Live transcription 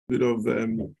bit of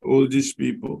oldish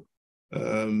people.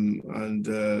 And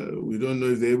we don't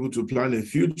know if they're able to plan a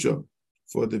future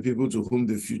for the people to whom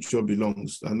the future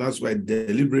belongs. And that's why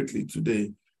deliberately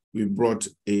today, we brought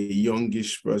a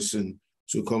youngish person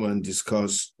to come and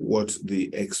discuss what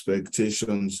the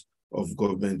expectations of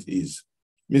government is.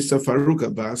 Mr. Faruq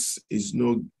Abbas is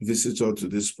no visitor to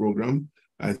this program.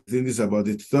 I think this is about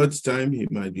the third time he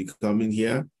might be coming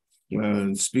here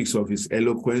and speaks of his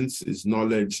eloquence, his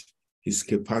knowledge, his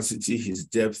capacity, his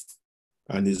depth,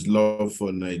 and his love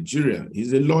for Nigeria.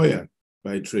 He's a lawyer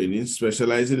by training,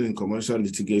 specializing in commercial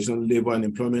litigation, labor and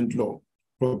employment law,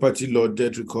 property law,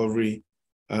 debt recovery,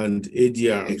 and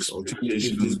ADR,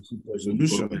 expectations,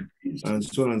 resolution, and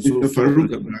so on and so forth.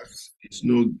 Faruq Abbas is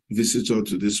no visitor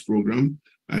to this program.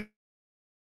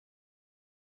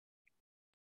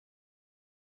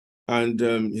 And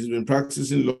he's been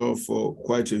practicing law for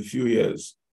quite a few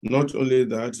years. Not only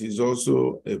that, he's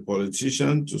also a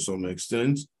politician to some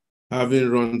extent, having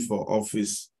run for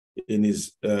office in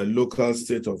his local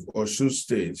state of Osun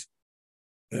State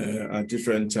at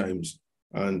different times,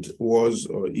 and was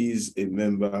or is a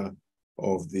member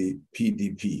of the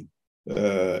PDP.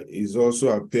 He's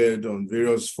also appeared on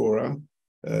various fora,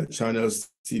 channels,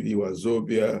 TV,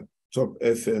 Wazobia, Top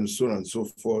FM, so on and so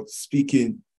forth,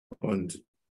 speaking on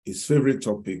his favorite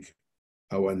topic,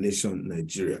 our nation,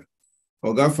 Nigeria.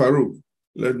 Oga Faruq,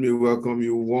 let me welcome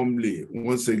you warmly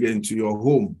once again to your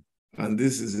home. And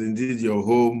this is indeed your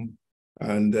home,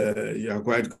 and you are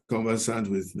quite conversant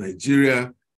with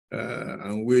Nigeria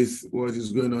and with what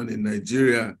is going on in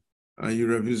Nigeria. And you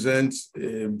represent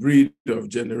a breed of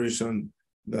generation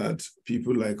that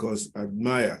people like us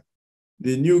admire.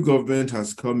 The new government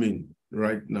has come in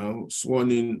right now,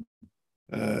 sworn in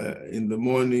the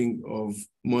morning of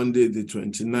Monday, the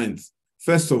 29th.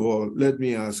 First of all, let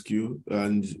me ask you,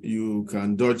 and you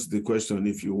can dodge the question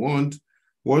if you want,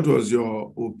 what was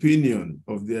your opinion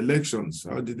of the elections?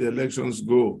 How did the elections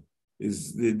go?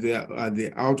 Are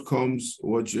the outcomes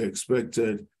what you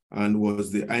expected? And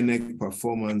was the INEC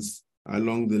performance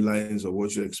along the lines of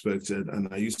what you expected?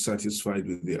 And are you satisfied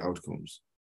with the outcomes?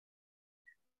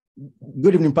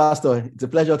 Good evening, Pastor. It's a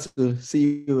pleasure to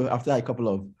see you after a couple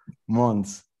of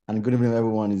months. And good evening,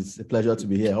 everyone. It's a pleasure to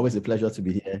be here. Always a pleasure to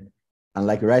be here. And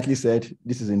like you rightly said,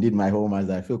 this is indeed my home, as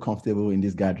I feel comfortable in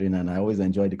this gathering, and I always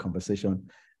enjoy the conversation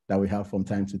that we have from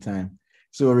time to time.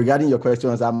 So regarding your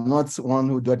questions, I'm not one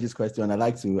who dodges question. I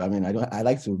like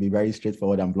to be very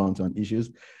straightforward and blunt on issues.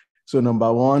 So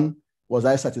number one, was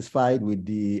I satisfied with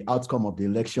the outcome of the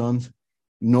elections?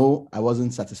 No, I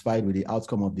wasn't satisfied with the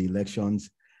outcome of the elections.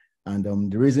 And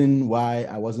the reason why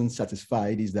I wasn't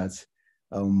satisfied is that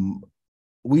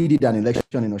we did an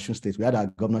election in Osun State. We had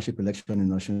a governorship election in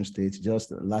Osun State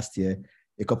just last year,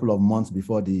 a couple of months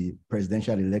before the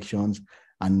presidential elections,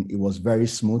 and it was very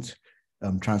smooth.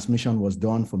 Transmission was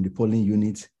done from the polling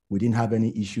unit. We didn't have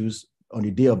any issues. On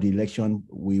the day of the election,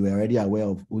 we were already aware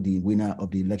of who the winner of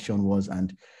the election was,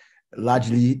 and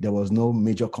largely there was no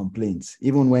major complaints.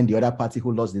 Even when the other party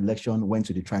who lost the election went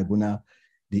to the tribunal,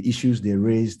 the issues they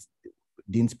raised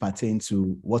didn't pertain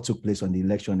to what took place on the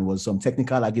election. It was some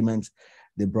technical arguments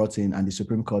they brought in, and the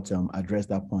Supreme Court addressed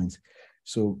that point.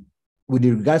 So with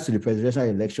regards to the presidential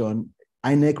election,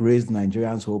 INEC raised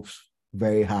Nigerians' hopes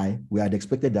very high. We had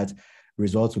expected that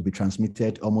results would be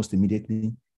transmitted almost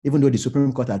immediately, even though the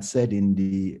Supreme Court had said in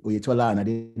the Oyetola and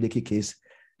Adeleke case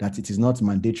that it is not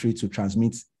mandatory to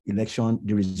transmit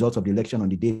the results of the election on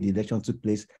the day the election took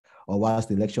place or whilst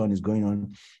the election is going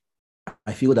on.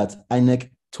 I feel that INEC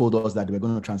told us that they were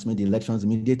going to transmit the elections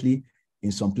immediately.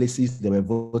 In some places, there were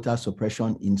voter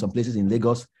suppression. In some places in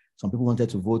Lagos, some people wanted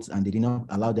to vote and they did not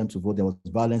allow them to vote. There was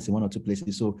violence in one or two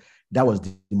places. So that was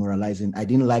demoralizing. I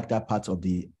didn't like that part of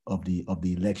the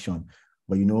election.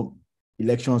 But you know,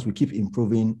 elections, we keep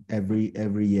improving every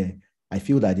year. I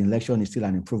feel that the election is still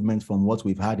an improvement from what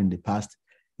we've had in the past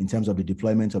in terms of the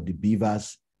deployment of the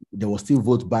beavers. There was still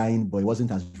vote buying, but it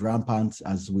wasn't as rampant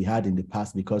as we had in the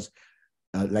past because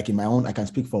like in my own, I can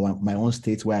speak for my own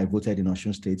state where I voted in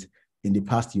Osun State. In the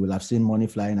past, you will have seen money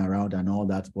flying around and all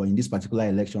that. But in this particular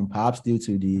election, perhaps due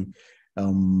to the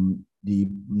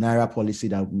Naira policy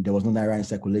that there was no Naira in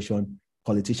circulation,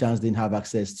 politicians didn't have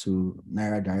access to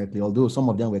Naira directly, although some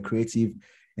of them were creative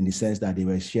in the sense that they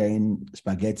were sharing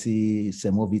spaghetti,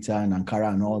 semovita, and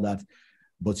Ankara and all that.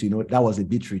 But, you know, that was a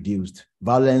bit reduced.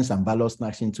 Violence and ballot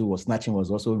snatching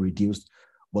was also reduced.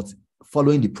 But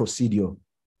following the procedure,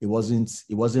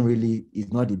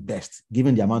 it's not the best,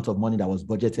 given the amount of money that was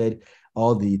budgeted,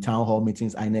 all the town hall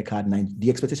meetings INEC had.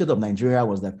 The expectation of Nigeria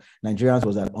was that Nigerians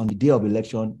was that on the day of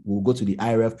election, we'll go to the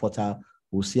IRF portal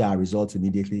we'll see our results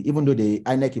immediately. Even though the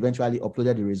INEC eventually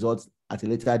uploaded the results at a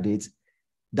later date,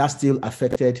 that still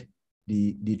affected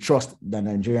the trust that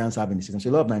Nigerians have in the system. So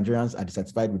a lot of Nigerians are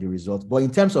dissatisfied with the results. But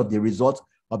in terms of the result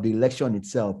of the election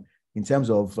itself, in terms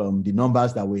of the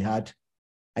numbers that we had,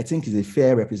 I think is a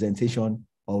fair representation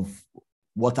of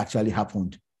what actually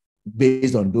happened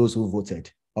based on those who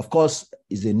voted. Of course,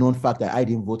 it's a known fact that I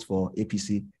didn't vote for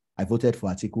APC. I voted for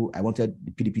Atiku. I wanted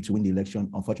the PDP to win the election.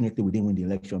 Unfortunately, we didn't win the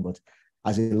election. But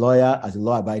as a lawyer, as a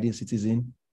law-abiding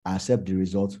citizen, I accept the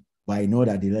result. But I know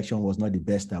that the election was not the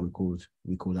best that we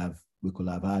could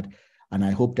have had. And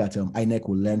I hope that INEC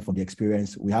will learn from the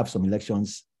experience. We have some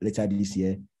elections later this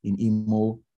year in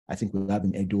Imo. I think we have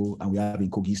in Edo, and we have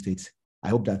in Kogi State. I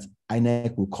hope that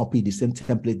INEC will copy the same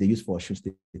template they used for Osun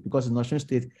State, because in Osun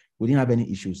State, we didn't have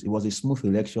any issues. It was a smooth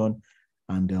election,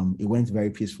 and it went very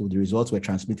peaceful. The results were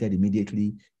transmitted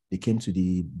immediately. They came to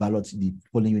the ballot, the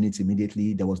polling units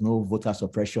immediately. There was no voter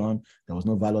suppression. There was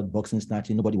no ballot boxing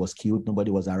snatching. Nobody was killed.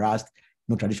 Nobody was harassed.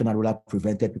 No traditional ruler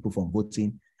prevented people from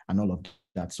voting and all of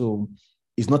that. So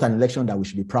it's not an election that we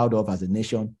should be proud of as a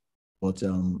nation, but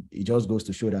it just goes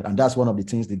to show that. And that's one of the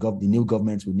things the new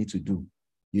government will need to do.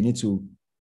 You need to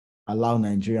allow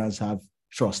Nigerians have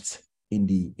trust in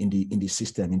the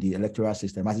system, in the electoral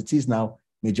system. As it is now,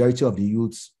 majority of the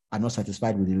youths are not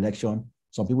satisfied with the election.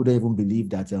 Some people don't even believe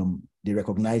that they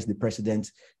recognize the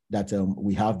president that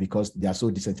we have, because they are so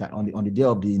dissented. On the day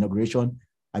of the inauguration,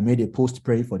 I made a post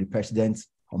praying for the president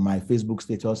on my Facebook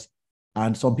status,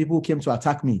 and some people came to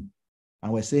attack me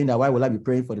and were saying that why will I be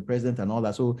praying for the president and all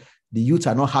that. So the youth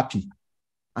are not happy.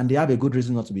 And they have a good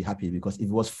reason not to be happy, because if it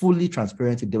was fully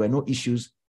transparent, if there were no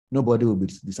issues, nobody would be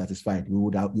dissatisfied. We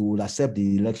would accept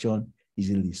the election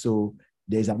easily. So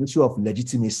there's an issue of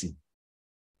legitimacy.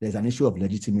 There's an issue of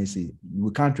legitimacy.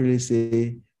 We can't really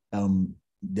say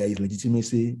there is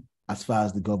legitimacy as far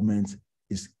as the government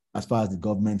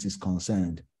is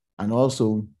concerned. And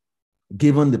also,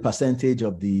 given the percentage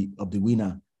of the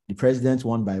winner, the president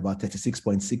won by about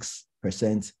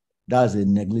 36.6%. That's a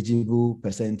negligible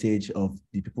percentage of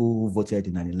the people who voted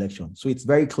in an election. So it's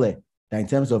very clear that in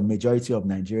terms of majority of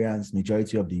Nigerians,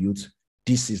 majority of the youth,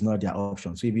 this is not their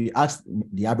option. So if you ask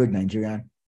the average Nigerian,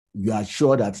 you are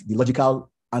sure that the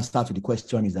logical answer to the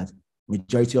question is that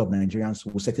majority of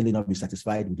Nigerians will certainly not be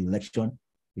satisfied with the election,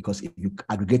 because if you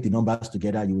aggregate the numbers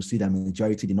together, you will see that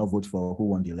majority did not vote for who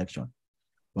won the election.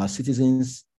 But as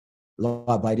citizens,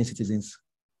 law-abiding citizens,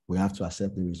 we have to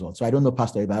accept the result. So I don't know,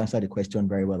 Pastor, if I answered the question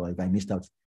very well, or if I missed out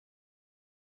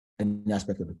any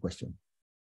aspect of the question.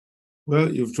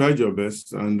 Well, you've tried your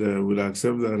best, and we'll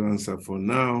accept that answer for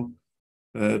now.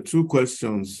 Two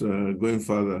questions going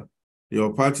further.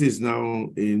 Your party is now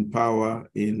in power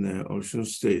in Osun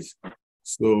State.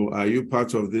 So are you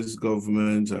part of this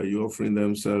government? Are you offering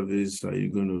them service? Are you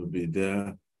going to be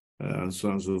there? And so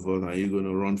on and so forth. Are you going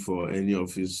to run for any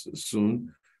office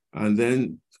soon? And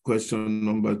then question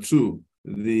number two,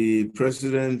 the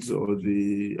president or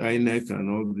the INEC and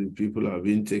all the people have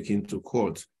been taken to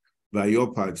court by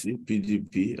your party,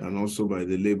 PDP, and also by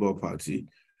the Labour Party.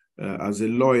 As a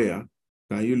lawyer,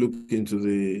 can you look into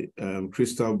the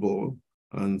crystal ball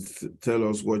and tell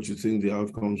us what you think the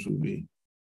outcomes will be?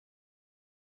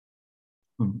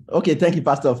 Okay, thank you,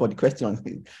 Pastor, for the questions.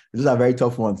 These are very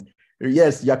tough ones.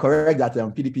 Yes, you're correct that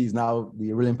PDP is now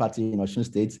the ruling party in Osun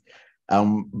State.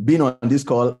 Being on this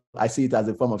call, I see it as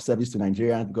a form of service to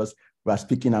Nigerians, because we're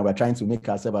speaking and we're trying to make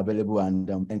ourselves available and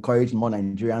encourage more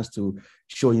Nigerians to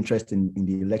show interest in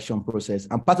the election process.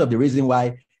 And part of the reason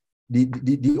why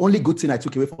the only good thing I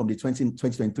took away from the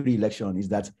 2023 election is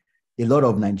that a lot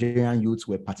of Nigerian youths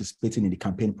were participating in the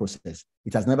campaign process.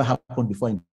 It has never happened before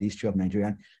in the history of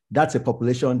Nigeria. That's a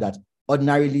population that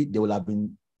ordinarily they will have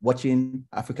been watching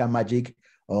African Magic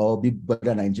or Big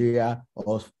Brother Nigeria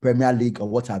or Premier League or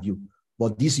what have you.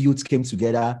 But these youths came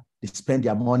together, they spent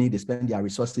their money, they spent their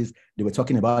resources, they were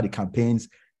talking about the campaigns,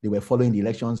 they were following the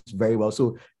elections very well.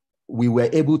 So we were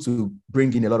able to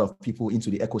bring in a lot of people into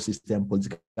the ecosystem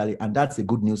politically, and that's a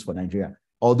good news for Nigeria.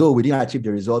 Although we didn't achieve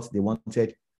the results they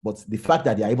wanted, but the fact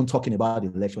that they are even talking about the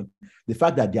election, the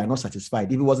fact that they are not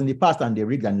satisfied, if it was in the past and they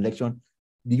rigged an election,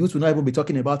 the youth will not even be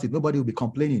talking about it, nobody will be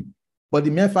complaining. But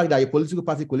the mere fact that a political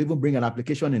party could even bring an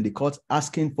application in the court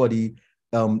asking for the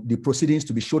proceedings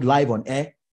to be showed live on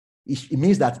air, it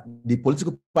means that the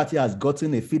political party has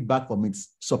gotten a feedback from its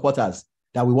supporters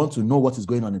that we want to know what is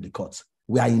going on in the court.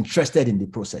 We are interested in the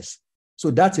process.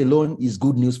 So that alone is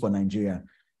good news for Nigeria.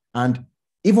 And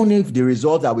even if the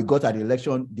result that we got at the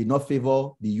election did not favor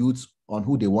the youths on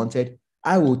who they wanted,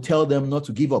 I will tell them not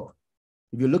to give up.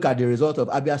 If you look at the result of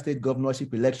Abbas State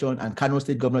governorship election and Kano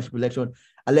State governorship election,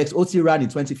 Alex Oti ran in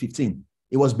 2015.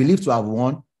 He was believed to have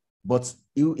won, but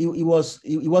he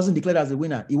wasn't declared as the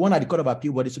winner. He won at the Court of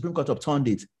Appeal, but the Supreme Court upturned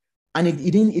it. And he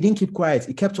didn't keep quiet.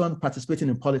 He kept on participating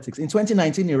in politics. In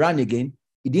 2019, he ran again.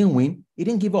 He didn't win. He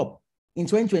didn't give up. In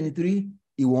 2023,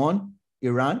 he won, he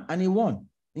ran, and he won.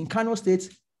 In Kano State,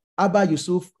 Abba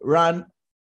Yusuf ran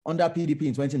under PDP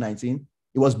in 2019.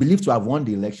 He was believed to have won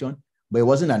the election, but it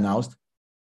wasn't announced.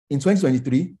 In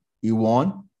 2023, he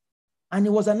won, and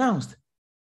it was announced.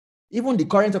 Even the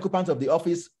current occupant of the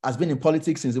office has been in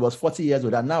politics since he was 40 years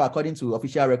old, and now, according to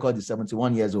official record, is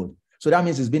 71 years old. So that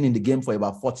means he's been in the game for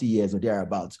about 40 years or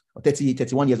thereabouts, or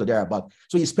 31 years or thereabouts.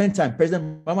 So he spent time.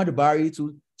 President Muhammadu Buhari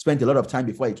too spent a lot of time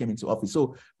before he came into office.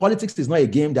 So politics is not a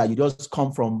game that you just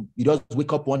come from, you just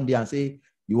wake up one day and say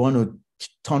you want to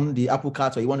turn the apple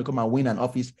cart or you want to come and win an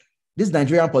office. These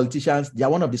Nigerian politicians, they are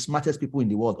one of the smartest people in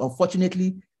the world.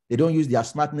 Unfortunately, they don't use their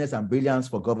smartness and brilliance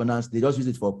for governance. They just use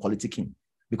it for politicking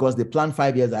because they plan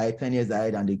 5 years ahead, 10 years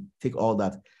ahead, and they take all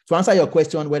that. To answer your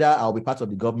question, whether I'll be part of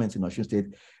the government in Osun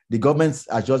State, the government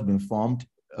has just been formed.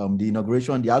 The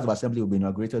inauguration, the House of Assembly will be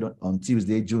inaugurated on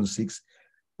Tuesday, June 6th.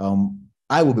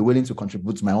 I will be willing to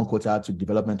contribute my own quota to the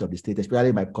development of the state,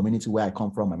 especially my community where I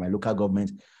come from and my local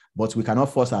government, but we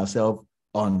cannot force ourselves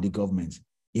on the government.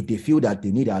 If they feel that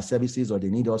they need our services or they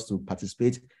need us to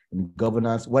participate in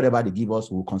governance, whatever they give us,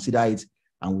 we'll consider it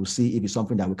and we'll see if it's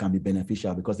something that we can be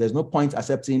beneficial, because there's no point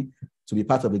accepting to be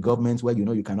part of the government where you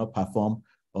know you cannot perform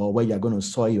or where you're going to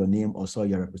soil your name or soil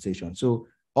your reputation. So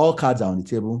all cards are on the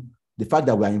table. The fact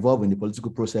that we are involved in the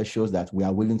political process shows that we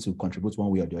are willing to contribute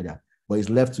one way or the other, but it's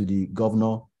left to the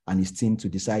governor and his team to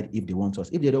decide if they want us.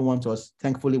 If they don't want us,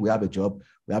 thankfully, we have a job,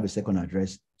 we have a second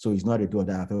address, so it's not a do or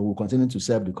die. We'll continue to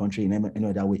serve the country in any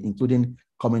other way, including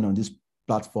coming on this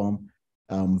platform,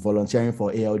 volunteering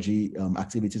for ALG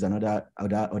activities and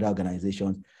other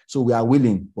organizations. So we are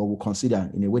willing, but we'll consider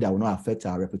in a way that will not affect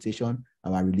our reputation,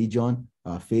 our religion,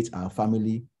 our faith, our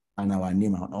family, and our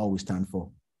name and all we stand for.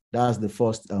 That's the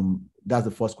first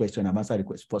question. I've answered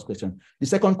the first question. The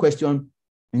second question,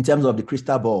 in terms of the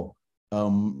crystal ball,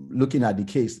 looking at the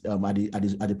case at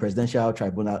the presidential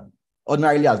tribunal,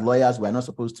 ordinarily as lawyers, we're not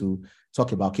supposed to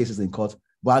talk about cases in court,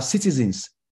 but as citizens,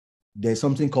 there's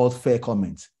something called fair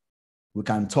comment. We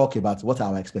can talk about what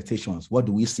are our expectations, what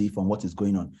do we see from what is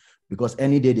going on, because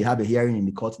any day they have a hearing in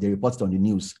the court, they report it on the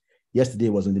news. Yesterday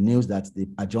was in the news that they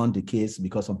adjourned the case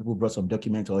because some people brought some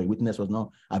document or a witness was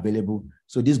not available.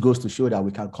 So this goes to show that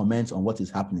we can comment on what is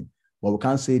happening, but we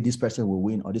can't say this person will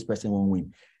win or this person won't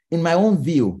win. In my own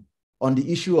view, on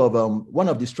the issue of one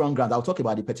of the strong grounds, I'll talk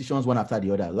about the petitions one after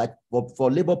the other. Like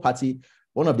for Labour Party,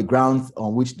 one of the grounds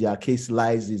on which their case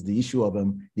lies is the issue of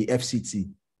the FCT,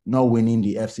 not winning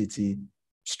the FCT.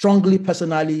 Strongly,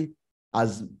 personally,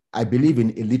 as I believe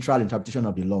in a literal interpretation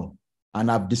of the law. And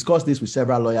I've discussed this with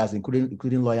several lawyers,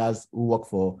 including lawyers who work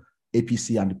for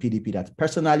APC and the PDP, that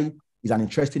personally is an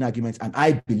interesting argument. And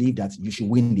I believe that you should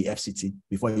win the FCT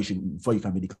before you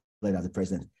can be declared as the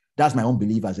president. That's my own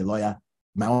belief as a lawyer,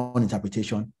 my own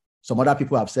interpretation. Some other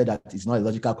people have said that it's not a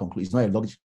logical conclusion, it's not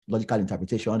a logical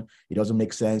interpretation. It doesn't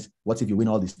make sense. What if you win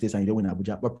all the states and you don't win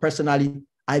Abuja? But personally,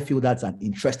 I feel that's an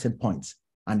interesting point.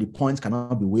 And the point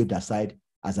cannot be waved aside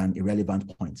as an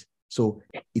irrelevant point. So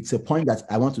it's a point that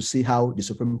I want to see how the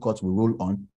Supreme Court will rule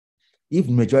on. If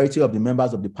the majority of the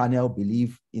members of the panel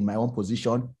believe in my own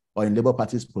position or in Labour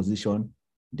Party's position,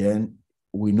 then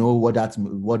we know what that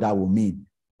will mean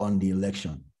on the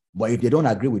election. But if they don't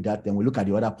agree with that, then we look at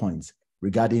the other points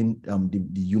regarding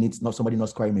the units, not somebody not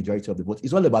scoring majority of the votes.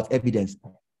 It's all about evidence.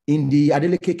 In the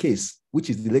Adeleke case, which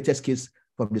is the latest case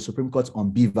from the Supreme Court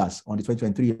on BVAS on the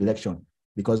 2023 election,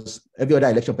 because every other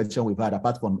election petition we've had,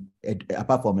 apart from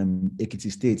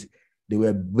Ekiti State, they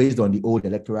were based on the old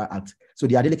Electoral Act. So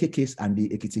the Adeleke case and the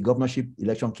Ekiti governorship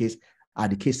election case are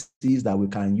the cases that we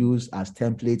can use as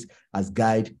templates, as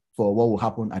guide for what will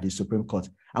happen at the Supreme Court.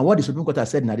 And what the Supreme Court has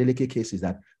said in Adeleke case is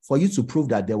that for you to prove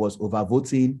that there was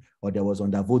overvoting or there was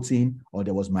undervoting or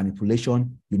there was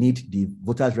manipulation, you need the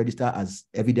voters register as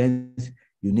evidence,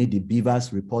 you need the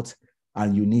BVAS report,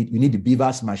 and you need the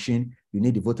BVAS machine, you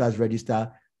need the voters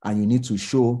register, and you need to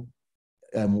show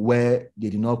where they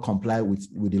did not comply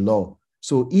with the law.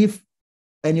 So if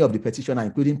any of the petitioners,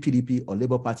 including PDP or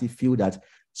Labour Party, feel that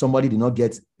somebody did not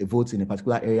get a vote in a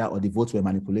particular area or the votes were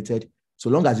manipulated, so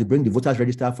long as you bring the voters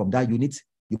register from that unit,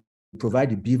 you provide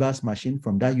the BVAS machine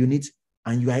from that unit,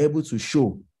 and you are able to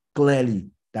show clearly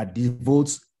that the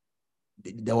votes,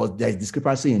 there is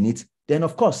discrepancy in it, then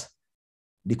of course,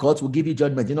 the court will give you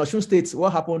judgment. In Osun State,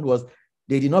 what happened was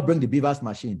they did not bring the BVAS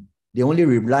machine. They only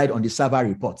relied on the server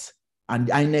reports. And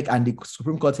the INEC and the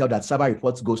Supreme Court held that server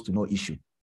reports goes to no issue.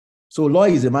 So law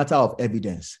is a matter of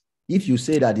evidence. If you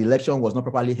say that the election was not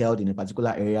properly held in a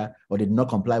particular area or did not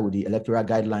comply with the electoral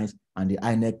guidelines and the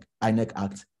INEC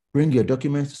Act, bring your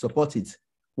documents to support it.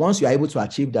 Once you're able to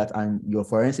achieve that and your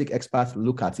forensic experts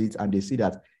look at it and they see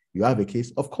that you have a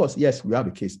case, of course, yes, we have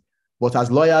a case. But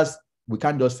as lawyers, we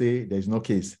can't just say there's no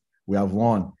case. We have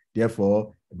won.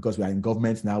 Therefore, because we are in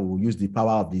government now, we'll use the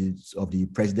power of the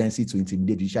presidency to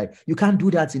intimidate the judiciary. You can't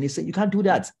do that in a sense. You can't do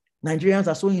that. Nigerians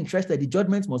are so interested. The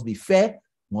judgment must be fair,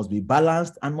 must be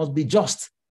balanced, and must be just.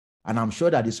 And I'm sure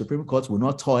that the Supreme Court will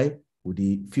not toy with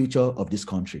the future of this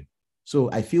country. So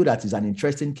I feel that it's an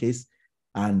interesting case,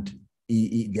 and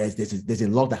there's a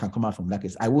lot that can come out from that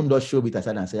case. I wouldn't just show it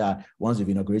aside and say, once you've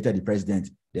inaugurated the president,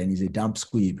 then he's a damp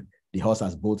squib. The horse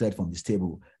has bolted from the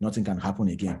stable. Nothing can happen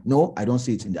again. No, I don't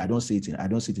see it in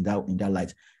that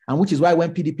light. And which is why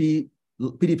when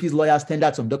PDP's lawyers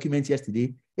tendered some documents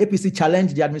yesterday, APC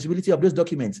challenged the admissibility of those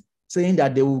documents, saying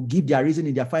that they will give their reason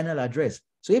in their final address.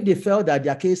 So if they felt that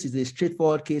their case is a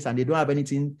straightforward case and they don't have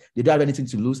anything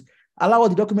to lose, allow all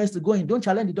the documents to go in. Don't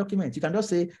challenge the documents. You can just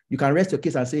say, you can rest your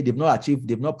case and say they've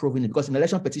not proven it, because in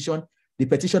election petition, the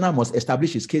petitioner must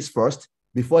establish his case first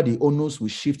before the onus will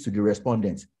shift to the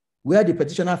respondent. Where the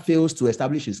petitioner fails to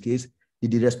establish his case,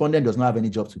 the respondent does not have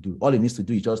any job to do. All he needs to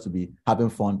do is just to be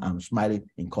having fun and smiling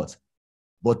in court.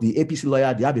 But the APC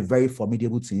lawyer, they have a very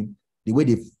formidable team. The way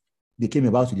they came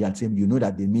about with their team, you know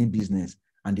that they mean business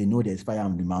and they know there's fire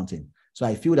on the mountain. So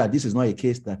I feel that this is not a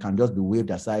case that can just be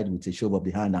waved aside with a shove of the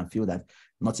hand and feel that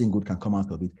nothing good can come out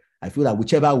of it. I feel that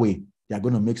whichever way, they are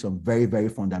going to make some very, very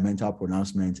fundamental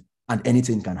pronouncements and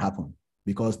anything can happen,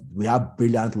 because we have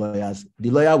brilliant lawyers. The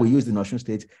lawyer we used in Osun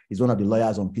State is one of the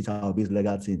lawyers on Peter Obi's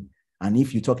legal team. And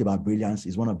if you talk about brilliance,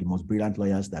 he's one of the most brilliant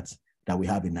lawyers that we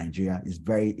have in Nigeria. Is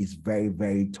very,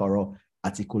 very thorough,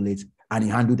 articulate, and he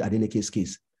handled Adeleke's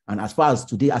case. And as far as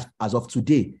today, as of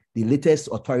today, the latest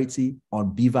authority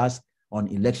on beavers on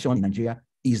election in Nigeria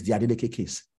is the Adeleke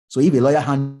case. So if a lawyer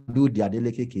handled the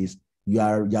Adeleke case, you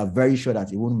are very sure that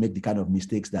he won't make the kind of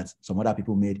mistakes that some other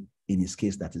people made in his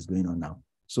case that is going on now.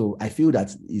 So I feel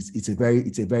that it's a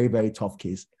very, very tough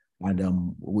case,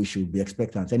 and we should be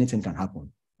expectant. Anything can happen.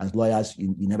 As lawyers,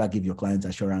 you never give your clients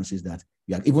assurances that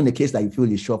you have, even the case that you feel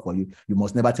is sure for you, you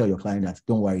must never tell your client that,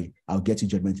 don't worry, I'll get you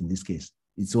judgment in this case.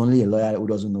 It's only a lawyer who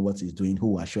doesn't know what he's doing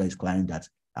who will assure his client that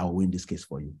I will win this case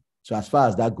for you. So as far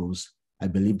as that goes, I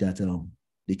believe that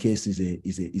the case is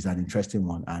an interesting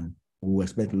one, and we will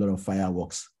expect a lot of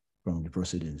fireworks from the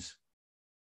proceedings.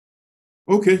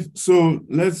 Okay, so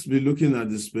let's be looking at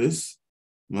the space.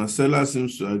 Marcella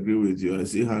seems to agree with you. I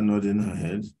see her nodding her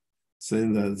head,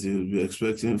 saying that you'll be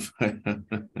expecting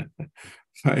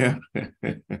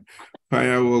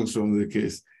fireworks from the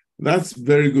case. That's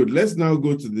very good. Let's now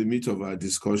go to the meat of our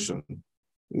discussion.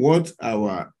 What are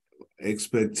our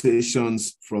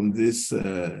expectations from this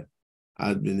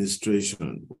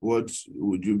administration? What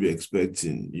would you be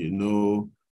expecting? You know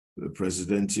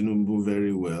President Tinubu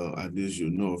very well, at least you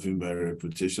know of him by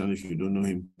reputation if you don't know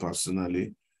him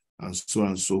personally, and so on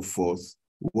and so forth.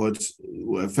 Well,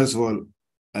 first of all,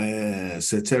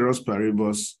 ceteris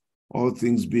paribus, all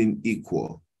things being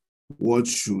equal, what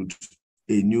should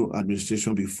a new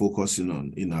administration be focusing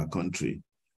on in our country?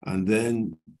 And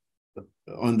then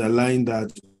underline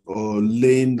that or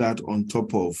laying that on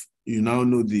top of, you now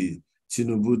know the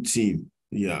Tinubu team,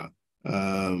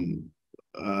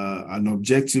 and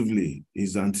objectively,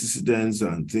 his antecedents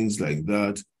and things like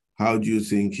that, how do you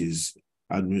think his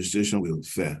administration will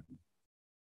fare?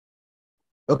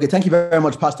 Okay, thank you very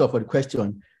much, Pastor, for the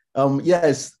question.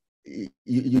 Yes,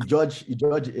 you judge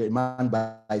a man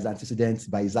by his antecedents,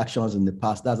 by his actions in the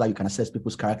past. That's how you can assess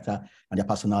people's character and their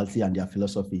personality and their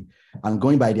philosophy. And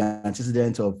going by the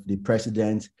antecedents of the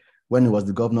president, when he was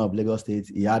the governor of Lagos State,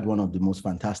 he had one of the most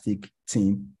fantastic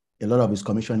team. A lot of his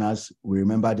commissioners, we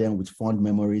remember them with fond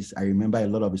memories. I remember a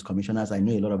lot of his commissioners. I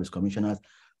know a lot of his commissioners.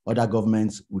 Other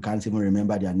governments, we can't even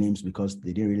remember their names because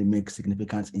they didn't really make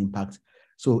significant impact.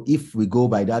 So if we go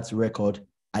by that record,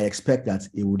 I expect that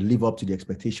he would live up to the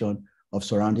expectation of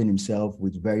surrounding himself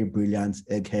with very brilliant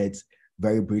eggheads,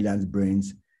 very brilliant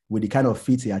brains. With the kind of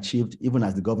feats he achieved, even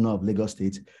as the governor of Lagos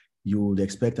State, you would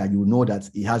expect that you know that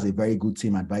he has a very good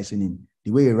team advising him.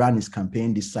 The way he ran his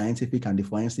campaign, the scientific and the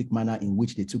forensic manner in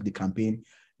which they took the campaign,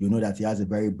 you know that he has a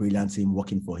very brilliant team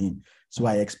working for him. So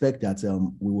I expect that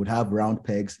we would have round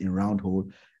pegs in round hole.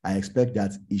 I expect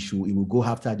that he will go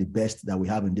after the best that we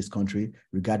have in this country,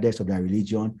 regardless of their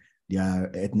religion,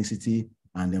 their ethnicity,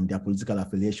 and their political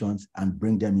affiliations, and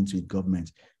bring them into his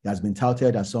government. He has been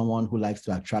touted as someone who likes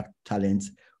to attract talent,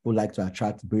 who likes to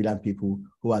attract brilliant people,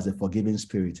 who has a forgiving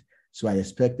spirit. So I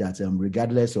expect that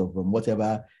regardless of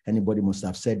whatever anybody must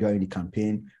have said during the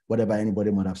campaign, whatever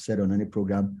anybody might have said on any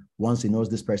program, once he knows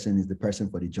this person is the person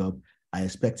for the job, I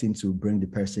expect him to bring the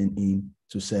person in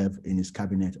to serve in his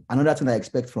cabinet. Another thing I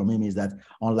expect from him is that,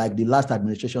 unlike the last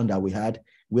administration that we had,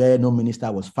 where no minister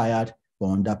was fired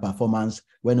for underperformance,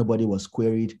 where nobody was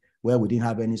queried, where we didn't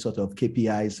have any sort of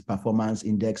KPIs, performance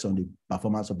index on the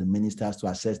performance of the ministers to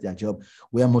assess their job,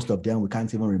 where most of them, we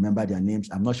can't even remember their names.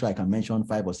 I'm not sure I can mention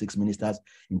 5 or 6 ministers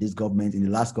in this government, in the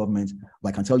last government, but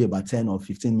I can tell you about 10 or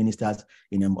 15 ministers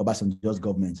in Abbas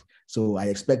government. So I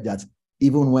expect that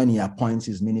even when he appoints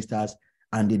his ministers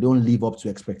and they don't live up to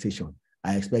expectation,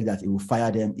 I expect that he will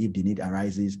fire them if the need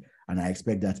arises, and I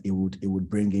expect that it would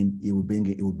bring in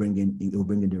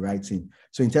the right team.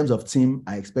 So in terms of team,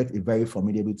 I expect a very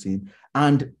formidable team.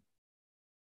 And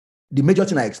the major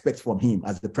thing I expect from him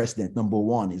as the president, number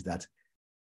one, is that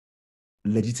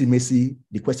legitimacy,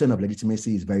 the question of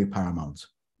legitimacy is very paramount.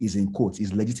 Is in quotes,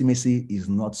 his legitimacy is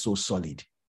not so solid.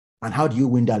 And how do you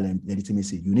win that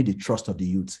legitimacy? You need the trust of the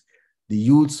youth. The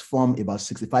youths form about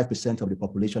 65% of the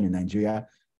population in Nigeria.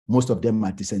 Most of them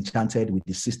are disenchanted with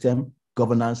the system,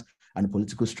 governance, and the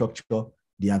political structure.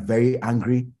 They are very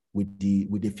angry with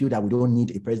the feel that we don't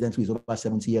need a president who is over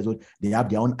 70 years old. They have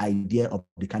their own idea of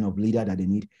the kind of leader that they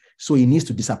need. So he needs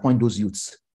to disappoint those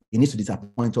youths. He needs to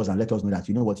disappoint us and let us know that,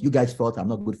 you know what, you guys felt I'm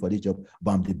not good for this job,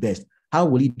 but I'm the best. How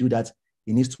will he do that?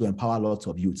 He needs to empower lots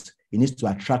of youths. He needs to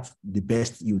attract the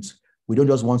best youths. We don't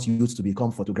just want youths to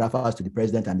become photographers to the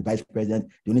president and the vice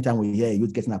president. The only time we hear a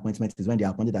youth getting appointments is when they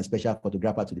are appointed as special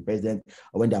photographer to the president,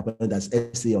 or when they are appointed as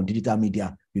SA on digital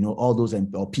media. You know, all those,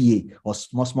 or PA, or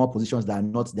small positions that are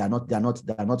not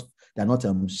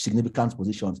significant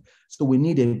positions. So we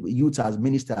need a youth as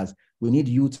ministers. We need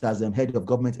youth as head of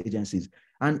government agencies,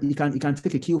 and he can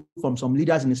take a cue from some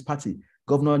leaders in his party.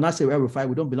 Governor Nasir El-Rufai,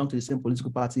 we don't belong to the same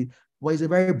political party, but he's a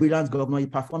very brilliant governor. He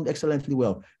performed excellently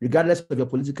well, regardless of your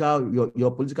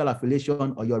political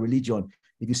affiliation or your religion.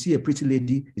 If you see a pretty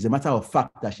lady, it's a matter of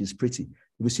fact that she's pretty.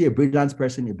 If you see a brilliant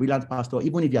person, a brilliant pastor,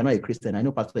 even if you're not a Christian, I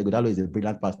know Pastor Ighodalo is a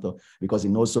brilliant pastor because he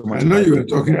knows so much. I knew you were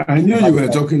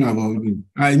talking about me.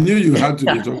 I knew you had to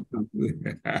be talking about me.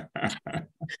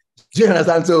 Do you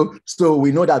understand? So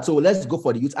we know that. So let's go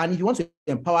for the youth. And if you want to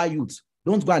empower youth,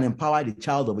 don't go and empower the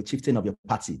child of a chieftain of your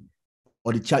party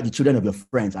or the children of your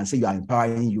friends and say you are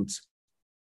empowering youth.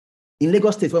 In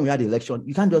Lagos State, when we had the election,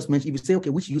 you can't just mention, if you say,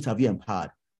 okay, which youth have you empowered?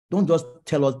 Don't just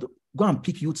tell us, go and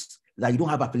pick youths that you don't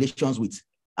have affiliations with.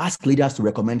 Ask leaders to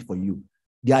recommend for you.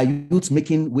 There are youths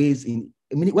making waves when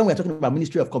we're talking about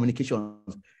Ministry of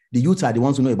Communications, the youths are the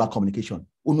ones who know about communication,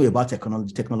 who know about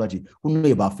technology, who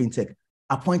know about fintech.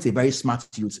 Appoint a very smart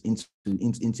youth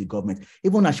into government.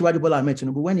 Even Asiwaju Bola Ahmed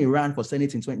Tinubu, when he ran for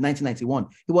Senate in 1991,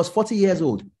 he was 40 years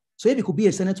old. So if he could be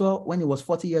a senator when he was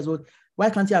 40 years old, why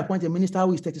can't he appoint a minister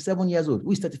who is 37 years old,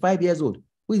 who is 35 years old,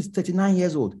 who is 39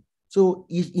 years old? So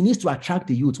he needs to attract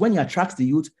the youth. When he attracts the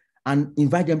youth and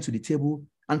invite them to the table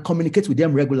and communicate with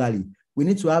them regularly, we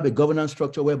need to have a governance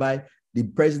structure whereby the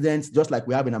president, just like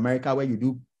we have in America, where you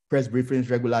do press briefings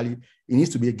regularly, he needs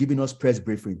to be giving us press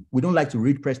briefing. We don't like to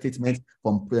read press statements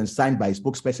signed by a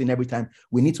spokesperson every time.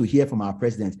 We need to hear from our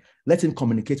president. Let him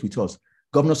communicate with us.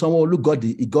 Governor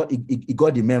Sanwo-Olu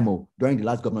got the memo during the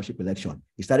last governorship election.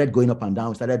 He started going up and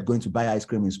down, started going to buy ice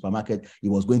cream in supermarket. He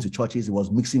was going to churches. He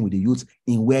was mixing with the youth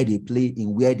in where they play,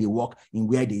 in where they work, in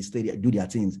where they stay, do their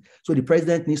things. So the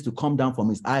president needs to come down from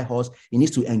his high horse. He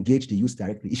needs to engage the youth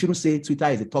directly. He shouldn't say Twitter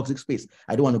is a toxic space.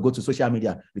 I don't want to go to social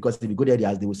media because if you go there,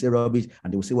 they will say rubbish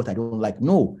and they will say what I don't like.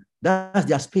 No, that's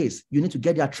their space. You need to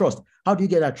get their trust. How do you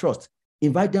get that trust?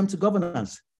 Invite them to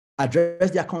governance. Address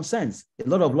their concerns. A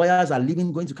lot of lawyers are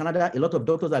leaving, going to Canada. A lot of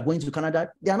doctors are going to Canada.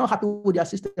 They are not happy with their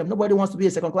system. Nobody wants to be a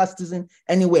second-class citizen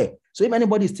anywhere. So if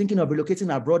anybody is thinking of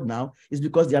relocating abroad now, it's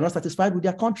because they are not satisfied with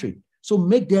their country. So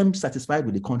make them satisfied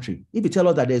with the country. If you tell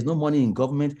us that there's no money in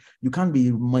government, you can't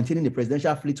be maintaining the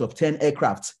presidential fleet of 10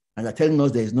 aircrafts, and you're telling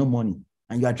us there is no money,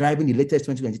 and you are driving the latest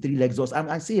 2023 Lexus.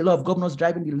 I see a lot of governors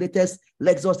driving the latest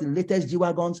Lexus, the latest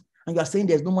G-Wagons, and you are saying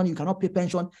there's no money, you cannot pay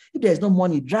pension. If there's no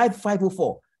money, drive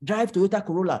 504. Drive Toyota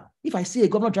Corolla. If I see a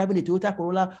governor driving a Toyota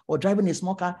Corolla or driving a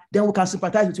small car, then we can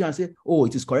sympathize with you and say, oh,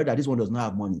 it is correct that this one does not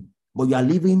have money. But you are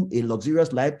living a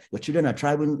luxurious life. Your children are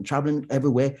traveling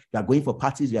everywhere. You are going for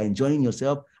parties. You are enjoying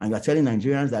yourself. And you are telling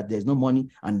Nigerians that there's no money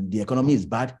and the economy is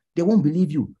bad. They won't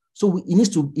believe you. So he needs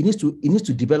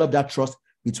to develop that trust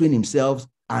between himself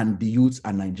and the youths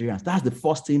and Nigerians. That's the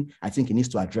first thing I think he needs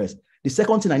to address. The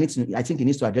second thing I think he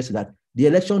needs to address is that the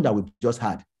election that we've just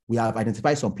had, We have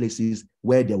identified some places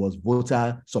where there was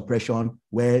voter suppression,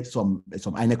 where some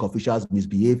INEC officials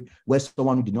misbehaved, where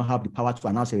someone who did not have the power to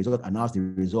announce a result announced the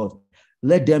result.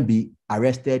 Let them be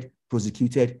arrested,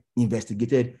 prosecuted,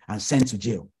 investigated, and sent to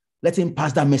jail. Let him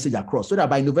pass that message across so that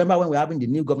by November, when we're having the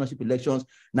new governorship elections,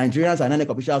 Nigerians and INEC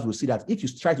officials will see that if you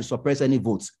try to suppress any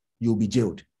votes, you'll be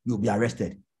jailed, you'll be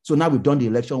arrested. So now we've done the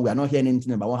election. We are not hearing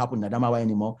anything about what happened in Adamawa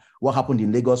anymore. What happened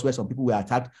in Lagos, where some people were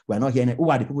attacked. We are not hearing who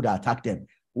are the people that attacked them.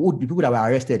 Who the people that were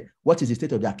arrested? What is the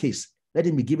state of their case? Let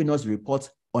him be giving us the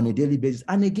reports on a daily basis.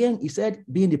 And again, he said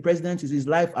being the president is his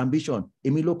life ambition.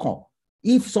 Emilio Con.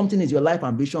 If something is your life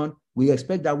ambition, we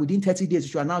expect that within 30 days,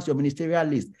 you should announce your ministerial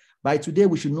list. By today,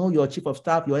 we should know your chief of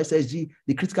staff, your SSG,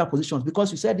 the critical positions,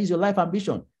 because you said this is your life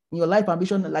ambition. In your life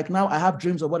ambition, like now, I have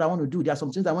dreams of what I want to do. There are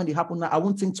some things that when they happen now, I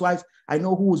won't think twice. I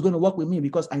know who is going to work with me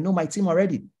because I know my team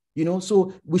already.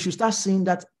 So we should start seeing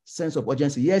that sense of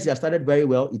urgency. Yes, he has started very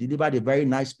well. He delivered a very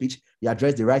nice speech. He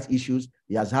addressed the right issues.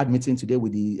 He has had meetings today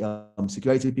with the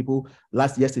security people.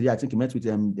 Yesterday, I think he met with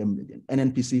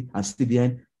NNPC and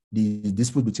CBN. The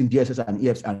dispute between DSS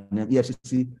and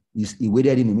EFCC, he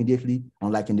waded in immediately,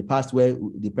 unlike in the past where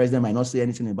the president might not say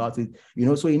anything about it.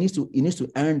 So he needs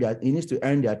to earn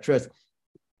their trust.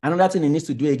 Another thing he needs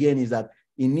to do again is that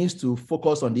he needs to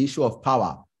focus on the issue of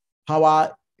power.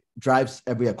 Power drives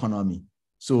every economy.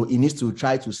 So he needs to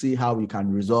try to see how we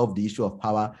can resolve the issue of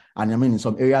power. And I mean, in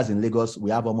some areas in Lagos, we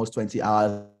have almost 20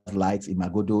 hours lights. In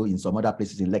Magodo, in some other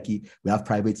places in Lekki, we have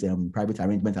private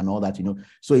arrangement and all that,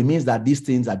 So it means that these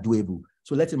things are doable.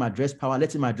 So let him address power,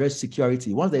 let him address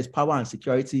security. Once there's power and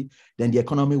security, then the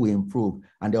economy will improve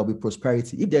and there'll be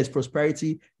prosperity. If there's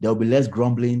prosperity, there'll be less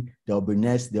grumbling, there'll be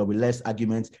less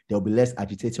arguments, there'll be less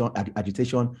agitation.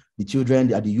 The children,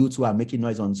 the youth who are making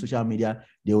noise on social media,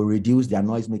 they will reduce their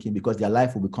noise making because their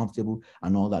life will be comfortable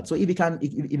and all that. So if he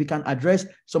can address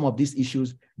some of these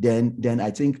issues, then I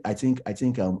think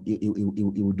he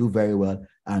will do very well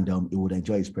and he would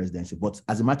enjoy his presidency. But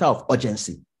as a matter of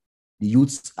urgency, the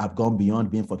youths have gone beyond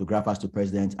being photographers to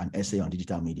president and essay on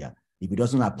digital media. If he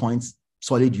doesn't appoint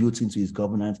solid youths into his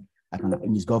government, I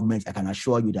can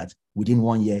assure you that within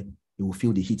 1 year, he will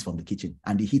feel the heat from the kitchen,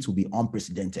 and the heat will be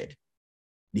unprecedented.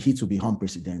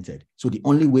 So the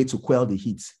only way to quell the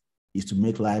heat is to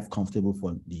make life comfortable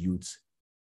for the youths,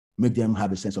 make them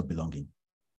have a sense of belonging.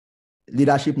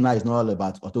 Leadership now is not all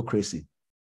about autocracy.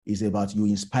 It's about you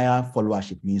inspire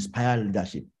followership, you inspire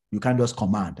leadership. You can't just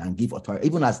command and give authority.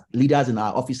 Even as leaders in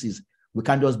our offices, we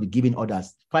can't just be giving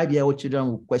orders. 5-year-old children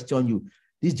will question you.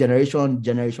 This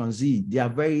Generation Z, they are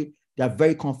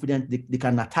very confident. They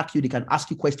can attack you. They can ask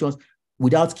you questions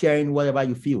without caring whatever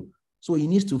you feel. So he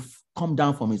needs to come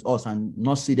down from his horse and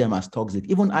not see them as toxic.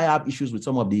 Even I have issues with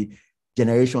some of the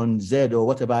Generation Z or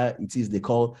whatever it is they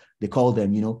call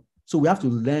them, So we have to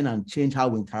learn and change how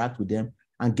we interact with them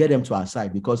and get them to our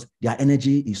side because their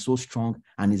energy is so strong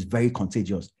and is very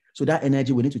contagious. So that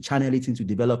energy, we need to channel it into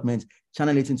development,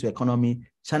 channel it into economy,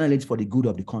 channel it for the good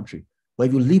of the country. But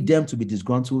if you leave them to be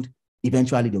disgruntled,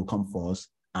 eventually they'll come for us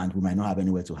and we might not have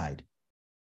anywhere to hide.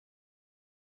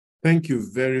 Thank you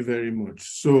very, very much.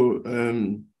 So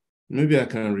maybe I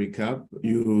can recap.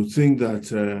 You think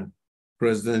that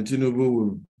President Tinubu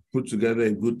will put together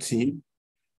a good team.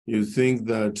 You think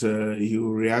that he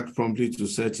will react promptly to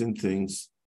certain things.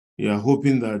 You are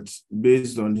hoping that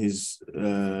based on his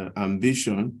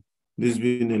ambition, this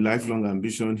being a lifelong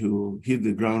ambition, he will hit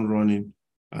the ground running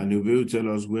and he'll be able to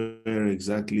tell us where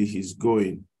exactly he's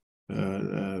going.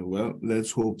 Well,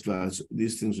 let's hope that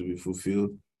these things will be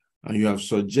fulfilled. And you have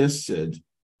suggested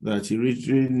that he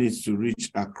really needs to reach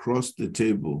across the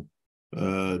table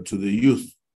to the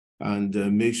youth and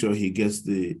make sure he gets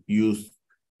the youth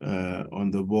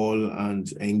on the ball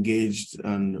and engaged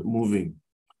and moving.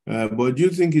 But do you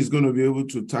think he's going to be able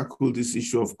to tackle this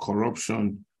issue of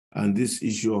corruption and this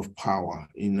issue of power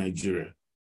in Nigeria?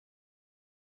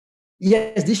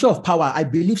 Yes, the issue of power, I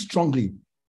believe strongly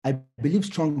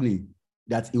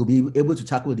that he will be able to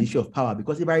tackle the issue of power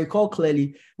because if I recall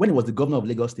clearly, when he was the governor of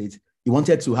Lagos State, he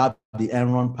wanted to have the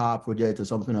Enron power project or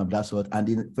something of that sort, and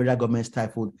the federal government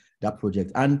stifled that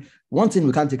project. And one thing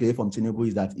we can't take away from Tinubu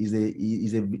is that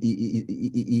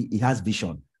he has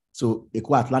vision. So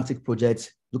Eco Atlantic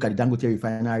project, look at the Dangote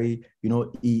refinery,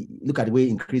 look at the way he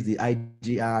increased the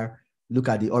IGR, look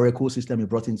at the Oracle system he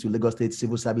brought into Lagos State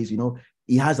civil service,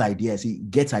 he has ideas, he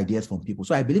gets ideas from people.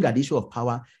 So I believe that the issue of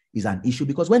power is an issue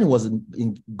because when he was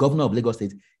in governor of Lagos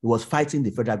State, he was fighting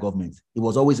the federal government. He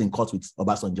was always in court with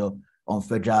Obasanjo on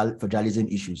federalism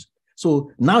issues.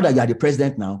 So now that you are the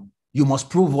president now, you must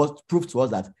prove to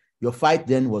us that your fight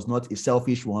then was not a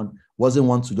selfish one, wasn't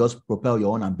one to just propel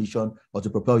your own ambition or to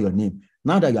propel your name.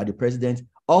 Now that you are the president,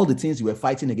 all the things you were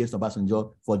fighting against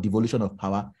Obasanjo for devolution of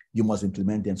power, you must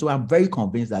implement them. So I'm very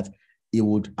convinced that it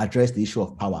would address the issue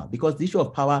of power, because the issue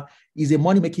of power is a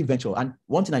money-making venture. And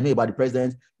one thing I know about the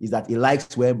president is that he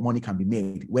likes where money can be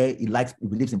made, where he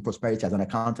believes in prosperity as an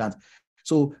accountant.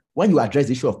 So when you address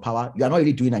the issue of power, you are not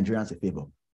really doing Nigerians a favor.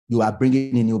 You are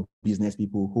bringing in new business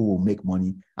people who will make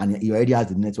money, and he already has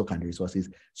the network and the resources.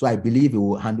 So I believe he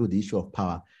will handle the issue of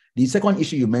power. The second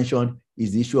issue you mentioned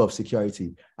is the issue of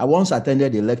security. I once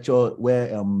attended a lecture where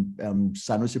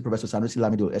Professor Sanusi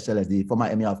Lamido, SLS, the former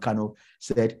Emir of Kano,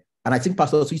 said, and I think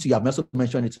Pastor Suitu, you have also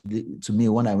mentioned it to me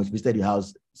when I visited your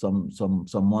house some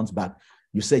months back.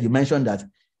 You mentioned that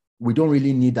we don't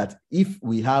really need that. If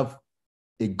we have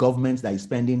a government that is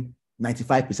spending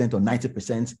 95% or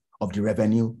 90% of the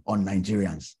revenue on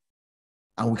Nigerians,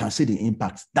 and we can see the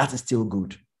impact, that is still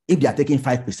good. If they are taking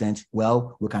 5%,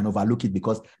 well, we can overlook it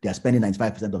because they are spending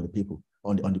 95% of the people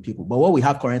on the people. But what we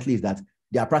have currently is that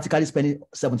they are practically spending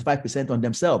 75% on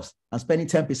themselves and spending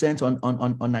 10%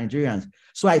 on Nigerians.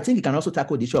 So I think it can also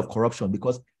tackle the issue of corruption,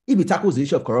 because if it tackles the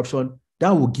issue of corruption,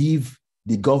 that will give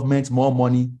the government more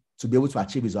money to be able to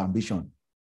achieve its ambition.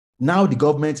 Now the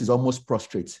government is almost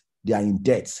prostrate. They are in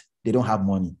debt. They don't have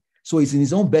money. So it's in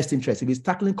his own best interest. If he's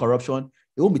tackling corruption,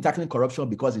 he won't be tackling corruption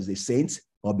because he's a saint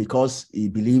or because he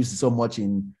believes so much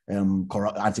in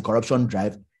anti-corruption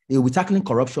drive. He will be tackling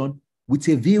corruption with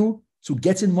a view to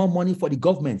getting more money for the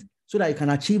government so that he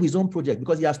can achieve his own project.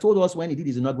 Because he has told us when he did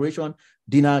his inauguration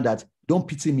dinner that, don't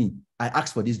pity me, I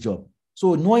asked for this job.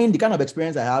 So knowing the kind of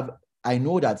experience I have, I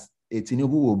know that Tinubu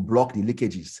will block the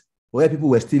leakages. Where people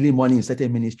were stealing money in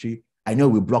certain ministry, I know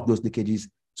we'll block those leakages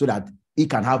so that he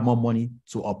can have more money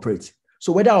to operate.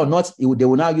 So whether or not they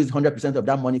will now use 100% of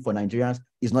that money for Nigerians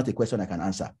is not a question I can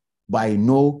answer. But I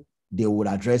know they will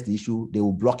address the issue, they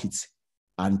will block it,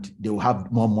 and they will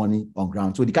have more money on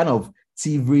ground. So the kind of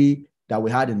thievery that we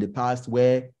had in the past,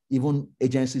 where even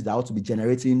agencies that ought to be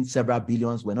generating several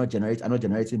billions are not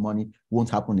generating money, won't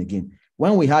happen again.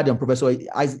 When we had Professor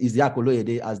Isiaq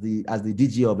Oloyede as the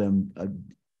DG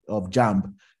of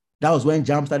JAMB, that was when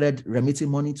JAMB started remitting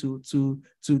money to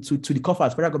the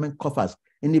coffers, federal government coffers.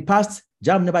 In the past,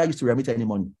 JAMB never used to remit any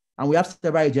money. And we have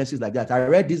several agencies like that. I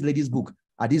read this lady's book,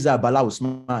 Adiza Bala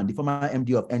Usman, the former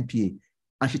MD of NPA.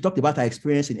 And she talked about her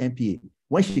experience in NPA.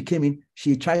 When she came in,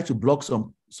 she tried to block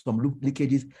some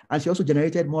leakages, and she also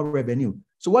generated more revenue.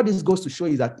 So what this goes to show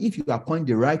is that if you appoint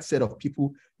the right set of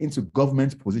people into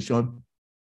government position,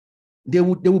 they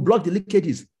will block the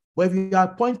leakages. But if you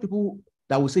appoint people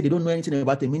that will say they don't know anything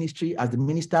about the ministry as the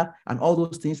minister and all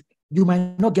those things, you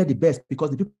might not get the best, because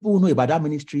the people who know about that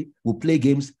ministry will play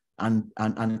games and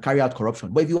carry out corruption.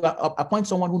 But if you appoint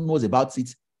someone who knows about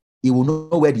it, he will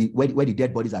know where the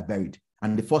dead bodies are buried.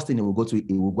 And the first thing he will go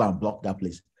and block that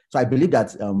place. So I believe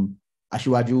that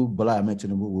Asiwaju Bola Ahmed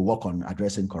Tinubu will work on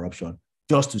addressing corruption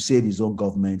just to save his own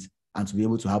government and to be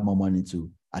able to have more money to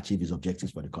achieve his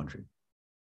objectives for the country.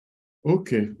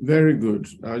 Okay, very good.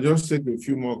 I'll just take a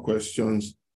few more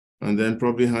questions and then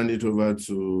probably hand it over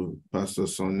to Pastor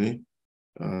Sonny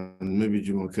and maybe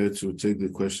Jumoke to take the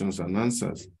questions and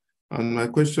answers. And my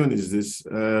question is this: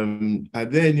 are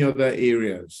there any other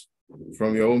areas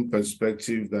from your own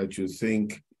perspective that you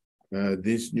think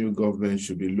this new government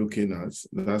should be looking at?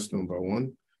 That's number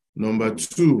one. Number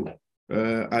two,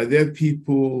 are there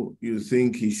people you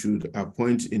think he should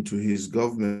appoint into his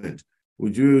government?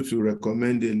 Would you to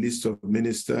recommend a list of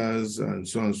ministers and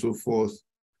so on and so forth?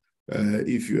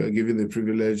 If you are given the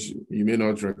privilege, you may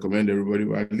not recommend everybody,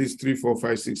 but at least 3, 4,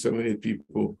 5, 6, 7, 8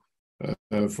 people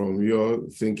from your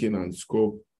thinking and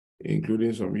scope,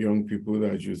 including some young people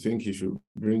that you think he should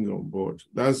bring on board.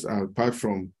 That's apart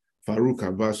from Faruq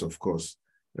Abbas, of course.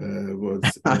 I won't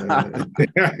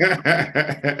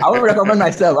recommend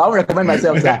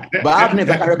myself, sir. But I have names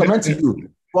I can recommend to you.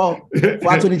 For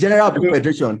Attorney General of the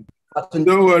Federation.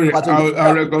 Don't worry,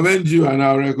 I'll recommend you and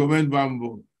I'll recommend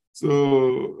Bamboo.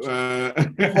 So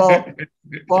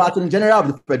for Attorney General of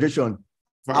the Federation,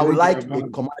 Faruq, I would like a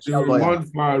commercial lawyer.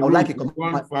 I would like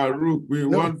We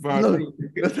want Faruq.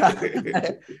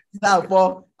 Now,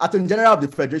 for Attorney General of the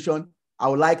Federation, I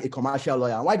would like a commercial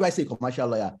lawyer. Why do I say commercial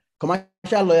lawyer?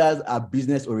 Commercial lawyers are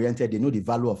business oriented. They know the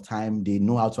value of time. They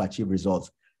know how to achieve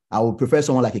results. I would prefer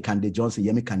someone like a Kande Johnson,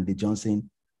 Yemi Kande Johnson,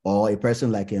 or a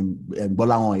person like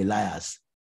Bolawon Elias.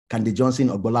 Kande Johnson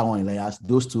or Bolawon Elias,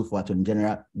 those two for Attorney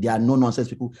General, they are no-nonsense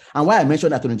people. And why I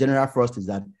mentioned Attorney General first is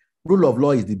that rule of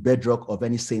law is the bedrock of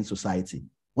any sane society.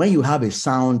 When you have a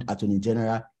sound Attorney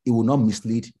General, it will not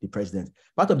mislead the president.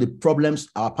 Part of the problems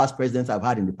our past presidents have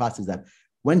had in the past is that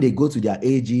when they go to their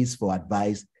AGs for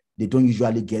advice, they don't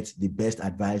usually get the best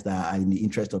advice that are in the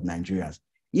interest of Nigerians.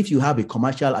 if you have a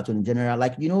commercial attorney general,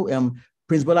 like,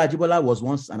 Prince Bola Ajibola was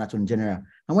once an attorney general.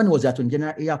 And when he was the attorney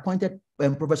general, he appointed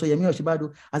Professor Yemi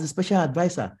Osinbajo as a special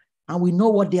advisor. And we know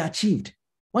what they achieved.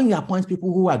 When you appoint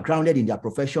people who are grounded in their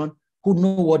profession, who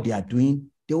know what they are doing,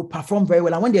 they will perform very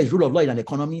well. And when there's rule of law in an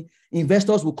economy,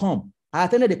 investors will come. I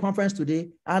attended a conference today,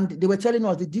 and they were telling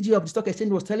us, the DG of the stock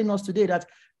exchange was telling us today that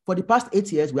for the past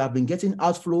 8 years, we have been getting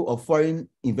outflow of foreign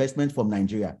investment from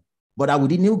Nigeria. But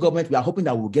with the new government, we are hoping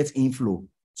that we'll get inflow.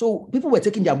 So people were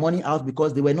taking their money out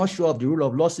because they were not sure of the rule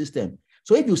of law system.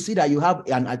 So if you see that you have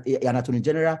an attorney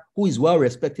general who is well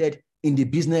respected in the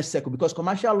business circle, because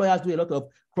commercial lawyers do a lot of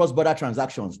cross-border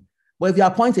transactions. But if you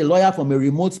appoint a lawyer from a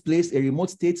remote place, a remote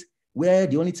state, where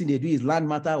the only thing they do is land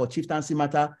matter or chieftaincy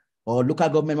matter or local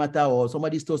government matter, or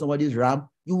somebody stole somebody's ram,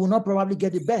 you will not probably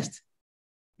get the best.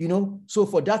 So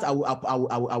for that, I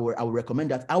will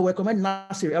recommend that. I will recommend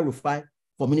Nasir El-Rufai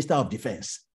for Minister of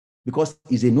Defense, because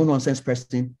he's a no-nonsense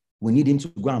person. We need him to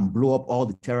go and blow up all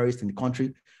the terrorists in the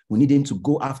country. We need him to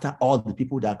go after all the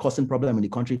people that are causing problems in the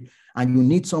country. And you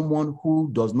need someone who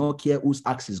does not care whose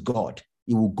axe is God.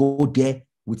 He will go there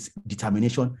with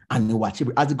determination and he will achieve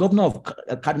it. As the governor of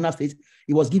Kaduna State,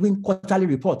 he was giving quarterly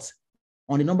reports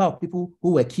on the number of people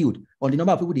who were killed, on the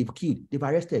number of people they've killed, they've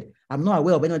arrested. I'm not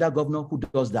aware of any other governor who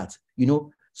does that,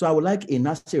 So I would like a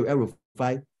Nasir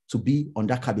El-Rufai to be on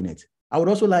that cabinet. I would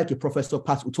also like a Professor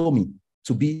Pat Utomi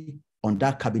to be on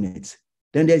that cabinet.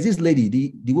 Then there's this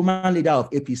lady, the woman leader of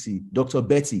APC, Dr.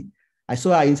 Betty. I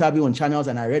saw her interview on channels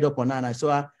and I read up on her and I saw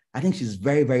her. I think she's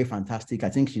very, very fantastic. I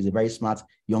think she's a very smart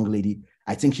young lady.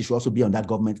 I think she should also be on that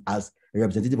government as a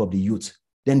representative of the youth.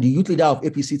 Then the youth leader of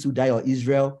APC to Dayo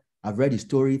Israel. I've read his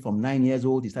story from 9 years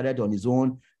old. He started on his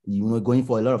own, going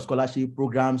for a lot of scholarship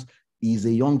programs. He's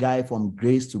a young guy from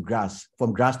grace to grass,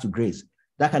 from grass to grace.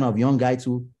 That kind of young guy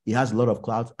too, he has a lot of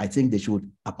clout. I think they should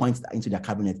appoint into their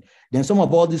cabinet. Then some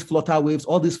of all these Flutterwaves,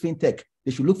 all this fintech,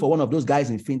 they should look for one of those guys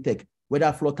in fintech,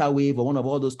 whether Flutterwave or one of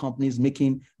all those companies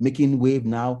making wave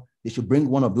now. They should bring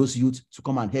one of those youths to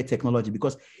come and head technology.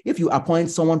 Because if you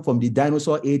appoint someone from the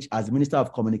dinosaur age as Minister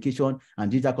of Communication and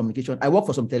Digital Communication, I work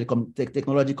for some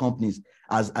technology companies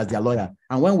as their lawyer.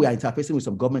 And when we are interfacing with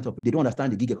some government, they don't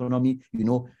understand the gig economy,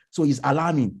 so it's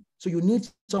alarming. So you need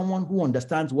someone who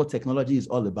understands what technology is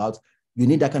all about. You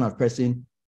need that kind of person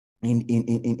in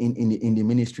the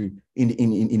ministry, in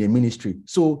the ministry.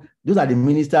 So those are the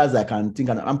ministers I can think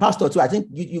of. And Pastor too, I think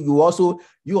you also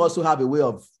have a way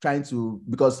of trying to,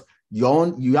 because you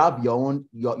have your own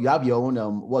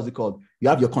what's it called? You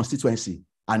have your constituency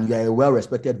and you're a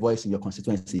well-respected voice in your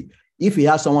constituency. If he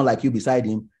has someone like you beside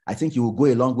him, I think you will go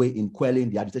a long way in quelling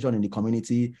the agitation in the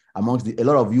community amongst a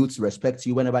lot of youths respect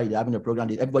you whenever you're having a program.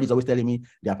 Everybody's always telling me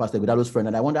they're Pastor Ighodalo's friend.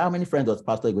 And I wonder how many friends does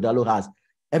Pastor Ighodalo has?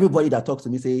 Everybody that talks to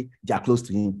me say they're close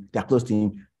to him. They're close to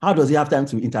him. How does he have time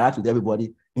to interact with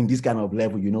everybody in this kind of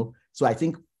level, So I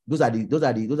think those are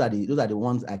the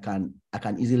ones I can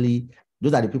easily,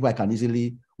 those are the people I can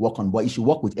easily work on. But he should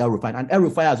work with El-Rufai. And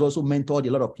El-Rufai has also mentored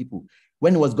a lot of people.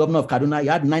 When he was governor of Kaduna, he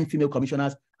had 9 female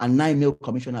commissioners and 9 male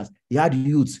commissioners. He had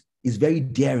youths. He's very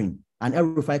daring. And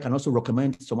El-Rufai can also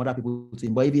recommend some other people to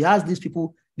him. But if he has these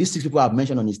 6 people I've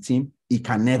mentioned on his team, he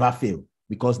can never fail,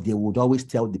 because they would always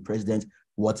tell the president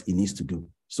what he needs to do.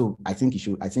 So I think he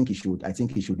should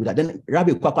do that. Then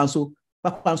Rabi Kwakwanso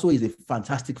is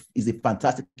a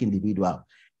fantastic individual.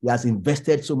 He has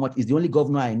invested so much. He's the only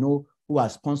governor I know who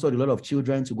has sponsored a lot of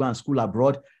children to go and school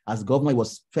abroad. As governor, he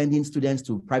was sending students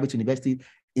to private university,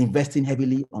 investing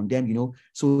heavily on them,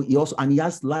 So he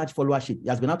has large followership. He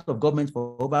has been out of government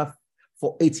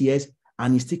for 8 years,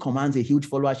 and he still commands a huge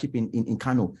followership in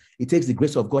Kano. It takes the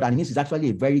grace of God, and he's actually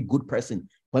a very good person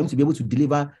for him to be able to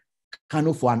deliver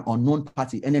Kano for an unknown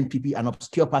party, NNPP, an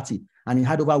obscure party, and he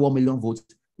had over 1 million votes.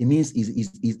 It means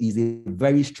he's a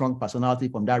very strong personality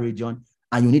from that region,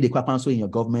 and you need a Kwakwanso in your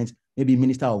government, maybe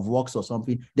Minister of Works or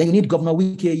something. Then you need Governor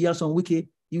Wike,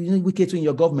 you need Wike too in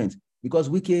your government, because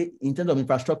Wike, in terms of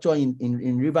infrastructure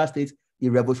in River State, he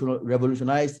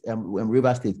revolutionized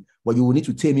River State. But you will need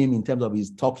to tame him in terms of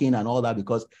his talking and all that,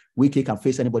 because Wike can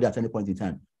face anybody at any point in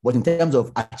time. But in terms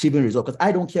of achieving results, because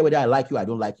I don't care whether I like you, I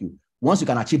don't like you. Once you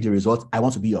can achieve the result, I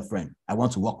want to be your friend. I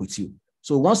want to work with you.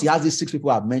 So once he has these 6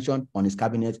 people I've mentioned on his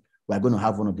cabinet, we're going to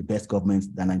have one of the best governments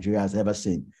that Nigeria has ever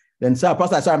seen. Then, sir,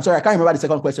 Pastor, I'm sorry, I can't remember the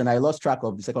second question. I lost track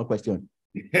of the second question.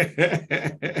 Because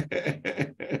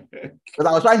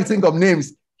I was trying to think of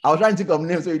names. So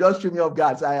you don't shoot me off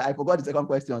guard. So I forgot the second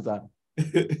question, sir.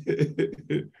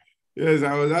 Yes,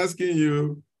 I was asking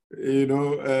you, if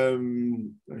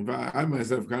I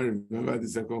myself can't remember the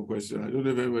second question. I don't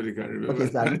know if anybody can remember.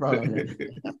 Okay, sir, no problem.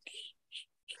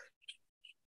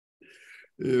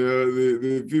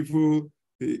 The people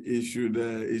he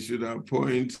should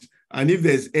appoint. And if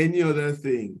there's any other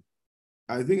thing,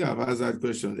 I think I've asked that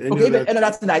question. Okay,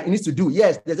 another thing that he needs to do.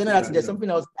 Yes, there's another thing. There's something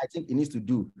else I think he needs to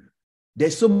do.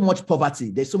 There's so much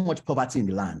poverty. There's so much poverty in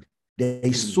the land. There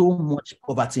is so much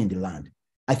poverty in the land.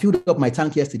 I filled up my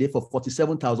tank yesterday for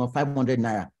 47,500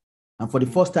 naira. And for the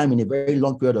first time in a very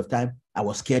long period of time, I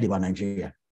was scared about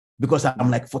Nigeria because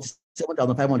I'm like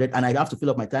 47,500 and I have to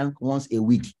fill up my tank once a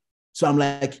week. So I'm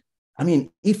like, I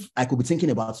mean, if I could be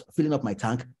thinking about filling up my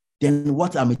tank, then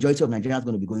what are majority of Nigerians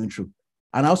going to be going through?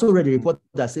 And I also read a report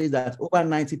that says that over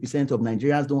 90% of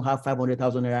Nigerians don't have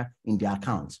 500,000 naira in their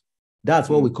accounts. That's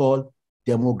what we call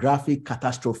demographic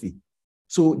catastrophe.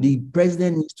 So the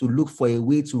president needs to look for a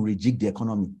way to rejig the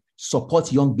economy,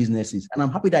 support young businesses. And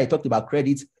I'm happy that he talked about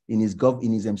credit in his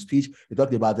speech. He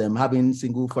talked about having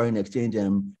single foreign exchange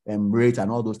rate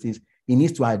and all those things. He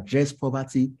needs to address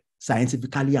poverty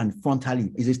scientifically and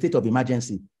frontally. It's a state of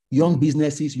emergency. Young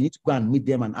businesses, you need to go and meet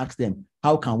them and ask them,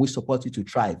 how can we support you to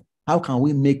thrive? How can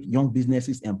we make young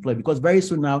businesses employ? Because very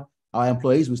soon now, our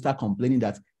employees will start complaining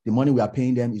that the money we are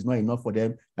paying them is not enough for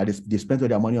them, that they spend all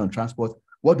their money on transport.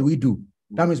 What do?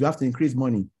 That means we have to increase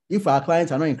money. If our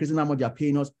clients are not increasing how much they are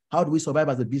paying us, how do we survive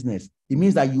as a business? It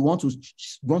means that you want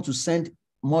to send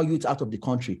more youth out of the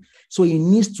country. So he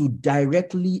needs to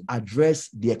directly address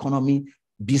the economy,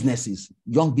 businesses,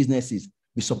 young businesses,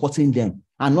 be supporting them.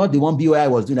 And not the one BOI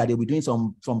was doing, that they'll be doing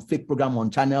some fake program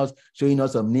on channels, showing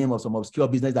us some name of some obscure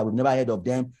business that we've never heard of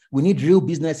them. We need real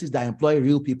businesses that employ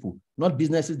real people, not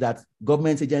businesses that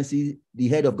government agency, the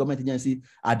head of government agency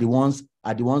are the ones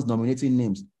nominating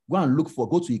names. Go to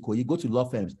Ikoyi, go to law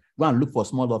firms, go and look for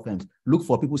small law firms, look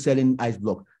for people selling ice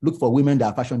block, look for women that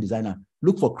are fashion designer,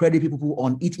 look for credit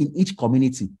people in each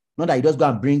community. Not that you just go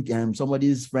and bring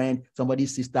somebody's friend,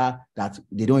 somebody's sister that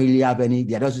they don't really have any,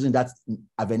 they're just using that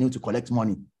avenue to collect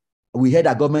money. We heard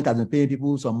that government has been paying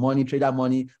people some money, trader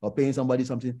money, or paying somebody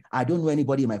something. I don't know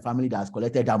anybody in my family that has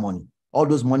collected that money. All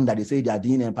those money that they say they are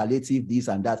doing and palliative, this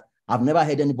and that. I've never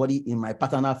heard anybody in my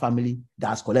paternal family that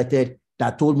has collected,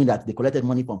 that told me that they collected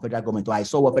money from federal government, or I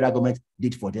saw what federal government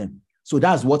did for them. So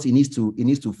that's what he needs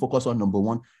to focus on, number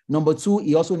one. Number two,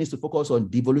 he also needs to focus on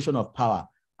devolution of power.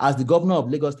 As the governor of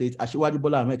Lagos State, Asiwaju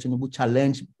Bola Ahmed Tinubu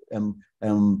challenged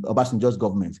Obasanjo's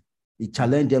government. He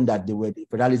challenged them that the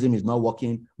federalism is not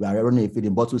working. We are running a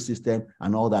feeding bottle system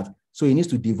and all that. So he needs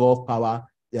to devolve power,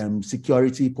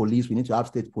 security, police. We need to have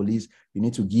state police. You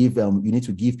need to give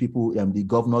people, the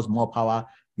governors, more power.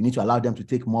 You need to allow them to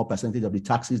take more percentage of the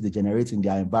taxes they generate in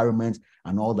their environment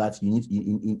and all that. He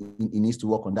needs to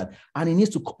work on that. And he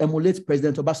needs to emulate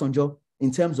President Obasanjo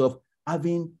in terms of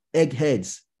having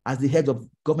eggheads as the heads of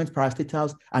government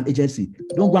parastatals and agency.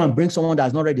 Don't go and bring someone that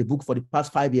has not read a book for the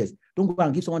past 5 years. Don't go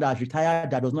and give someone that has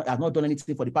retired, that has not done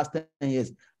anything for the past 10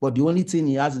 years. But the only thing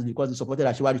he has is because he supported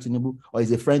Asiwaju Tinubu, or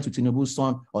is a friend to Tinubu's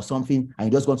son or something, and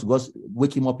you just want to go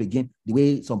wake him up again, the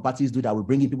way some parties do that, will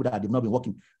bring in people that they've not been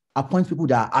working. Appoint people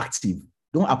that are active.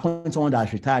 Don't appoint someone that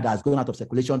has retired, that has gone out of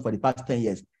circulation for the past 10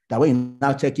 years. That when you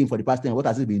now check in for the past 10 years, what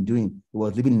has he been doing? He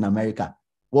was living in America.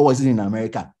 What was he in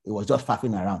America? It was just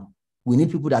faffing around. We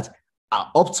need people that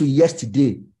are up to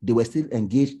yesterday, they were still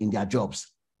engaged in their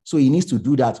jobs. So he needs to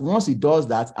do that. Once he does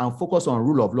that and focus on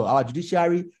rule of law, our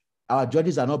judiciary, our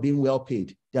judges are not being well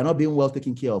paid. They are not being well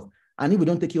taken care of. And if we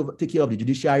don't take care of the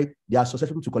judiciary, they are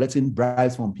susceptible to collecting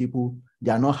bribes from people.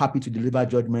 They are not happy to deliver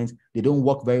judgments. They don't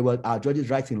work very well. Our judges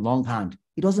write in longhand.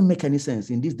 It doesn't make any sense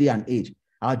in this day and age.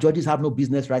 Our judges have no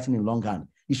business writing in longhand.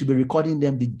 You should be recording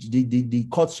them. The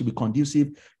courts should be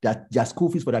conducive, that their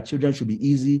school fees for their children should be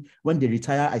easy. When they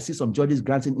retire, I see some judges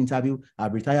granting interview.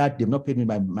 I've retired. They've not paid me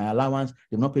my allowance.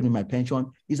 They've not paid me my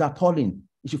pension. It's appalling.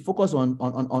 You should focus on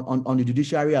the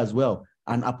judiciary as well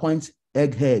and appoint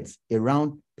eggheads, a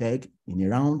round peg in a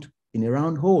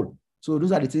round hole. So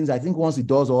those are the things. I think once he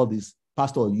does all this,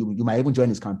 Pastor, you might even join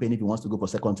his campaign if he wants to go for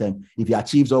second term. If he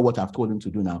achieves all what I've told him to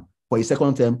do now, for his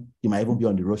second term, he might even be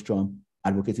on the rostrum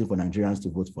advocating for Nigerians to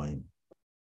vote for him.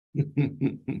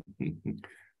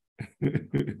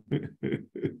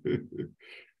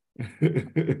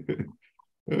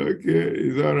 Okay,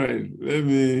 it's all right. Let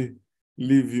me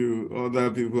leave you.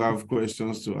 Other people have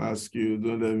questions to ask you.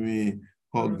 Don't let me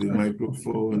hog the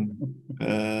microphone.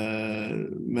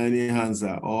 Many hands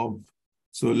are up.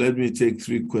 So let me take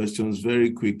 3 questions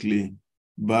very quickly.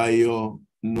 Bayo,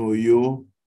 Noyo,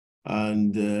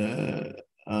 and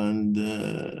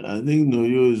I think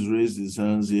Noyo has raised his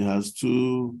hands. He has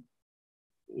two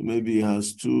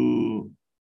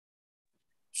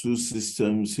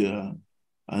systems here.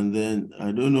 And then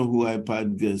I don't know who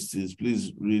iPad guest is.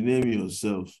 Please rename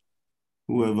yourself,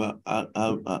 whoever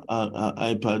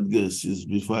iPad guest is,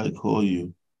 before I call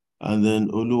you. and then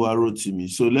Oluwarotimi.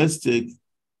 So let's take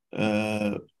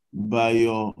Bayo,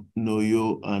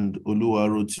 Noyo, and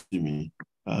Oluwarotimi.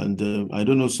 And I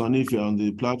don't know, Sonny, if you're on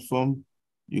the platform,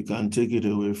 you can take it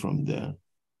away from there.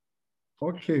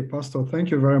 Okay, Pastor,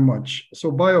 thank you very much.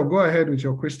 So Bayo, go ahead with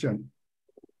your question.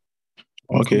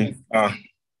 Okay.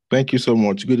 Thank you so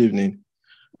much. Good evening.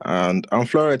 And I'm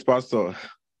Florent, Pastor.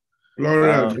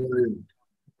 Florent.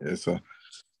 Yes, sir.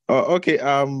 Okay.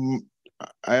 I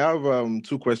have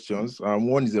two questions.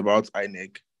 One is about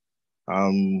INEC.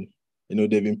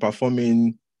 They've been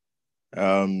performing.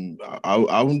 I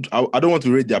don't want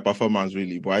to rate their performance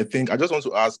really, but I just want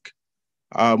to ask,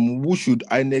 who should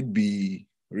INEC be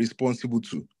responsible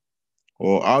to,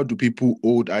 or how do people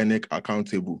hold INEC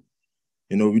accountable?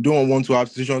 We don't want to have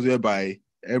situations whereby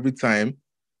every time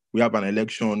we have an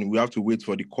election, we have to wait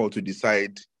for the court to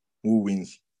decide who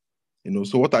wins.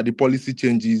 So what are the policy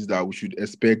changes that we should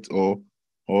expect, or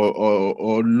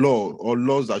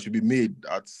laws that should be made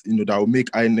that will make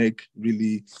INEC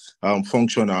really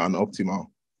functional and optimal?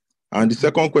 And the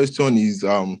second question is,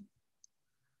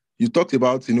 you talked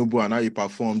about Tinubu and how he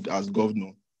performed as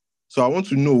governor. So I want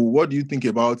to know, what do you think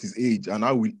about his age, and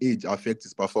how will age affect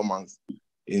his performance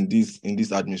in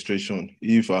this administration,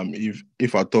 if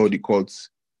at all the court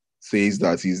says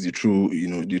that he's the true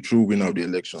winner of the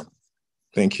election?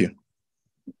 Thank you.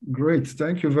 Great,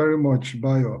 thank you very much,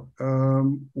 Bayo.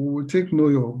 We will take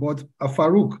Noyo, but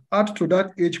Faruq, add to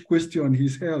that age question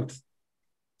his health.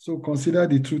 So consider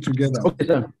the two together. Okay,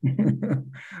 sir.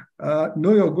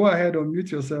 Noyo, go ahead,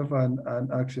 unmute yourself and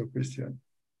ask your question.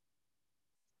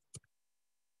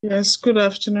 Yes, good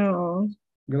afternoon.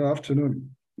 Good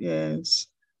afternoon. Yes.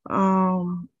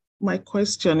 My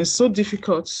question is so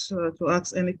difficult to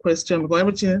ask any question, because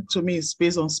everything to me is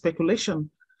based on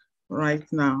speculation right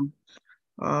now.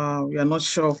 We are not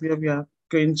sure of where we are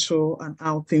going to and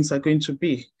how things are going to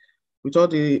be with all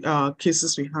the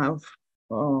cases we have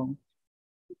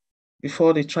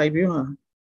before the tribunal.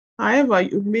 However,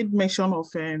 you made mention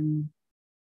of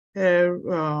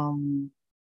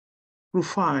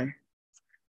Rufai,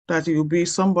 that you will be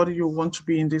somebody you want to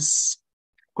be in this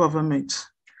government.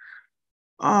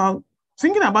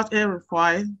 Thinking about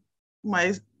Rufai,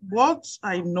 what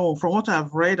I know from what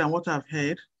I've read and what I've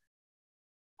heard,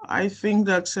 I think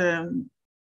that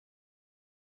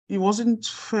it wasn't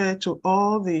fair to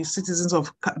all the citizens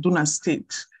of Kaduna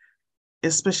State,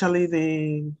 especially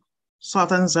the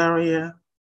Southern Zaria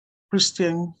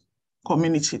Christian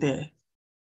community there.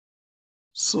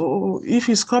 So if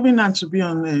he's coming out to be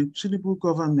on a Tinubu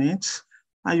government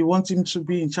and you want him to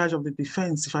be in charge of the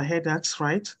defense, if I heard that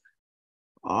right,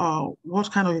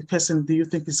 what kind of a person do you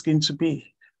think he's going to be?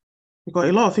 Because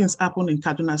a lot of things happen in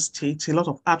Kaduna State, a lot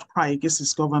of outcry against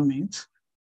his government.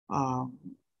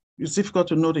 It's difficult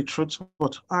to know the truth,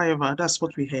 but however, that's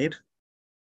what we heard.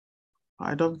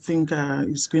 I don't think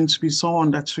it's going to be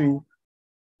someone that will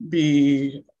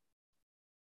be,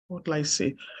 what will I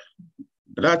say,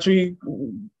 that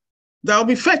will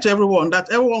be fair to everyone,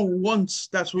 that everyone wants,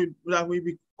 that will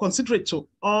be considerate to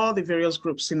all the various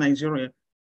groups in Nigeria.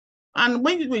 And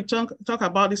when we talk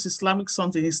about this Islamic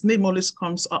something, his name always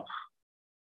comes up.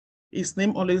 His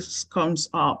name always comes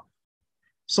up.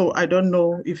 So I don't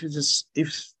know if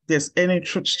there's any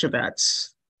truth to that.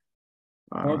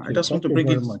 Okay, I just want to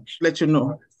bring it, let you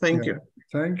know. Thank you.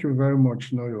 Thank you very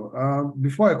much, Noyo.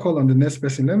 Before I call on the next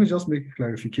person, let me just make a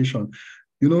clarification.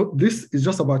 This is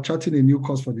just about charting a new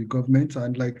course for the government.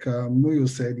 And like Noyo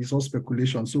said, it's all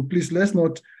speculation. So please, let's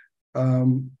not,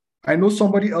 I know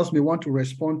somebody else may want to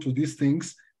respond to these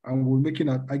things, and we're making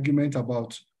an argument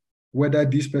about whether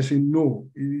this person, no,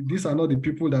 these are not the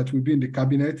people that will be in the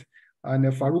cabinet. And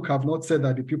Faruq have not said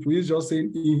that the people, he's just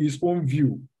saying in his own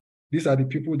view, these are the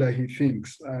people that he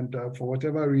thinks. And for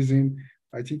whatever reason,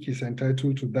 I think he's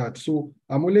entitled to that. So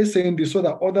I'm only saying this so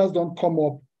that others don't come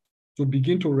up to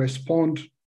begin to respond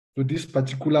to this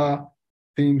particular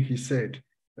thing he said.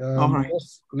 Right.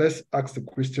 Let's ask the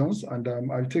questions, and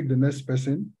I'll take the next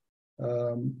person.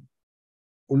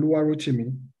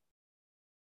 Oluwarotimi,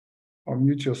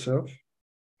 unmute yourself,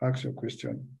 ask your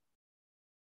question.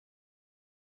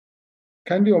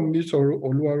 Kindly unmute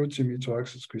Oluwarotimi to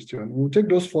ask his question. We'll take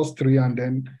those first three, and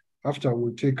then after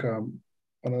we'll take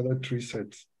another 3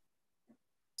 sets.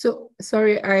 So,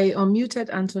 sorry, I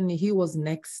unmuted Anthony. He was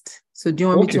next. So do you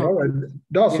want me to? All right.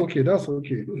 That's okay. That's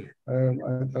okay.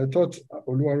 I thought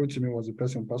Oluwarotimi was the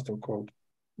person Pastor called.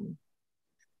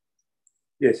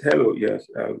 Yes, hello. Yes.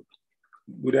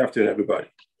 Good afternoon, everybody.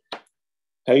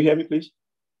 Can you hear me, please?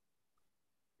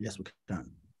 Yes, we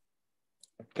can.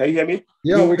 Can you hear me?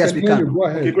 Yeah, we yes, can hear you. Go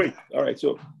ahead. Okay, great. All right.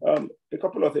 So a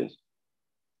couple of things.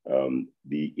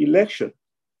 The election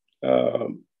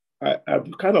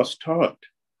I'm kind of stunned,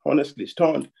 honestly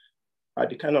stunned at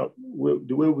the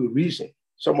way we reason,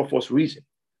 some of us reason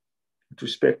with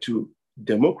respect to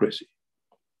democracy.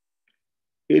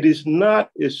 It is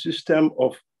not a system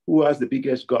of who has the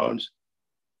biggest guns,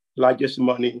 largest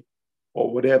money,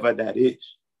 or whatever that is.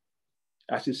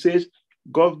 As it says,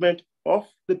 government of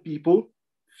the people,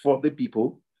 for the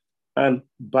people, and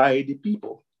by the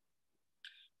people.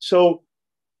 So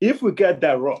if we get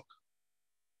that wrong,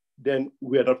 then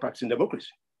we are not practicing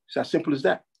democracy. It's as simple as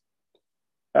that.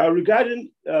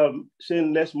 Regarding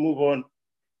saying, let's move on,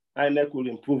 INEC will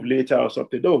improve later or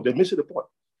something, no, they're missing the point.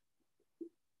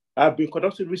 I've been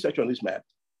conducting research on this map,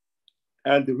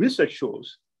 and the research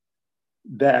shows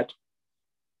that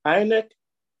INEC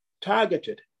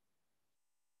targeted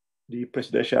the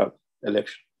presidential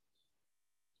election.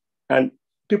 And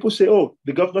people say, oh,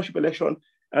 the governorship election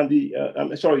and the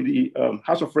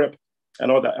House of Rep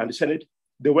and all that, and the Senate,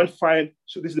 they went fine,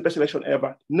 so this is the best election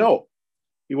ever. No,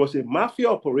 it was a mafia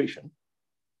operation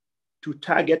to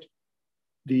target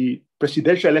the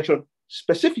presidential election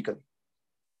specifically.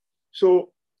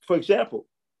 So, for example,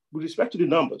 with respect to the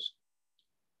numbers,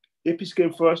 APC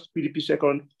came first, PDP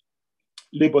second,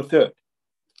 Labour third.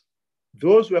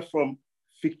 Those were from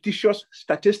fictitious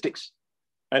statistics.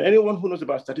 And anyone who knows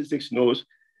about statistics knows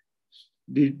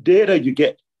the data you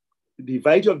get, the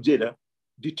variety of data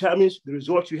determines the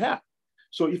results you have.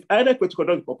 So if INEC were to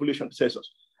conduct the population census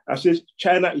and says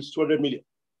China is 200 million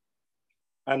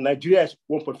and Nigeria is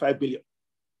 1.5 billion,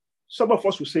 some of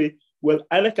us will say, well,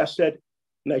 INEC has said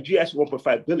Nigeria is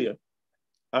 1.5 billion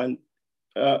and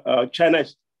China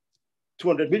is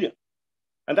 200 million.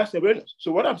 And that's the awareness.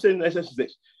 So what I'm saying in essence is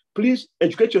this: please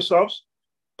educate yourselves,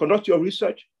 conduct your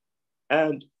research,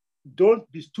 and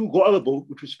don't be too gullible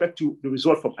with respect to the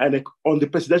result from INEC on the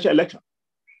presidential election.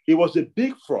 It was a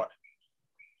big fraud.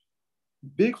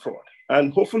 Big fraud.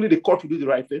 And hopefully the court will do the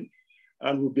right thing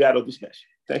and we'll be out of this mess.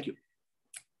 Thank you.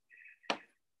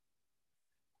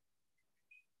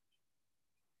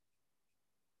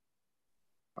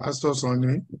 Pastor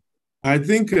Sonny. I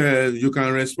think you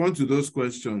can respond to those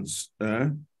questions.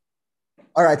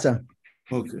 All right, sir.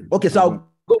 Okay. So I'll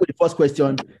go with the first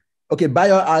question. Okay,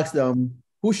 Bayo asked,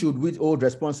 who should we hold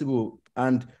responsible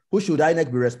and who should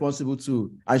INEC be responsible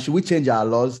to? And should we change our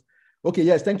laws? Okay,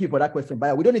 yes, thank you for that question,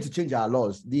 Bayo. We don't need to change our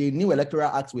laws. The new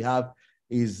Electoral Act we have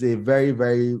is a very,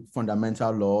 very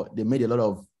fundamental law. They made a lot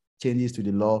of changes to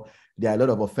the law. There are a lot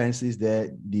of offenses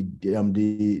there.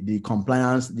 The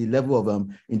compliance, the level of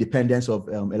independence of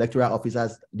electoral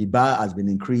officers, the bar has been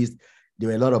increased. There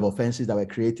were a lot of offenses that were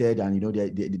created, and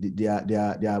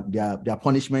their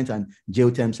punishment and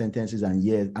jail term sentences and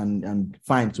years and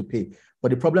fines to pay. But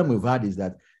the problem we've had is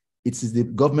that it is the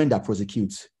government that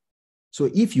prosecutes. So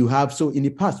in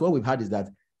the past, what we've had is that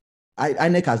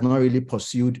INEC has not really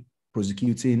pursued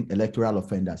prosecuting electoral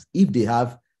offenders. If they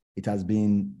have, it has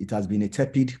been a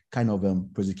tepid kind of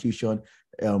prosecution.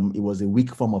 It was a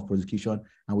weak form of prosecution,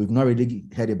 and we've not really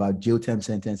heard about jail term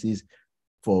sentences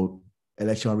for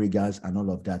election riggers and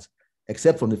all of that,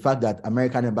 except from the fact that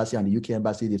American embassy and the UK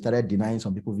embassy, they started denying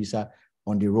some people visa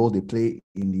on the role they play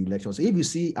in the election. So if you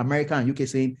see America and UK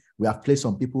saying we have placed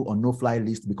some people on no-fly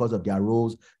list because of their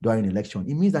roles during election,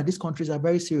 it means that these countries are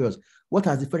very serious. What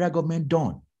has the federal government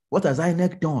done? What has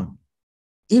INEC done?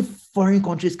 If foreign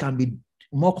countries can be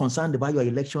more concerned about your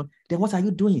election, then what are you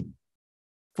doing?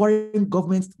 Foreign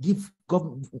governments give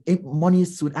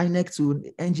monies to INEC, to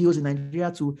NGOs in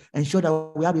Nigeria to ensure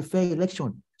that we have a fair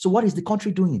election. So what is the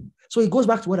country doing? So it goes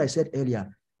back to what I said earlier.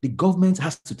 The government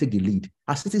has to take the lead.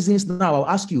 As citizens now, I'll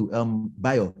ask you,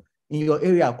 Bayo, in your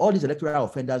area, all these electoral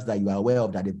offenders that you are aware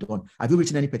of that they've done, have you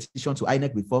written any petition to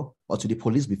INEC before or to the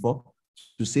police before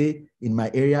to say, in my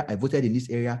area, I voted in this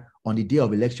area, on the day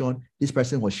of election, this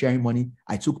person was sharing money,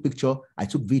 I took picture, I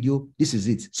took video, this is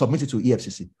it, submit it to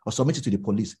EFCC or submit it to the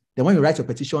police. Then when you write your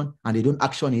petition and they don't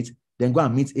action it, then go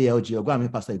and meet ALG or go and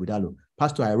meet Pastor Igudalo.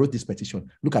 Pastor, I wrote this petition.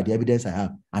 Look at the evidence I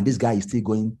have. And this guy is still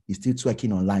going, he's still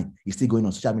twerking online. He's still going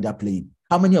on social media playing.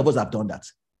 How many of us have done that?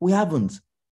 We haven't.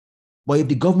 But if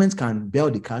the government can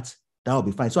bail the cat, that will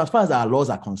be fine. So as far as our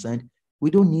laws are concerned, we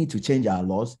don't need to change our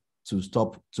laws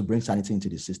to bring sanity into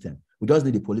the system. We just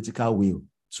need the political will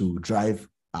to drive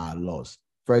our laws.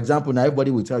 For example, now everybody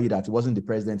will tell you that it wasn't the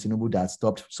President Tinubu that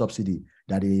stopped subsidy,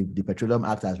 that the Petroleum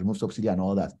Act has removed subsidy and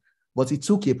all that. But it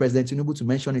took a President Tinubu to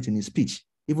mention it in his speech,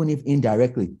 even if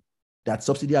indirectly, that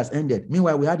subsidy has ended.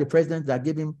 Meanwhile, we had the president that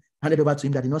handed over to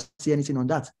him that did not see anything on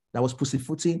that was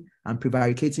pussyfooting and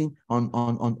prevaricating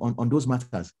on those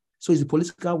matters. So it's the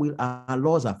political will. Our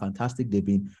laws are fantastic. They've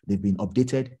been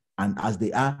updated. And as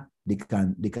they are, they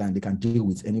can deal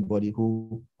with anybody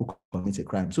who commits a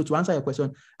crime. So to answer your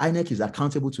question, INEC is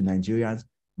accountable to Nigerians.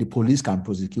 The police can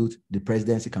prosecute, the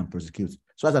presidency can prosecute.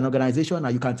 So as an organization, now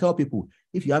you can tell people,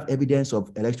 if you have evidence of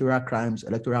electoral crimes,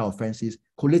 electoral offenses,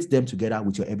 collate them together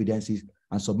with your evidences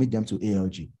and submit them to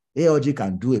ALG. ALG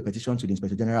can do a petition to the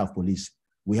Inspector General of Police.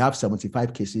 We have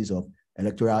 75 cases of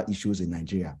electoral issues in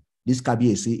Nigeria. This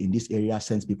KBAC in this area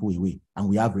sends people away, and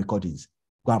we have recordings.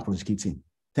 Go and prosecute him.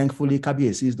 Thankfully,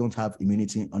 KBACs don't have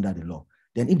immunity under the law.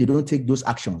 Then if they don't take those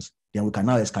actions, then we can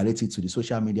now escalate it to the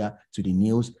social media, to the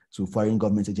news, to foreign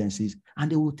government agencies,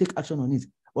 and they will take action on it.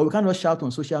 But we cannot shout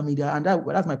on social media, and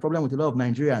that's my problem with a lot of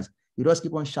Nigerians. You just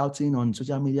keep on shouting on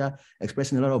social media,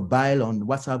 expressing a lot of bile on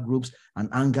WhatsApp groups and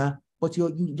anger, but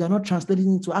you're not translating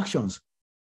into actions.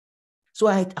 So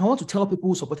I want to tell people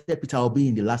who supported Peter Obi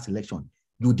in the last election,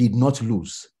 you did not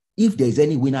lose. If there is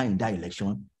any winner in that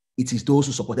election, it is those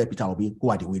who supported Peter Obi who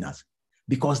are the winners,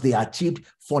 because they achieved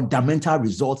fundamental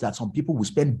results that some people will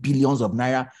spend billions of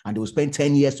naira and they will spend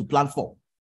 10 years to plan for.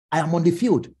 I am on the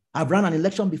field. I've run an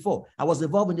election before. I was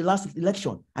involved in the last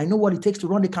election. I know what it takes to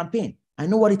run the campaign. I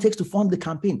know what it takes to fund the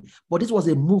campaign. But this was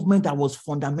a movement that was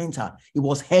fundamental. It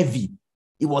was heavy.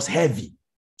 It was heavy.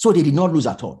 So they did not lose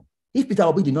at all. If Peter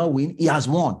Obi did not win, he has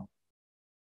won.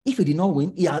 If he did not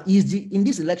win, in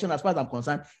this election, as far as I'm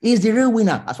concerned, he is the real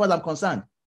winner, as far as I'm concerned.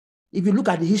 If you look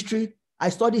at the history, I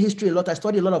study history a lot. I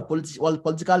study a lot of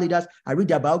political leaders. I read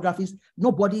their biographies.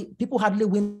 People hardly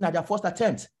win at their first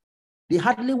attempt. They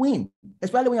hardly win,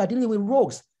 especially when you're dealing with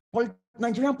rogues.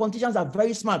 Nigerian politicians are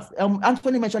very smart.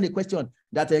 Anthony mentioned a question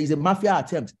that is a mafia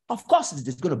attempt. Of course,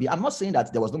 it's going to be. I'm not saying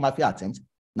that there was no mafia attempt.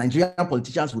 Nigerian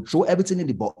politicians would throw everything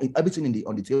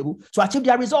on the table to achieve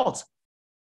their results.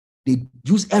 They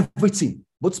use everything,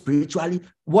 both spiritually,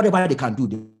 whatever they can do,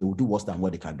 they will do worse than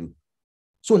what they can do.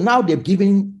 So now they've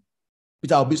given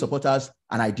Peter Obi supporters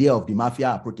an idea of the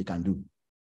mafia approach they can do.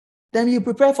 Then you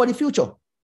prepare for the future.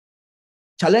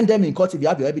 Challenge them in court if you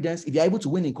have your evidence. If you're able to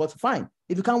win in court, fine.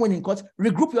 If you can't win in court,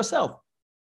 regroup yourself.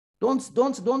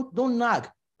 Don't nag.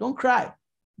 Don't cry.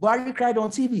 Buhari cried on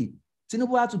TV.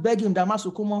 Tinubu had to beg him,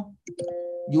 Damaso Kumo,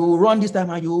 you will run this time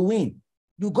and you will win.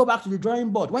 You go back to the drawing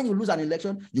board. When you lose an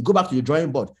election, you go back to the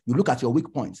drawing board. You look at your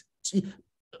weak points.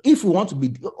 If you want to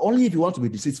be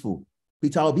deceitful,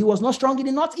 Peter Obi was not strong in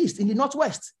the Northeast, in the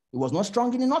Northwest. He was not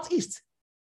strong in the Northeast.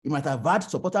 He might have had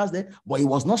supporters there, but he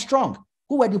was not strong.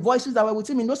 Who were the voices that were with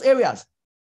him in those areas?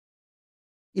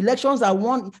 Elections are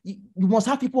won. You must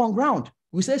have people on ground.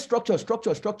 We say structure,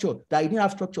 that he didn't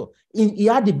have structure. He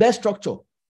had the best structure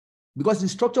because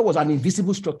his structure was an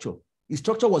invisible structure. His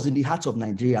structure was in the hearts of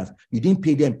Nigerians. You didn't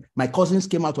pay them. My cousins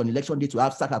came out on election day to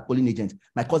have start a polling agent.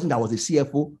 My cousin that was a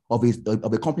CFO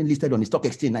of a company listed on the stock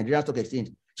exchange, Nigerian stock exchange.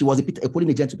 She was a polling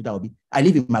agent to Peter Obi. I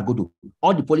live in Magodo.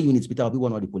 All the polling units, Peter Obi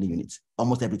won all the polling units,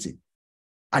 almost everything.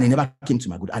 And he never came to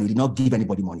Magodo, and he did not give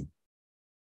anybody money.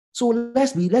 So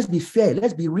let's be fair.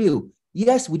 Let's be real.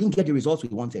 Yes, we didn't get the results we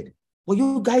wanted, but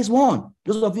you guys won.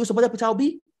 Those of you who supported Peter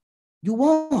Obi, you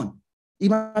won. He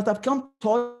might have come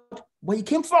third, but he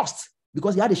came first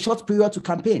because he had a short period to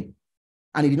campaign,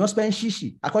 and he did not spend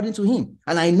shishi, according to him.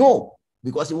 And I know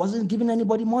because he wasn't giving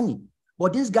anybody money.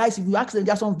 But these guys, if you ask them,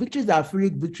 there are some victories that are free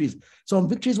victories. Some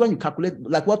victories when you calculate,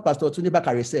 like what Pastor Tunde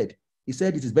Bakare said. He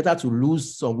said it is better to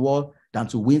lose some war than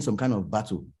to win some kind of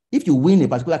battle. If you win a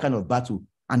particular kind of battle,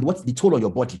 and what's the toll on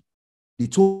your body, the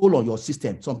toll on your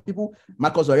system. Some people,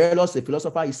 Marcus Aurelius, a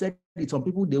philosopher, he said that some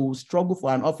people, they will struggle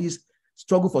for an office,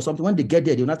 struggle for something. When they get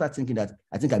there, they will not start thinking that,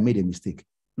 I think I made a mistake.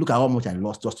 Look at how much I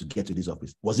lost just to get to this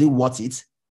office. Was it worth it?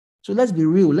 So let's be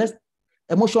real.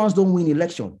 Emotions don't win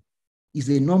election. It's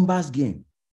a numbers game.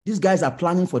 These guys are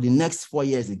planning for the next 4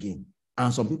 years again.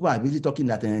 And some people are busy talking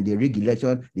that they rigged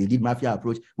election, they did mafia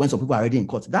approach, when some people are already in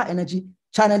court. That energy,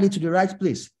 channel it to the right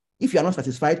place. If you are not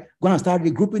satisfied, go and start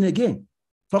regrouping again,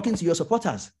 talking to your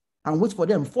supporters and wait for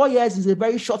them. 4 years is a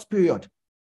very short period.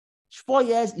 4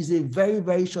 years is a very,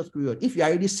 very short period. If you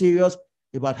are really serious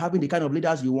about having the kind of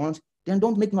leaders you want, then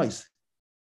don't make noise.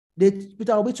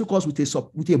 Peter Obi took us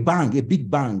with a bang, a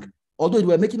big bang. Although they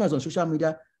were making noise on social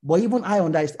media, but even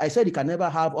I said he can never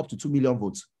have up to 2 million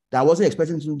votes. That I wasn't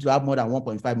expecting him to have more than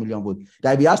 1.5 million votes.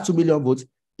 That if he has 2 million votes,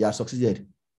 they have succeeded.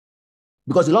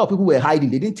 Because a lot of people were hiding.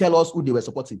 They didn't tell us who they were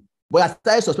supporting. But I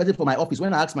started suspecting from my office.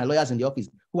 When I asked my lawyers in the office,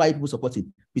 who are you people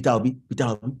supporting? Peter Obi,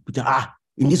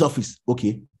 in this office.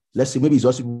 Okay, let's see, maybe it's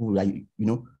also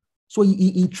people, So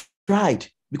he tried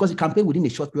because he campaigned within a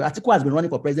short period. Atiku has been running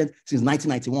for president since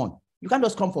 1991. You can't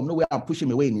just come from nowhere and push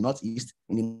him away in the Northeast,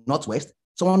 in the Northwest.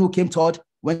 Someone who came third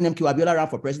when MQ Abiola ran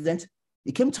for president,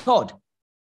 he came third.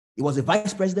 He was a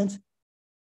vice president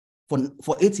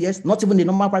for 8 years, not even the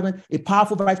normal president, a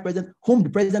powerful vice president whom the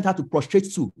president had to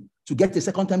prostrate to get a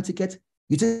second-term ticket.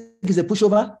 You think it's a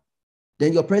pushover?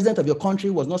 Then your president of your country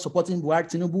was not supporting Buhari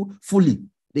Tinubu fully.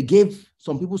 They gave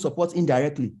some people support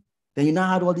indirectly. Then you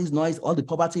now had all this noise, all the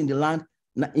poverty in the land,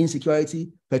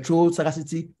 insecurity, petrol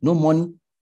scarcity, no money.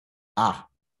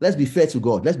 Let's be fair to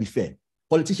God. Let's be fair.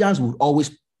 Politicians will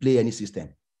always play any system.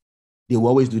 They will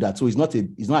always do that. So it's not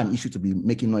an issue to be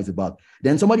making noise about.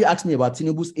 Then somebody asked me about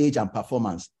Tinubu's age and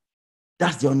performance.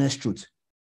 That's the honest truth.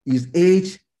 His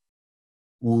age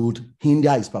would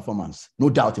hinder his performance. No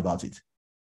doubt about it.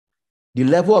 The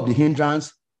level of the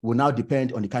hindrance will now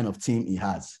depend on the kind of team he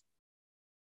has.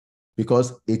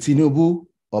 Because a Tinubu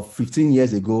of 15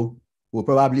 years ago will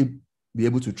probably be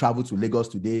able to travel to Lagos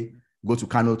today, go to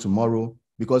Kano tomorrow.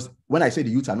 Because when I say the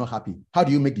youth are not happy, how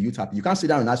do you make the youth happy? You can't sit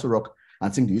down in Aso Rock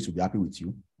and think the youth will be happy with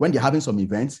you. When they're having some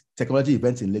events, technology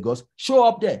events in Lagos, show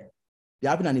up there.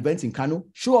 They're having an event in Kano,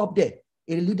 show up there.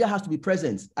 A leader has to be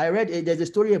present. I read, there's a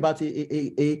story about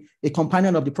a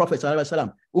companion of the Prophet,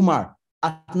 Umar.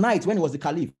 At night, when he was the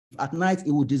caliph, at night, he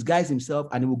would disguise himself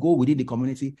and he would go within the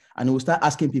community and he would start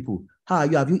asking people, how are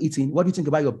you? Have you eaten? What do you think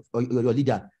about your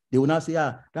leader? They will now say,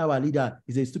 that our leader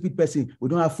is a stupid person. We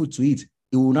don't have food to eat.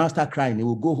 He will now start crying. He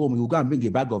will go home. He will go and bring a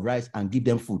bag of rice and give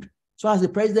them food. So as the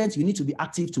president, you need to be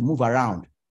active to move around.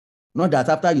 Not that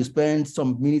after you spend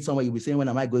some minutes somewhere, you'll be saying, when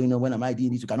am I going on? When am I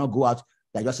doing this? You cannot go out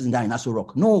like just sitting down in Aso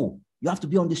Rock. No, you have to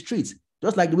be on the streets.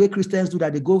 Just like the way Christians do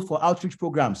that, they go for outreach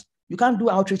programs. You can't do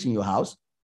outreach in your house.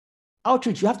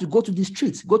 Outreach, you have to go to the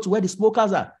streets, go to where the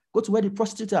smokers are, go to where the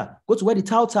prostitutes are, go to where the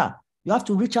touts are. You have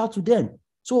to reach out to them.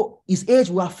 So his age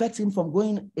will affect him from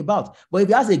going about. But if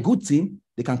he has a good team,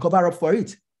 they can cover up for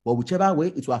it. But whichever way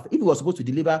it will affect. If he was supposed to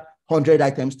deliver 100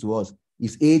 items to us,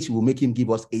 his age will make him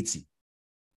give us 80.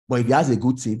 But if he has a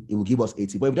good team, he will give us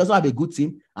 80. But if he doesn't have a good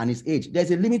team and his age, there's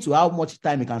a limit to how much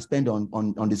time he can spend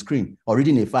on the screen or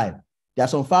reading a file. There are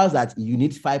some files that you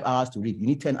need 5 hours to read. You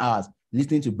need 10 hours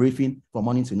listening to briefing from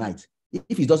morning to night.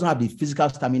 If he doesn't have the physical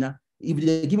stamina, if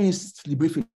they're giving him sleep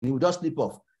briefing, he will just sleep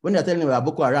off. When they're telling him about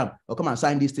Boko Haram or come and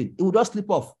sign this thing, he will just sleep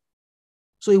off.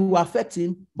 So it will affect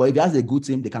him, but if he has a good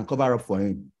team, they can cover up for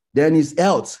him. Then his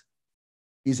health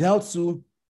too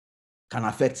can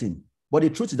affect him. But the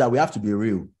truth is that we have to be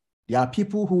real. There are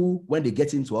people who, when they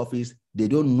get into office, they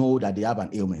don't know that they have an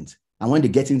ailment. And when they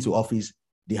get into office,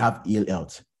 they have ill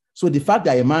health. So the fact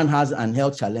that a man has a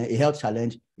health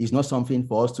challenge is not something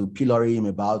for us to pillory him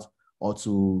about or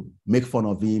to make fun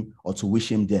of him or to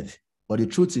wish him death. But the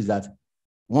truth is that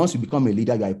once you become a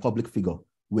leader, you are a public figure.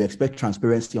 We expect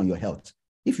transparency on your health.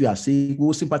 If you are sick, we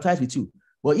will sympathize with you.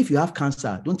 But if you have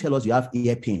cancer, don't tell us you have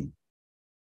ear pain.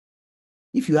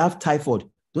 If you have typhoid,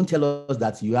 don't tell us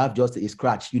that you have just a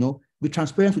scratch. Be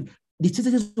transparent with the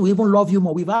citizens will even love you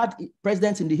more. We've had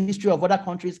presidents in the history of other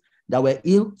countries that were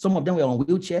ill. Some of them were on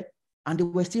wheelchair and they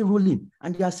were still ruling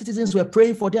and their citizens were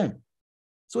praying for them.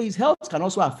 So his health can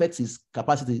also affect his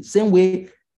capacity. Same way,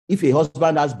 if a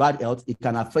husband has bad health, it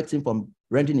can affect him from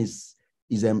rendering his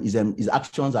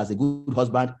actions as a good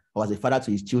husband or as a father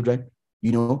to his children,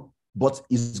 But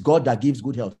it's God that gives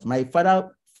good health. My father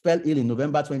fell ill in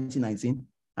November 2019,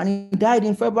 and he died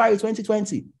in February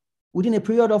 2020, within a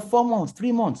period of 4 months,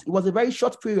 3 months. It was a very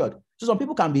short period. So some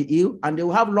people can be ill and they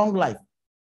will have long life.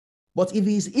 But if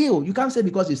he's ill, you can't say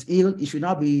because he's ill, he should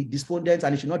not be despondent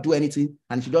and he should not do anything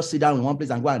and he should just sit down in one place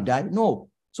and go and die. No.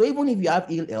 So even if you have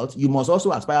ill health, you must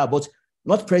also aspire, but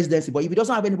not presidency, but if he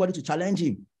doesn't have anybody to challenge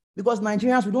him. Because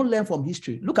Nigerians, we don't learn from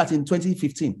history. Look at in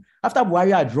 2015, after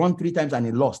Buhari had run 3 times and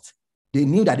he lost, they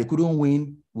knew that they couldn't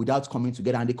win without coming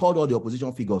together. And they called all the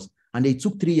opposition figures. And they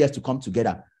took 3 years to come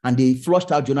together. And they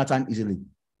flushed out Jonathan easily.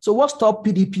 So what stopped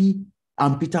PDP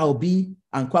and Peter Obi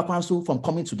and Kwakwanso from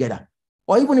coming together?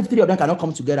 Or even if 3 of them cannot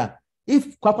come together,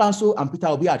 if Kwakwanso and Peter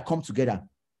Obi had come together,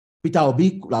 Peter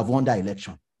Obi could have won that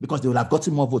election because they would have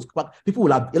gotten more votes. A lot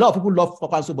of people love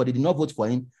Kwakwanso, but they did not vote for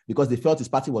him because they felt his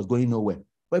party was going nowhere.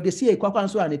 But if they see a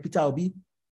Kwakwanso and a Peter Obi,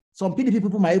 some PDP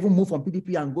people might even move from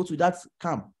PDP and go to that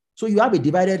camp. So you have a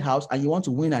divided house and you want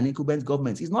to win an incumbent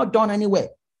government. It's not done anywhere.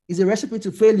 It's a recipe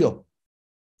to failure.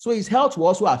 So his health will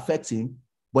also affect him,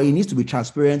 but he needs to be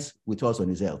transparent with us on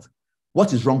his health.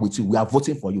 What is wrong with you? We are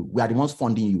voting for you. We are the ones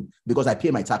funding you because I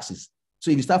pay my taxes.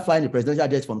 So if you start flying the presidential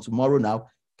jet from tomorrow now,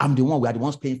 we are the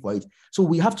ones paying for it. So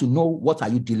we have to know what are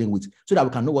you dealing with so that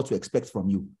we can know what to expect from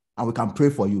you and we can pray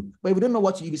for you. But if we don't know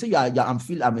what you say,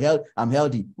 I'm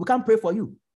healthy, we can't pray for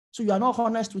you. So you are not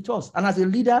honest with us. And as a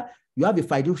leader, you have a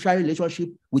fiduciary relationship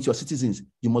with your citizens.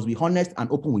 You must be honest and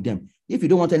open with them. If you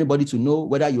don't want anybody to know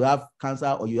whether you have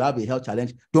cancer or you have a health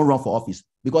challenge, don't run for office.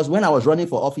 Because when I was running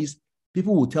for office,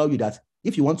 people will tell you that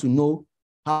if you want to know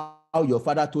how your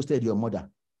father toasted your mother,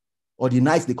 or the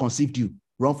night they conceived you,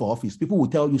 run for office. People will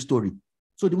tell you story.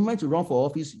 So the moment you run for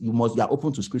office, you are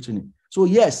open to scrutiny. So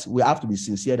yes, we have to be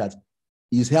sincere that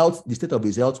his health, the state of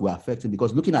his health will affect him,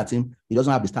 because looking at him, he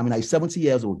doesn't have the stamina. He's 70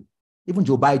 years old. Even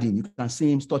Joe Biden, you can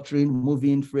see him stuttering,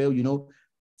 moving, frail,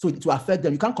 So to affect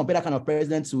them, you can't compare that kind of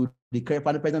president to the current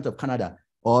president of Canada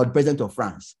or the president of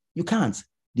France. You can't.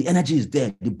 The energy is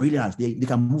there, the brilliance, they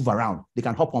can move around, they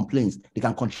can hop on planes, they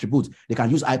can contribute, they can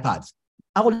use iPads.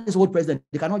 All this old president,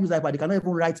 they cannot use iPad, they cannot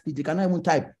even write speech, they cannot even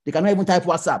type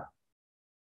WhatsApp.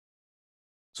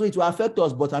 So it will affect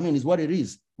us, but I mean, it's what it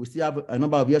is. We still have a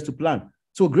number of years to plan.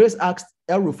 So Grace asked,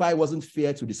 El-Rufai wasn't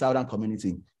fair to the Southern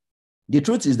community. The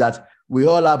truth is that we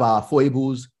all have our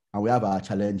foibles and we have our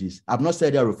challenges. I've not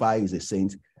said El-Rufai is a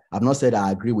saint. I've not said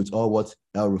I agree with all what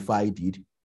El-Rufai did.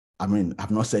 I mean, I've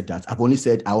not said that. I've only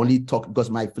said, I only talk, because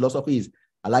my philosophy is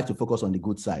I like to focus on the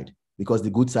good side, because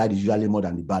the good side is usually more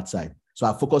than the bad side. So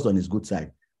I focused on his good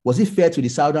side. Was it fair to the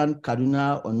Southern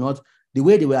Kaduna or not? The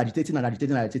way they were agitating,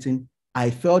 I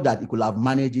felt that he could have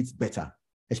managed it better,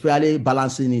 especially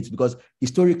balancing it, because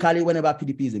historically, whenever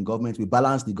PDP is in government, we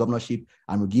balance the governorship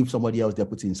and we give somebody else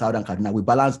deputy in Southern Kaduna. We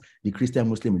balance the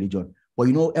Christian-Muslim religion. But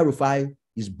El-Rufai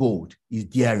is bold, he's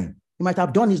daring. He might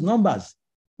have done his numbers.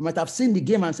 He might have seen the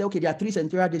game and said, okay, there are 3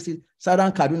 senatorial districts,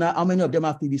 Southern Kaduna, how many of them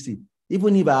have PVC?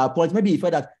 Even if I appoint, maybe he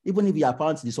felt that even if he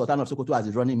appoints the Sultan of Sokoto as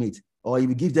his running mate, or if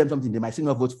he gives them something, they might still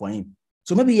not vote for him.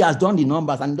 So maybe he has done the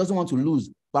numbers and he doesn't want to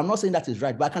lose. But I'm not saying that is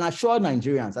right. But I can assure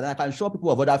Nigerians, and I can assure people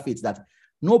of other faiths, that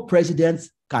no president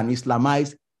can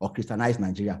Islamize or Christianize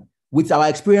Nigeria. With our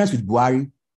experience with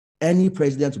Buhari, any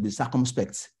president will be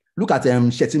circumspect. Look at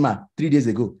Shetima 3 days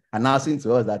ago, announcing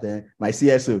to us that my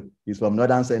CSO is from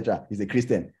Northern Central, he's a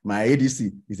Christian. My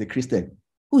ADC is a Christian.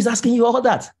 Who is asking you all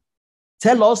that?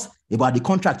 Tell us about the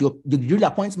contract, the real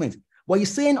appointment. But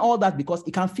he's saying all that because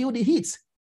he can feel the heat.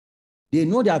 They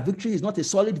know their victory is not a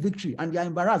solid victory and they are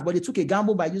embarrassed, but they took a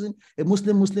gamble by using a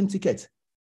Muslim ticket.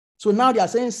 So now they are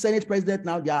saying Senate president,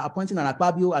 now they are appointing an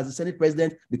Akpabio as the Senate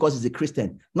president because he's a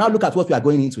Christian. Now look at what we are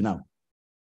going into now.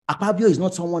 Akpabio is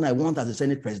not someone I want as a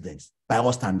Senate president by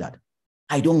our standard.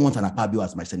 I don't want an Akpabio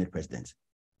as my Senate president.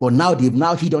 But now they've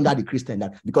hid under the Christian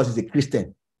that because he's a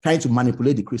Christian, trying to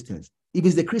manipulate the Christians. If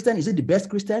he's a Christian, is it the best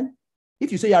Christian?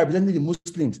 If you say you are representing the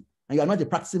Muslims and you are not a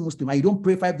practicing Muslim and you don't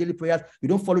pray 5 daily prayers, you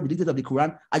don't follow the dictates of the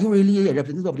Quran, are you really a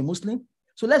representative of the Muslim?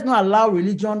 So let's not allow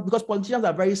religion, because politicians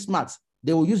are very smart.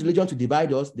 They will use religion to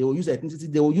divide us. They will use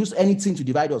ethnicity. They will use anything to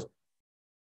divide us.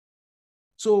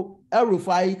 So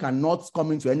El-Rufai cannot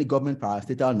come into any government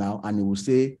parastatal now and he will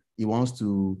say he wants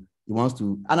to,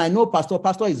 and I know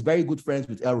Pastor is very good friends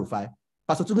with El-Rufai.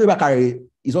 Pastor Tugu Bakare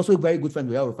is also a very good friend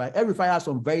with El-Rufai. El-Rufai has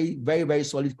some very, very, very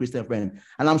solid Christian friends.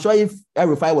 And I'm sure if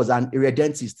El-Rufai was an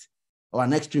irredentist or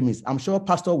an extremist, I'm sure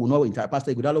Pastor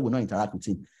Ighodalo will not interact with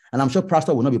him. And I'm sure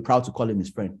Pastor will not be proud to call him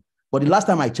his friend. But the last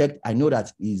time I checked, I know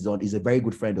that he's a very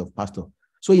good friend of Pastor.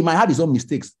 So he might have his own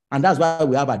mistakes. And that's why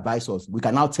we have advisors. We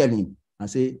can now tell him and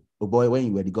say, oh boy, when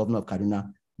you were the governor of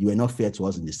Kaduna, you were not fair to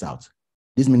us in the South.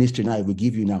 This ministry now, if we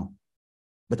give you now,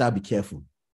 better be careful.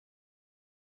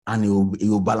 And it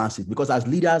will balance it. Because as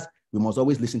leaders, we must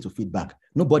always listen to feedback.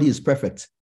 Nobody is perfect.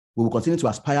 We will continue to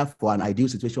aspire for an ideal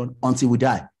situation until we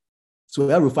die. So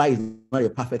El-Rufai is not a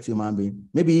perfect human being.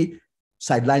 Maybe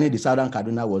sidelining the Southern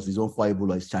Kaduna was his own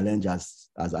foible or his challenge as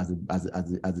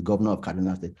the governor of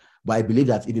Kaduna State. But I believe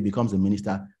that if he becomes a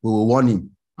minister, we will warn him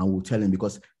and we'll tell him,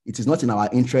 because it is not in our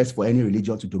interest for any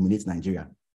religion to dominate Nigeria.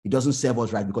 It doesn't serve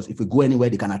us right, because if we go anywhere,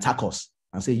 they can attack us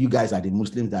and say, you guys are the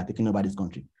Muslims that are taking over this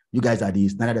country. You guys are the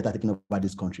Snyder that are taking over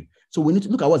this country. So we need to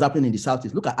look at what's happening in the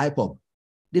Southeast. Look at IPOB.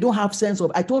 They don't have sense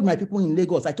of, I told my people in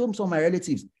Lagos, I told some of my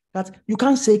relatives that you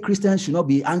can't say Christians should not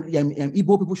be angry and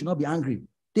Igbo people should not be angry.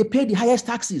 They pay the highest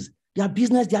taxes. They are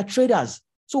business, they are traders.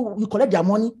 So you collect their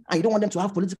money and you don't want them to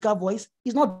have political voice.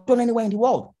 It's not done anywhere in the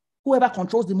world. Whoever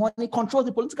controls the money controls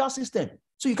the political system.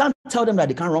 So you can't tell them that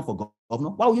they can't run for governor.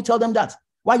 Why would you tell them that?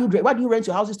 Why do you rent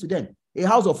your houses to them? A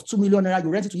house of 2 million naira, you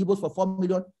rent it to Igbos for 4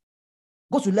 million.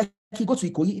 Go to Lekki, go to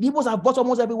Ikoyi. The Igbos have bought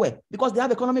almost everywhere because they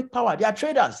have economic power. They are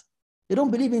traders. They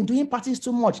don't believe in doing parties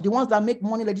too much. The ones that make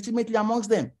money legitimately amongst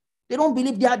them. They don't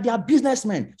believe they are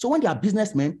businessmen. So when they are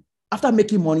businessmen, after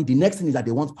making money, the next thing is that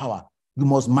they want power. You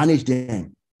must manage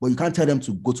them, but you can't tell them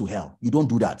to go to hell. You don't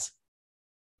do that.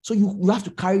 So you have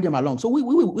to carry them along. So we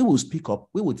will speak up.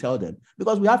 We will tell them,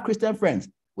 because we have Christian friends.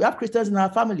 We have Christians in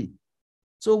our family.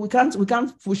 So we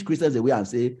can't push Christians away and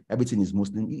say everything is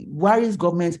Muslim. Buhari's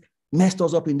government messed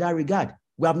us up in that regard.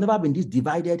 We have never been this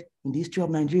divided in the history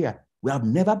of Nigeria. We have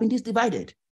never been this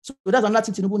divided. So that's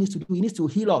another thing Tinubu needs to do. He needs to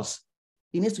heal us.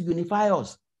 He needs to unify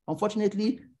us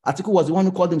Unfortunately, Atiku was the one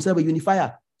who called himself a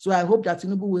unifier. So I hope that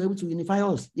Tinubu will be able to unify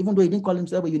us, even though he didn't call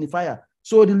himself a unifier.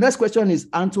 So the next question is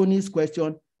Anthony's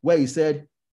question, where he said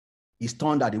he's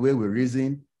stunned at the way we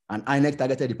reason, and INEC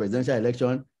targeted the presidential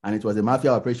election, and it was a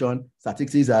mafia operation.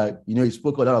 Statistics are, he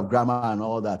spoke a lot of grammar and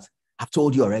all that. I've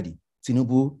told you already,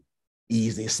 Tinubu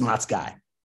is a smart guy.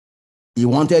 He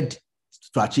wanted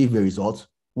to achieve a result,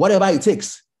 whatever it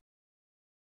takes.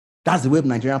 That's the way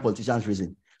Nigerian politicians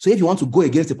reason. So if you want to go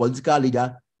against a political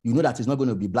leader, you know that it's not going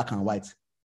to be black and white.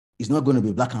 It's not going to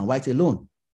be black and white alone.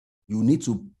 You need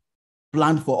to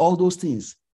plan for all those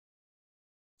things.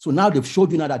 So now they've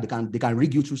showed you now that they can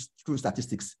rig you through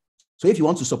statistics. So if you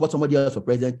want to support somebody else for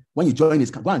president, when you join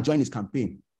go and join his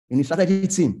campaign. In his strategy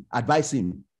team, advise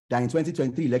him that in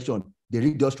 2023 election, they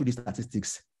rigged us through the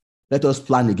statistics. Let us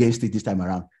plan against it this time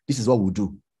around. This is what we'll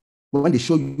do. But when they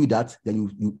show you that,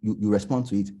 then you respond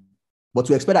to it. But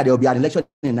to expect that there will be an election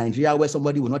in Nigeria where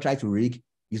somebody will not try to rig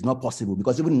is not possible,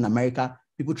 because even in America,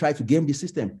 people try to game the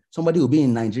system. Somebody will be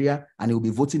in Nigeria and he will be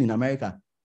voting in America,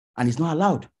 and it's not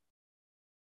allowed.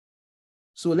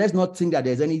 So let's not think that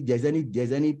there's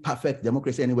any perfect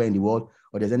democracy anywhere in the world,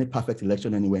 or there's any perfect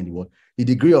election anywhere in the world. The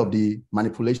degree of the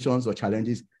manipulations or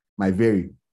challenges might vary,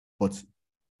 but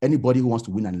anybody who wants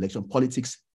to win an election,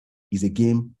 politics is a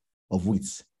game of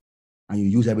wits, and you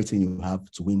use everything you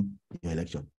have to win your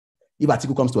election. If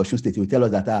Atiku comes to Osun State, he will tell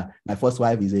us that my first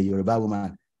wife is a Yoruba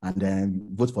woman, and then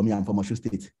vote for me, I'm from Osun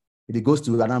State. If he goes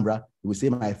to Anambra, he will say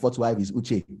my fourth wife is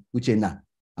Uchenna,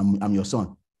 I'm your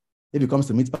son. If he comes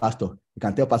to meet pastor, you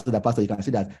can tell pastor, you can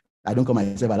say that I don't call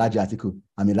myself Alhaji Atiku.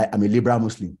 I'm a liberal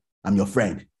Muslim. I'm your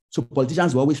friend. So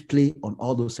politicians will always play on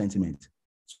all those sentiments.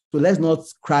 So let's not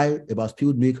cry about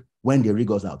spilled milk when they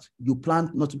rig us out. You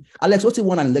plan not to. Alex Otti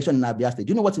won an election in Abia State.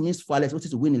 Do you know what it means for Alex Otti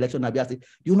to win an election in Abia State?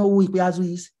 Do you know who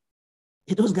Ikpeazu is?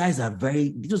 Those guys are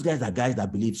guys that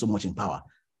believe so much in power.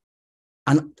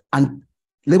 And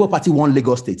Labour Party won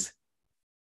Lagos State.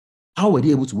 How were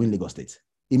they able to win Lagos State?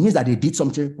 It means that they did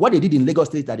something. What they did in Lagos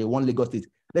State, that they won Lagos State,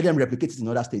 let them replicate it in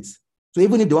other states. So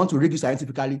even if they want to rig you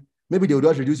scientifically, maybe they will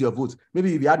just reduce your votes.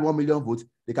 Maybe if you had 1 million votes,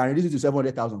 they can reduce it to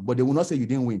 700,000, but they will not say you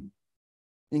didn't win.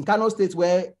 In Kano State,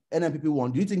 where NNPP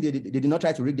won, do you think they did not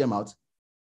try to rig them out?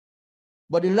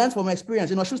 But they learned from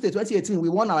experience. In Osun State 2018, we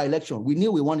won our election. We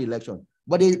knew we won the election,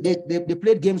 but they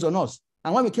played games on us.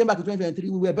 And when we came back in 2023,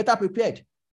 we were better prepared,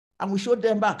 and we showed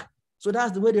them back. So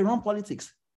that's the way they run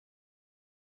politics.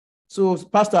 So,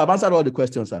 Pastor, I've answered all the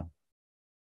questions, sir.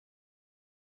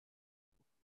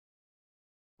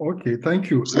 Okay, thank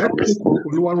you. Go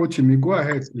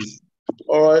ahead, please.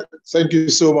 All right. Thank you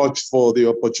so much for the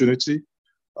opportunity.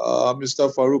 Mr.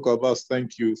 Faruq Abbas,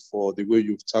 thank you for the way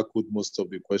you've tackled most of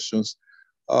the questions.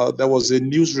 There was a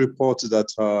news report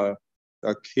that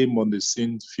came on the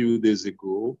scene a few days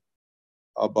ago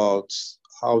about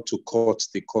how to cut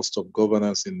the cost of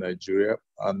governance in Nigeria.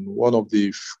 And one of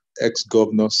the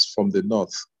ex-governors from the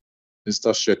north,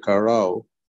 Mr. Shekarau,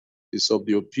 is of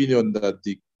the opinion that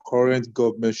the current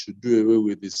government should do away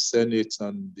with the Senate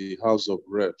and the House of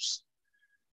Reps.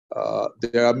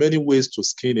 There are many ways to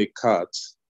skin a cat.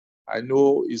 I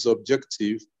know his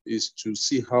objective is to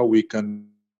see how we can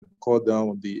cut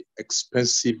down the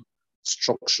expensive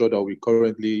structure that we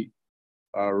currently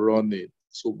are running.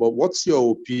 So, but what's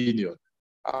your opinion?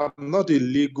 I'm not a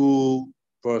legal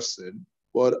person,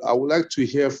 but I would like to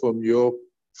hear from you.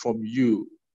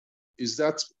 Is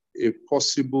that a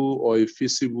possible or a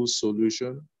feasible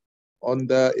solution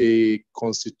under a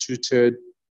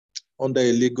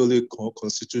legally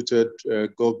constituted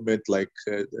government like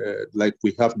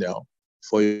we have now,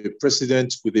 for a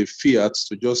president with a fiat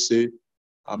to just say,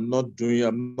 I'm not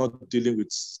dealing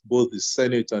with both the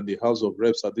Senate and the House of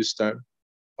Reps at this time.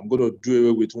 I'm going to do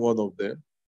away with one of them.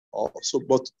 Also,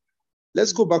 but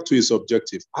let's go back to his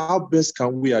objective. How best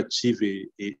can we achieve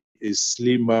a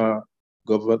slimmer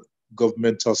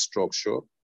governmental structure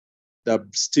that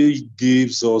still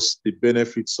gives us the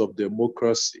benefits of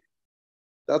democracy?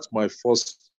 That's my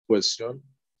first question.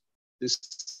 The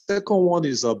second one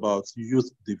is about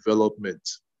youth development.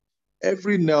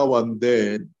 Every now and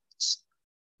then,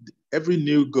 every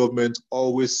new government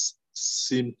always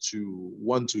seems to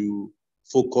want to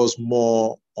focus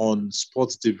more on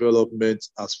sports development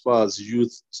as far as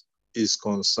youth is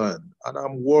concerned. And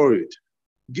I'm worried,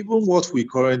 given what we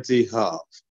currently have,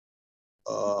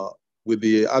 with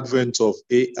the advent of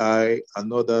AI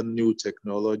and other new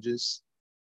technologies,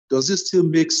 does it still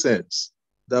make sense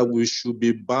that we should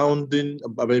be banding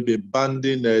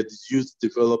youth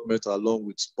development along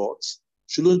with sports?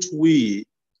 Shouldn't we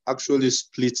actually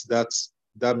split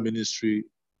that ministry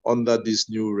under this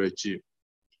new regime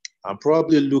and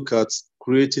probably look at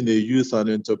creating a youth and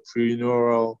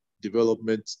entrepreneurial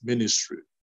development ministry,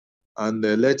 and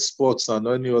let sports and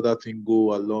any other thing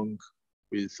go along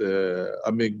with,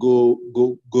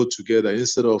 go together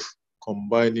instead of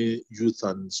combining youth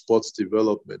and sports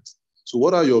development. So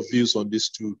what are your views on these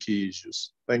two key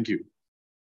issues? Thank you.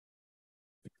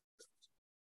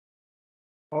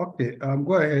 Okay,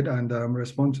 go ahead and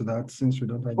respond to that since we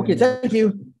don't have. Okay, thank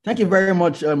you. Thank you very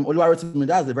much, Oluwarotimi.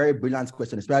 That's a very brilliant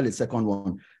question, especially the second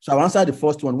one. So I'll answer the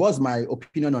first one. What's my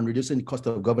opinion on reducing the cost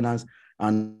of governance,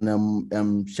 and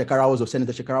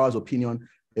Senator Shekarawa's opinion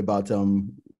about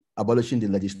abolishing the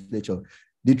legislature?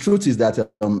 The truth is that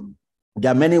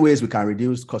there are many ways we can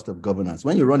reduce cost of governance.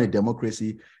 When you run a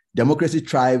democracy, democracy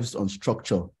thrives on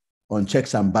structure, on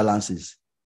checks and balances.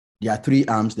 There are three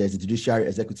arms. There's the judiciary,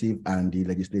 executive, and the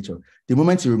legislature. The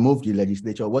moment you remove the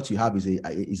legislature, what you have is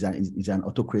an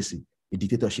autocracy, a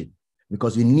dictatorship,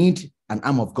 because you need an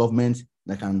arm of government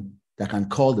that can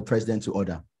call the president to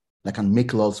order, that can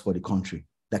make laws for the country,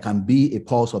 that can be a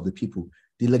pulse of the people.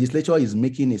 The legislature is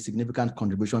making a significant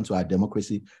contribution to our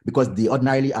democracy because they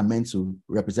ordinarily are meant to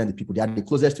represent the people. They are the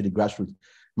closest to the grassroots.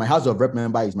 My House of Rep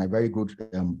member is my very good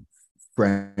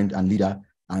friend and leader,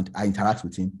 and I interact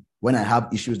with him. When I have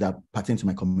issues that pertain to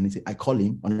my community, I call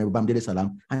him on Bamdele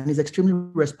Salam, and he's extremely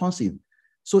responsive.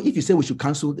 So if you say we should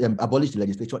cancel, abolish the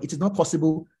legislature, it is not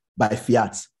possible by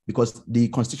fiat, because the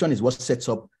constitution is what sets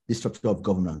up the structure of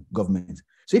government.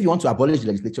 So if you want to abolish the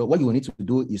legislature, what you will need to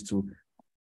do is to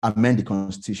amend the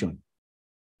constitution.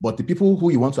 But the people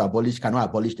who you want to abolish cannot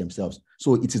abolish themselves.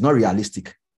 So it is not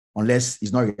realistic, unless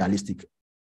it's not realistic,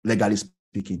 legally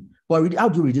speaking. But how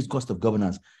do you reduce cost of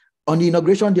governance? On the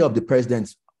inauguration day of the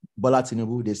president, Bola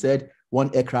Tinubu, they said one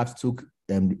aircraft took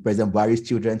President Buhari's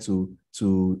children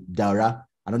to Daura.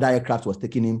 Another aircraft was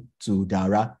taking him to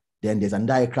Daura. Then there's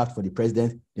another aircraft for the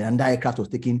president. Then another aircraft was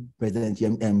taking Vice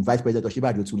President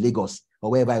Osinbajo to Lagos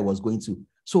or wherever he was going to.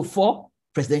 So 4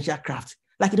 presidential craft.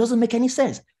 Like, it doesn't make any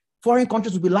sense. Foreign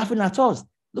countries will be laughing at us.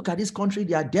 Look at this country,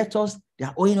 they are debtors, they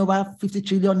are owing over 50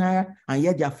 trillion naira, and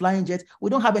yet they are flying jets. We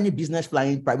don't have any business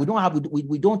flying. We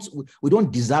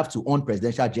don't deserve to own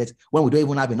presidential jets when we don't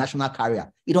even have a national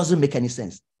carrier. It doesn't make any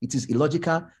sense. It is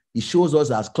illogical. It shows us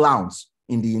as clowns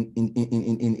in the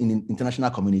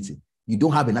international community. You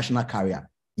don't have a national carrier,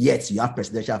 yet you have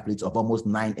presidential fleets of almost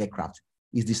 9 aircraft.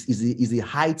 Is the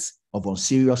height of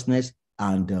unseriousness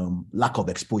and lack of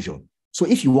exposure. So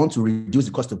if you want to reduce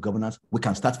the cost of governance, we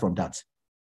can start from that.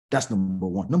 That's number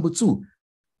one. Number two,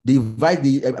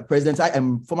 former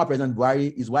President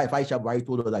Buhari, his wife Aisha Buhari,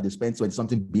 told us that they spent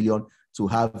 20-something billion to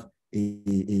have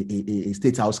a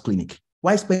state house clinic.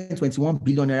 Why spend 21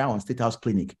 billion naira on state house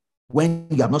clinic when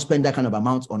you have not spent that kind of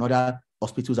amount on other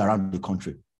hospitals around the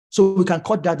country? So we can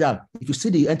cut that down. If you see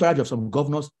the entourage of some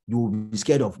governors, you will be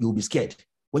scared.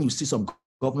 When you see some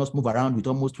governors move around with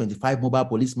almost 25 mobile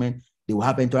policemen, they will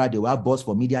have entourage, they will have boss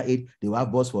for media aid, they will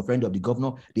have boss for friend of the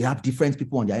governor, they have different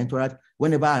people on their entourage.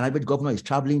 Whenever an average governor is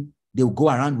traveling, they will go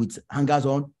around with hangers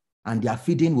on, and their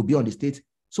feeding will be on the state.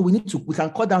 So we can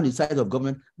cut down the size of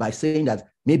government by saying that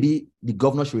maybe the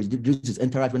governor should reduce his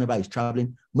entourage whenever he's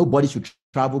traveling. Nobody should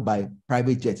travel by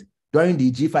private jet. During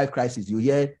the G5 crisis, you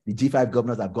hear the G5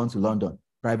 governors have gone to London,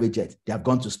 private jet. They have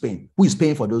gone to Spain. Who is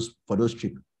paying for those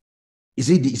trips? Is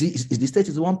the state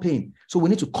is the one paying? So we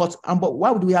need to cut. But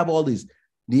why would we have all this?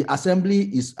 The assembly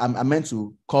is meant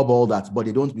to curb all that, but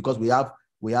they don't, because we have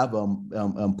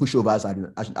pushovers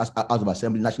out of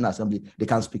assembly, national assembly. They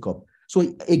can't speak up. So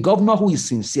a governor who is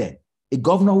sincere.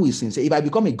 If I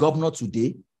become a governor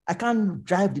today, I can't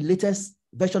drive the latest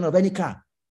version of any car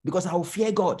because I will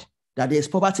fear God that there's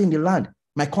poverty in the land.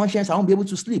 My conscience, I won't be able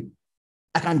to sleep.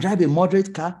 I can drive a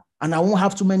moderate car, and I won't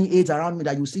have too many aides around me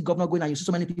that you see governor going and you see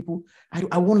so many people.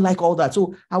 I won't like all that.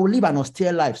 So I will live an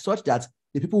austere life such that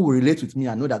the people will relate with me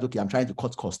and know that, okay, I'm trying to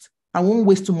cut costs. I won't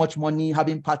waste too much money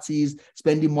having parties,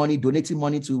 spending money, donating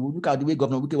money to, look at the way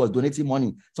Governor Wike was donating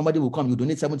money. Somebody will come, you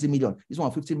donate 70 million, this one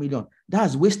 50 million.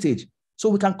 That's wastage. So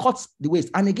we can cut the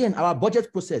waste. And again, our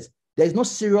budget process, there is no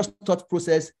serious thought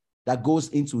process that goes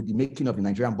into the making of the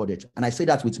Nigerian budget. And I say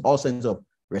that with all sense of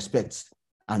respect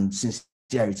and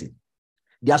sincerity.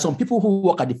 There are some people who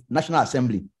work at the National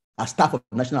Assembly, as staff of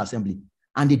the National Assembly,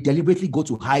 and they deliberately go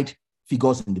to hide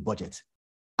figures in the budget.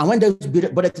 And when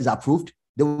the budget is approved,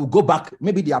 they will go back.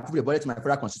 Maybe they approve the budget in my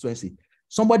federal constituency.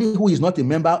 Somebody who is not a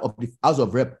member of the House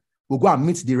of Rep will go and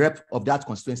meet the rep of that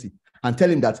constituency and tell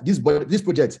him that this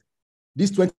project,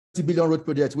 this 20 billion road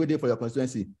project, we're there for your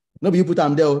constituency. Nobody you put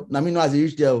them there. Namino has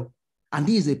reached there. And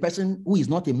this is a person who is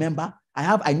not a member.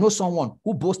 I know someone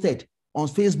who boasted on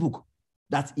Facebook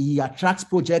that he attracts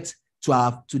projects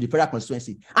to the federal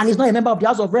constituency, and he's not a member of the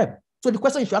House of Rep. So the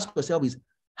question you should ask yourself is,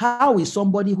 how is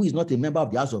somebody who is not a member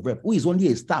of the House of Rep, who is only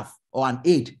a staff or an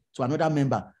aide to another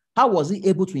member, how was he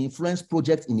able to influence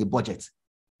projects in a budget?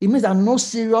 It means that no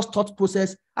serious thought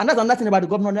process, and that's another thing about the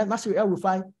governor, Nasir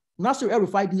El-Rufai. Nasir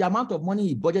El-Rufai, the amount of money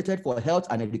he budgeted for health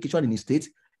and education in his state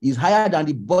is higher than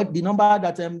the number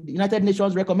that the United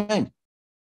Nations recommend.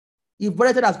 He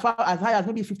budgeted as high as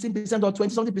maybe 15% or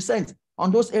 20-something%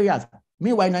 on those areas.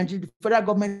 Meanwhile, in Nigeria, the federal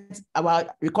government,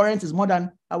 our recurrence is more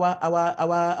than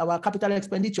our capital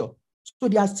expenditure. So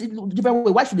they are still different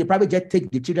way. Why should the private jet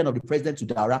take the children of the president to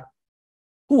Daura?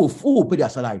 Who will pay their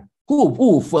salary? Who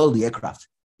will fuel the aircraft?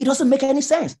 It doesn't make any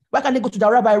sense. Why can't they go to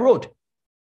Daura by road?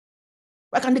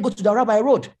 Why can't they go to Daura by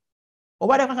road? Or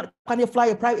why can't they fly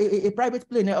a private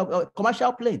plane, a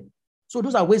commercial plane? So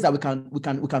those are ways that we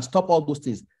can stop all those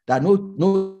things. That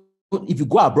if you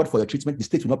go abroad for your treatment, the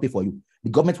state will not pay for you. The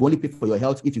government will only pay for your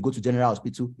health if you go to General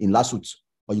Hospital in Lasut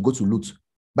or you go to Lut.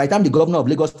 By the time the governor of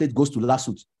Lagos State goes to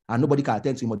Lasut and nobody can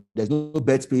attend to him, there's no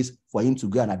bed space for him to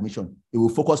get an admission, he will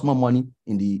focus more money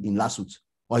in Lasut,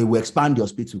 or he will expand the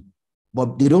hospital.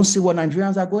 But they don't see what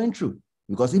Nigerians are going through,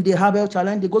 because if they have health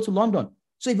challenge, they go to London.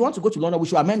 So if you want to go to London, we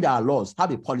should amend our laws,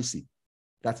 have a policy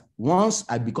that once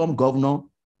I become governor,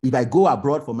 if I go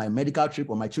abroad for my medical trip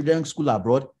or my children's school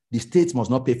abroad, the state must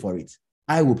not pay for it.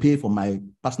 I will pay for my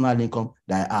personal income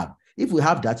that I have. If we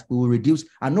have that, we will reduce,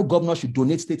 and no governor should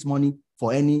donate state money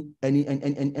for any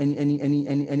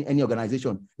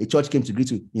organization. A church came to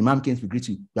greet you, imam came to greet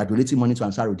you, you are donating money to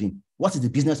Ansarudeen. What is the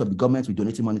business of the government with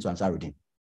donating money to Ansarudeen?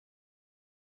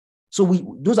 So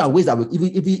those are ways that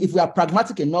if we are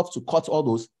pragmatic enough to cut all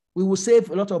those, we will save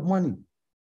a lot of money.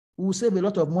 We will save a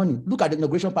lot of money. Look at the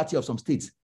inauguration party of some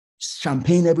states.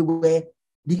 Champagne everywhere.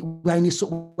 We're in a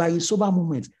sober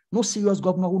moment. No serious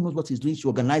governor who knows what he's doing should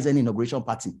organize any inauguration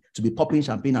party to be popping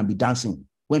champagne and be dancing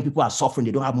when people are suffering,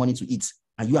 they don't have money to eat,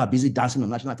 and you are busy dancing on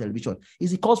national television.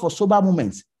 It's a cause for sober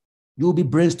moments. You will be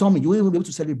brainstorming. You won't even be able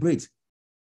to celebrate.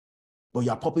 But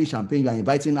you are popping champagne, you are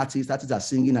inviting artists are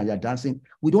singing and you're dancing.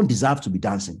 We don't deserve to be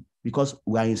dancing because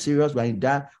we are in serious, we are in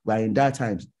dire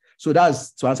times. So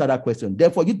that's to answer that question.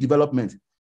 Therefore, youth development,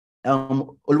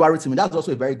 Oluwarotimi, that's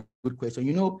also a very good question.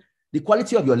 You know, the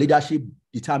quality of your leadership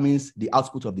determines the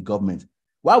output of the government.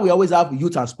 Why we always have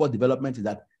youth and sport development is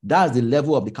that that's the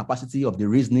level of the capacity of the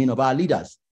reasoning of our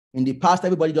leaders. In the past,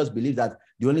 everybody just believed that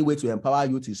the only way to empower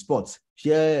youth is sports.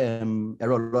 Share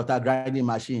aerolota, grinding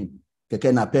machine,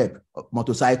 keke napep,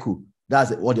 motorcycle.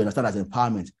 That's what they understand as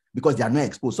empowerment, because they are not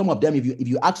exposed. Some of them, if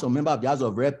you ask a member of the House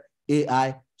of Rep,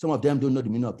 AI, some of them don't know the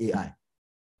meaning of AI.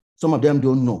 Some of them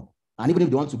don't know. And even if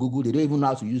they want to Google, they don't even know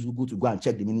how to use Google to go and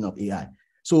check the meaning of AI.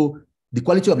 So the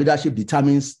quality of leadership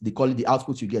determines the quality, the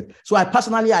output you get. So I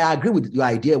agree with your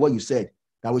idea, what you said,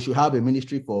 that we should have a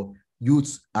ministry for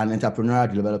youth and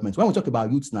entrepreneurial development. When we talk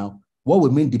about youth now, what we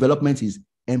mean development is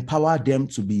empower them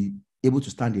to be able to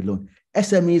stand alone.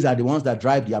 SMEs are the ones that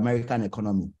drive the American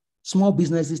economy. Small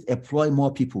businesses employ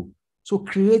more people. So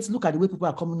look at the way people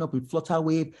are coming up with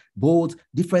Flutterwave, Bolt,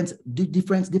 different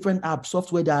apps,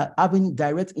 software that are having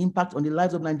direct impact on the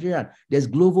lives of Nigerians. There's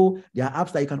Glovo, there are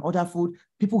apps that you can order food.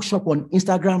 People shop on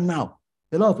Instagram now.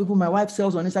 A lot of people, my wife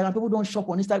sells on Instagram. People don't shop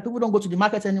on Instagram. People don't go to the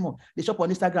market anymore. They shop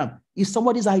on Instagram. It's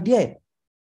somebody's idea.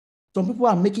 Some people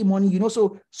are making money,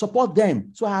 so support them.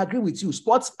 So I agree with you.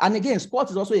 Sports, and again,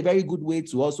 sports is also a very good way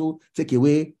to also take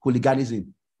away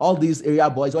hooliganism. All these area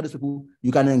boys, all these people,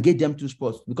 you can engage them to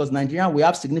sports, because Nigeria, we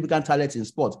have significant talents in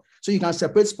sports. So you can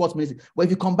separate sports ministry. But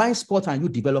if you combine sport and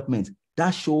youth development,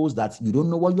 that shows that you don't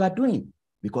know what you are doing,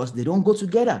 because they don't go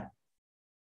together.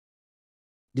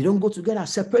 They don't go together,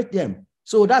 separate them.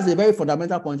 So that's a very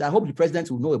fundamental point. I hope the president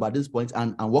will know about this point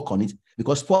and work on it,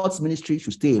 because sports ministry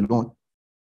should stay alone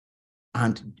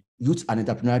and youth and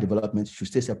entrepreneurial development should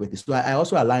stay separated. So I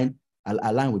also align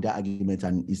with that argument,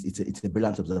 and it's a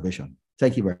brilliant observation.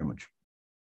 Thank you very much.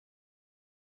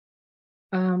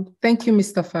 Thank you,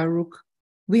 Mr. Faruq.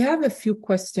 We have a few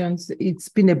questions. It's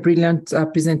been a brilliant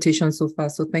presentation so far,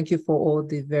 so thank you for all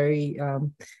the very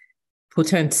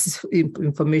potent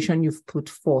information you've put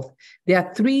forth. There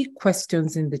are 3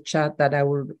 questions in the chat that I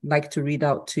would like to read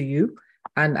out to you,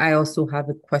 and I also have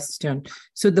a question.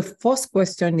 So the first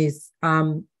question is,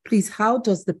 please, how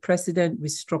does the president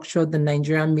restructure the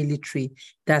Nigerian military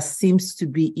that seems to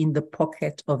be in the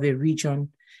pocket of a region,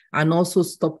 and also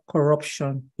stop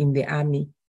corruption in the army?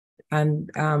 And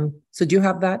so do you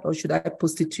have that, or should I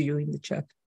post it to you in the chat?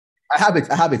 I have it.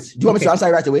 Do you want me to answer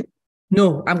it right away?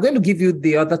 No, I'm going to give you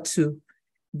the other 2.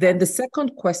 Then the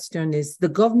second question is, the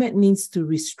government needs to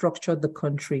restructure the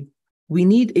country. We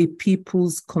need a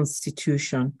people's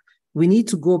constitution. We need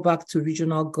to go back to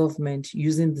regional government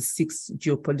using the 6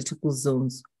 geopolitical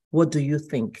zones. What do you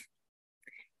think?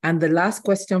 And the last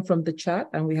question from the chat,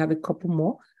 and we have a couple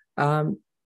more.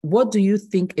 What do you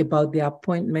think about the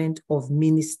appointment of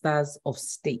ministers of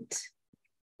state?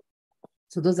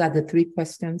 So those are the three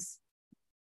questions.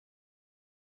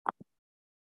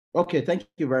 Okay, thank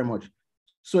you very much.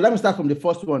 So let me start from the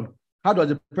first one. How does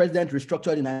the president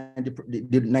restructure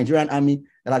the Nigerian army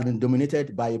that has been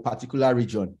dominated by a particular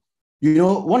region? You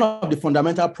know, one of the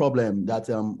fundamental problems that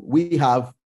we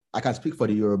have, I can speak for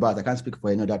the Yorubas, I can't speak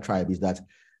for any other tribe, is that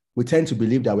we tend to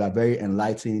believe that we are very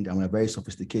enlightened and we're very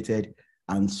sophisticated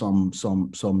and some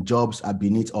jobs are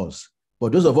beneath us.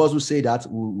 But those of us who say that,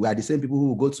 we are the same people who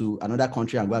will go to another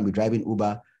country and go and be driving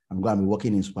Uber and go and be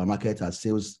working in supermarket as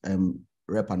sales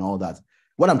rep and all that.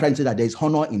 What I'm trying to say is that there is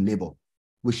honor in labor.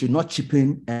 We should not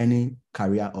cheapen any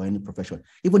career or any profession.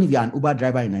 Even if you're an Uber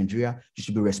driver in Nigeria, you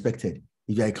should be respected.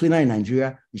 If you're a cleaner in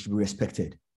Nigeria, you should be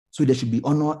respected. So there should be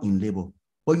honor in labor.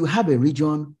 But you have a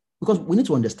region, because we need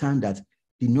to understand that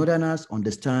the Northerners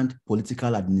understand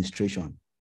political administration.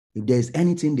 If there's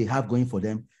anything they have going for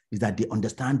them, is that they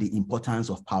understand the importance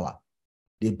of power.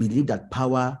 They believe that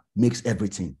power makes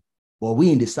everything. But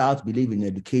we in the South believe in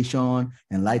education,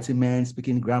 enlightenment,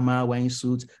 speaking grammar, wearing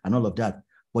suits, and all of that.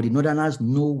 But the Northerners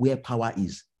know where power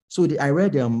is. So I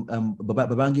read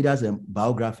Babangida's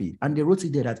biography, and they wrote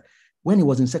it there that when he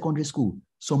was in secondary school,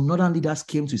 some Northern leaders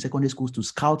came to secondary schools to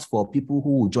scout for people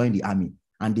who would join the army,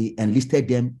 and they enlisted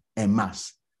them en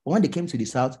masse. But when they came to the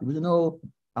South, they said, no,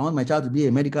 I want my child to be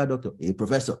a medical doctor, a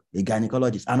professor, a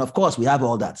gynecologist. And of course, we have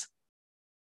all that.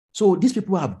 So these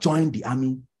people have joined the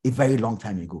army a very long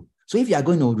time ago. So if you are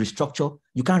going to restructure,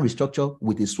 you can't restructure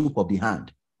with a swoop of the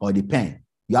hand or the pen.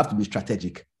 You have to be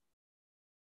strategic.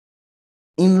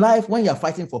 In life, when you're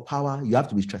fighting for power, you have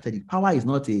to be strategic. Power is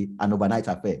not an overnight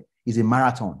affair. It's a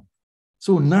marathon.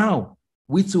 So now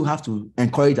we too have to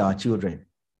encourage our children.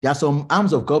 There are some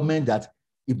arms of government that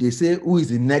if they say who is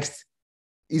the next,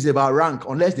 is about rank,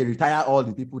 unless they retire all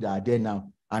the people that are there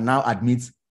now and now admit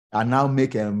and now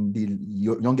make the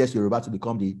youngest Yoruba to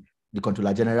become the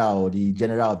controller general or the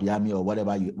general of the army or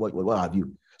whatever, what have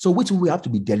you. So which we have to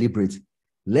be deliberate.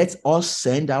 Let us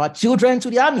send our children to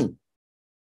the army.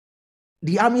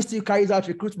 The army still carries out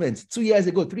recruitment. 2 years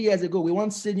ago, 3 years ago, we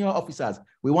want senior officers,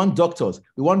 we want doctors,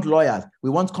 we want lawyers, we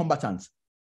want combatants.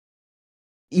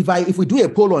 If we do a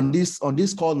poll on this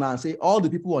call now and say all the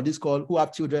people on this call who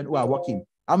have children who are working,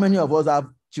 how many of us have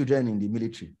children in the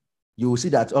military? You will see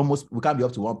that almost we can't be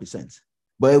up to 1%.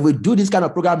 But if we do this kind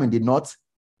of program in the North,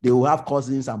 they will have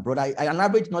cousins and brothers. An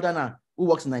average Northerner who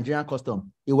works in Nigerian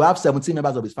custom, he will have 17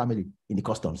 members of his family in the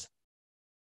customs.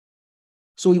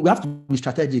 So we have to be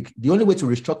strategic. The only way to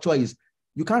restructure is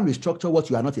you can't restructure what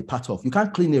you are not a part of. You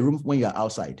can't clean a room when you're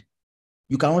outside.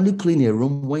 You can only clean a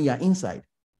room when you're inside.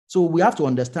 So we have to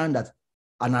understand that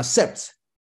and accept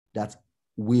that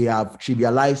we have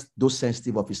trivialized those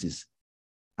sensitive offices.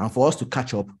 And for us to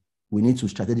catch up, we need to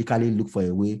strategically look for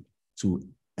a way to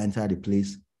enter the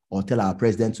place or tell our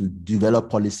president to develop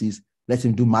policies. Let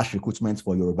him do mass recruitment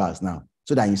for Yorubas now,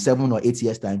 so that in 7 or 8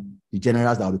 years' time, the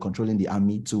generals that will be controlling the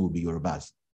army too will be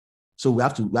Yorubas. So we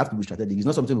have to be strategic. It's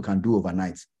not something we can do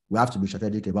overnight. We have to be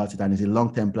strategic about it, and it's a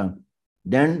long-term plan.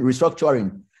 Then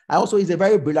restructuring. Also, is a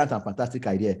very brilliant and fantastic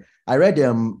idea. I read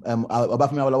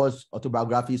Obafemi Awolowo's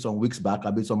autobiography some weeks back,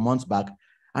 a bit some months back,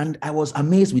 and I was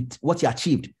amazed with what he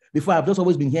achieved. Before, I've just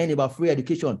always been hearing about free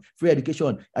education.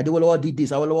 Adewolowo did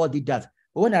this, Awolowo did that.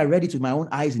 But when I read it with my own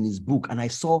eyes in his book, and I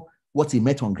saw what he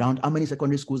met on ground, how many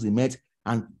secondary schools he met,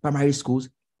 and primary schools,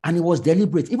 and it was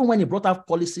deliberate. Even when he brought out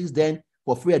policies then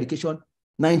for free education,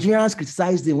 Nigerians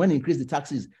criticized him when he increased the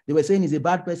taxes. They were saying he's a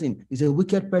bad person, he's a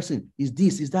wicked person, he's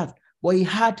this, he's that. But he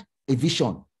had a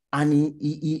vision, and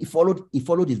he followed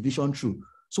his vision through.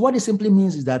 So what it simply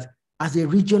means is that as a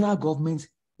regional government,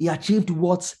 he achieved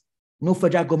what no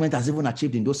federal government has even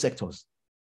achieved in those sectors.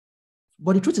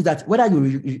 But the truth is that whether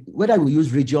we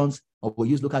use regions or we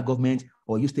use local government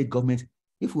or use state government,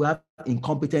 if we have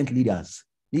incompetent leaders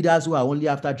who are only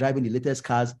after driving the latest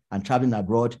cars and traveling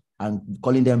abroad and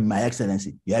calling them My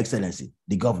Excellency, Your Excellency,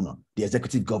 the governor, the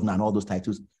executive governor, and all those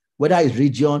titles, whether it's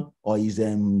region or it's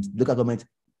local government,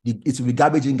 it will be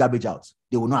garbage in, garbage out.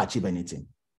 They will not achieve anything.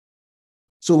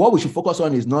 So what we should focus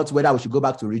on is not whether we should go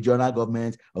back to regional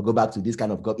government or go back to this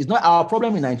kind of government. It's not our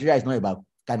problem in Nigeria. It's not about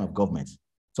kind of government.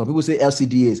 Some people say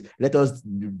LCDAs. Let us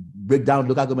break down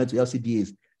local government to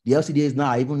LCDAs. The LCDAs now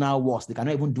are even now worse. They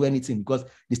cannot even do anything because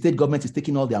the state government is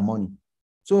taking all their money.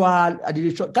 So I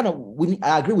agree we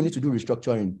need to do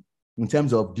restructuring in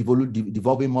terms of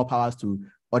devolving more powers to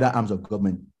other arms of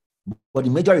government. But the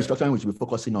major restructuring we should be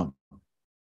focusing on.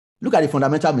 Look at the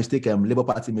fundamental mistake Labour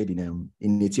Party made in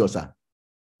Etiosa.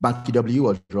 Banky W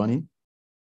was running.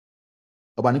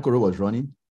 Obanikoro was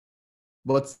running.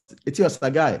 But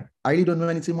Etiosa guy, I really don't know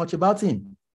anything much about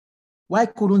him. Why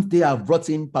couldn't they have brought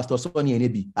in Pastor Sonny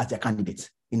Enebi as their candidate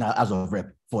in our House of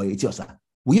Rep for Etiosa?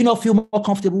 Will you not feel more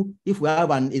comfortable if we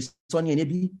have a Sonny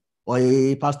Enebi or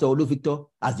a Pastor Olu Victor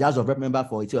as the House of Rep member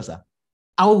for Etiosa?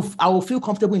 I will feel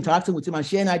comfortable interacting with him and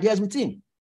sharing ideas with him.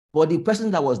 But the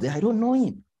person that was there, I don't know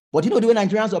him. But you know the way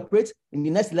Nigerians operate, in the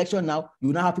next election now,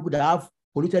 you now have people that have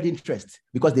polluted interest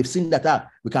because they've seen that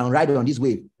we can ride on this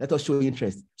wave. Let us show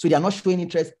interest. So they are not showing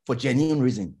interest for genuine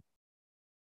reason.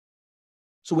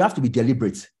 So we have to be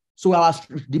deliberate. So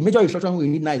the major instruction we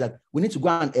need now is that we need to go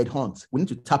and headhunt. We need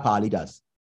to tap our leaders,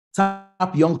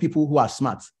 tap young people who are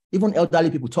smart, even elderly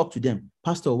people, talk to them.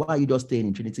 Pastor, why are you just staying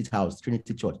in Trinity House,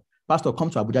 Trinity Church? Pastor, come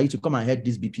to Abuja, you to come and head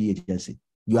this BP agency.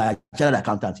 You are a chartered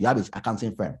accountant, you have an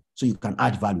accounting firm, so you can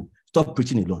add value. Stop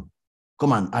preaching alone.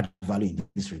 Come and add value in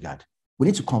this regard. We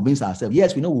need to convince ourselves.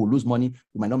 Yes, we know we'll lose money.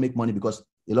 We might not make money because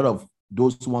a lot of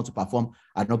those who want to perform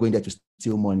are not going there to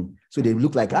steal money. So they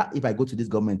look like, if I go to this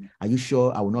government, are you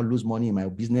sure I will not lose money in my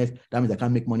business? That means I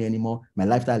can't make money anymore. My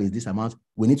lifestyle is this amount.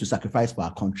 We need to sacrifice for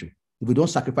our country. If we don't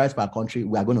sacrifice for our country,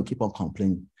 we are going to keep on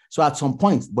complaining. So at some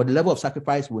point, but the level of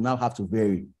sacrifice will now have to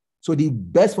vary. So the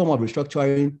best form of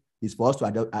restructuring is for us to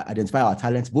identify our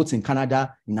talents, both in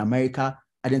Canada, in America,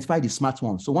 identify the smart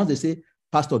ones. So once they say,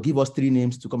 Pastor, give us 3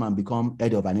 names to come and become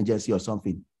head of an agency or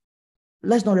something,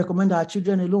 let's not recommend our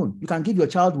children alone. You can give your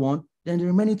child 1, then the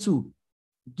remaining 2.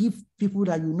 Give people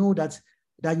that you know that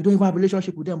you don't even have a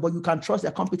relationship with them, but you can trust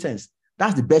their competence.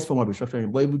 That's the best form of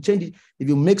restructuring. But if you change it, if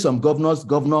you make some governors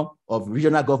governor of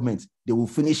regional government, they will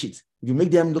finish it. If you make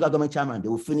them local government chairman, they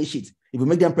will finish it. If you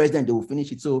make them president, they will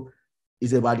finish it. So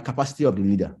it's about the capacity of the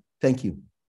leader. Thank you.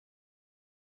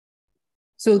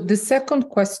 So the second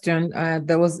question,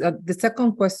 there was the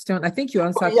second question. I think you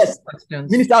answered yes. 2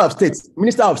 questions. Minister of State.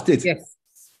 Minister of State. Yes.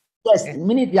 Yes.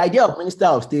 The idea of Minister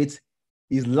of State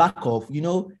is lack of,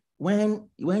 when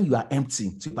you are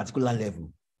empty to a particular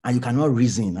level and you cannot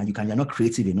reason and you're not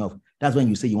creative enough, that's when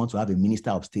you say you want to have a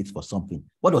Minister of State for something.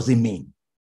 What does it mean?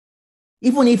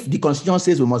 Even if the Constitution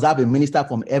says we must have a minister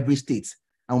from every state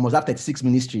and we must have 36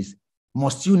 ministries,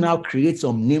 must you now create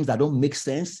some names that don't make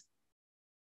sense?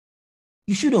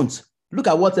 You shouldn't. Look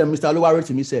at what Mr.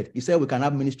 Oluwarotimi said. He said we can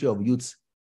have Ministry of Youth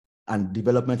and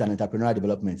Development and Entrepreneurial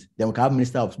Development. Then we can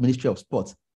have Ministry of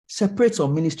Sports. Separate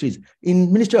some ministries.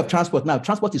 In Ministry of Transport now,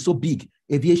 transport is so big.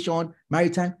 Aviation,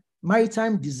 maritime.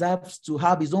 Maritime deserves to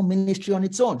have its own ministry on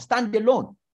its own, stand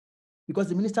alone, because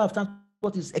the Minister of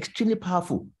Transport is extremely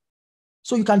powerful.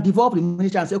 So you can develop the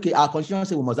ministry and say, okay, our constitution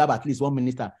says we must have at least 1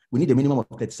 minister. We need a minimum of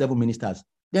 37 ministers.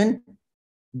 Then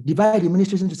divide the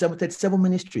ministries into 37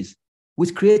 ministries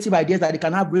with creative ideas that they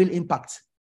can have real impact.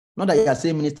 Not that you are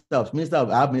saying Minister of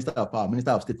Power,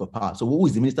 Minister of State for Power. So who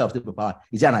is the Minister of State for Power?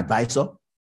 Is he an advisor?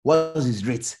 What is his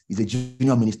rate? He's a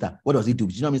junior minister. What does he do?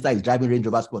 Junior minister is driving Range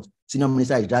Rover Sport. Senior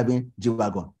minister is driving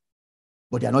G-Wagon.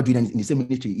 But they are not doing anything in the same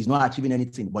ministry. He's not achieving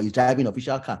anything, but he's driving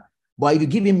official car. But if you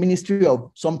give him ministry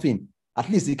of something, at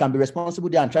least he can be responsible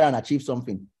there and try and achieve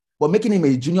something. But making him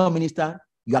a junior minister,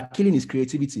 you are killing his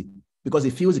creativity because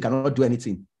he feels he cannot do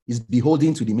anything. He's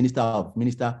beholden to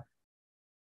the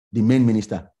the main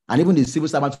minister. And even the civil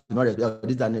servant,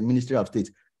 this is the Ministry of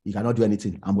State, he cannot do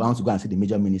anything. And we want to go and see the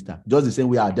major minister. Just the same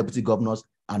way our deputy governors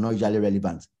are not usually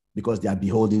relevant because they are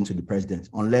beholden to the president,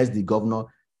 unless the governor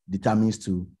determines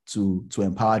to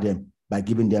empower them by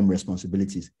giving them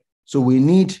responsibilities. So we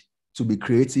need to be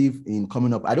creative in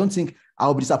coming up. I don't think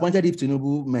I'll be disappointed if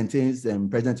Tinubu maintains,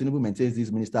 President Tinubu maintains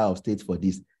this Minister of State for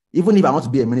this. Even if I want to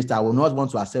be a minister, I will not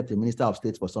want to accept a Minister of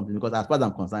State for something because as far as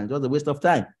I'm concerned, it's just a waste of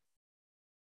time.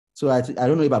 So I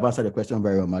don't know if I've answered the question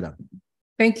very well, madam.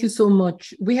 Thank you so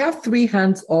much. We have 3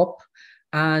 hands up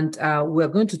and we're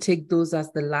going to take those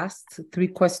as the last 3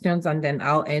 questions and then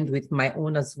I'll end with my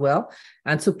own as well.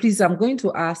 And so please, I'm going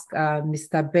to ask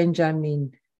Mr.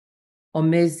 Benjamin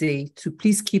Omeze to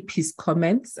please keep his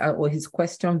comments or his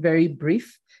question very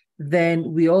brief.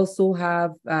 Then we also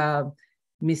have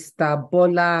Mr.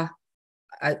 Bola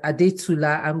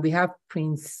Adetula and we have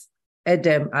Prince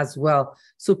Edem as well.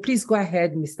 So please go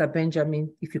ahead, Mr.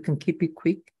 Benjamin, if you can keep it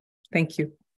quick. Thank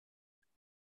you.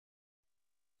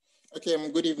 Okay,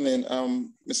 good evening.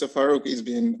 Mr. Faruq, it's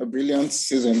been a brilliant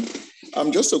season.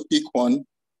 Just a quick one.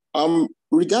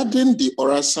 Regarding the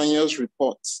Orasanyos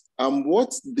report,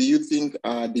 what do you think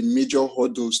are the major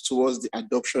hurdles towards the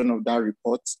adoption of that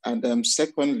report? And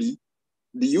secondly,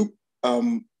 do you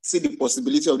see the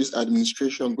possibility of this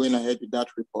administration going ahead with that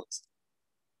report?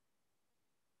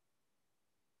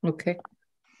 Okay.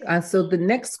 And so the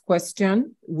next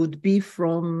question would be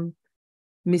from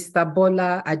Mr.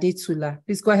 Bola Adetula.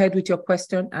 Please go ahead with your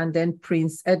question, and then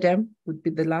Prince Edem would be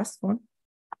the last one.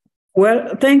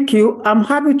 Well, thank you. I'm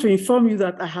happy to inform you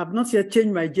that I have not yet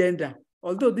changed my gender,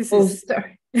 although this is...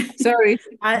 Sorry. Sorry.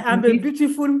 I am a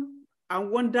beautiful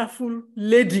and wonderful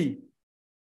lady.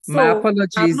 So my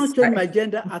apologies. I have not changed my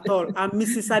gender at all. I'm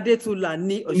Mrs. Adetula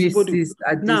Ni Oshibodu. Mrs.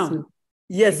 Adetula. Now,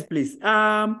 yes, please.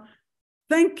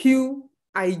 Thank you.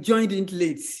 I joined in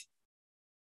late.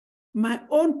 My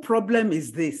own problem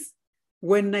is this.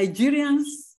 When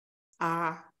Nigerians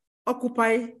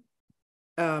occupy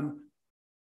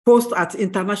posts at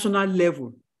international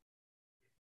level,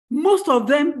 most of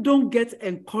them don't get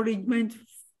encouragement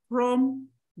from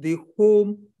the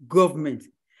home government.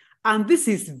 And this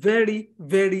is very,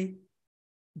 very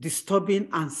disturbing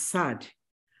and sad.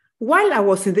 While I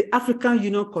was in the African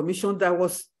Union Commission, there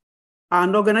was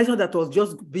an organization that was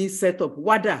just being set up,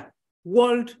 WADA,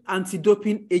 World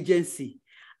Anti-Doping Agency.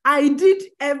 I did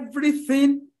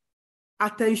everything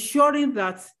at ensuring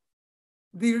that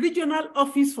the regional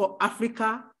office for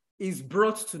Africa is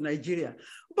brought to Nigeria.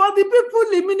 But the people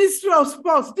in the Ministry of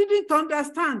Sports didn't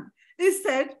understand.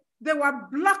 Instead, they were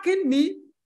blocking me,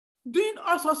 doing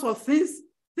all sorts of things,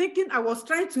 thinking I was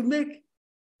trying to make,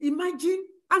 imagine,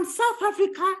 and South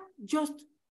Africa just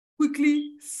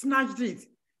quickly snatched it.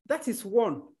 That is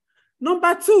one.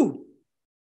 Number two,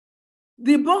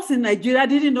 the boss in Nigeria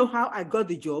didn't know how I got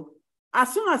the job.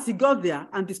 As soon as he got there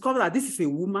and discovered that this is a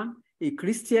woman, a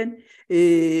Christian,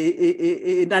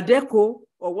 a Nadeko,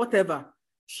 or whatever,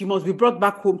 she must be brought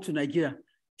back home to Nigeria.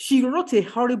 She wrote a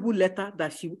horrible letter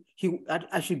that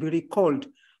I should be recalled.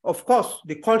 Of course,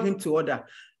 they called him to order.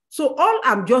 So all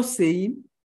I'm just saying,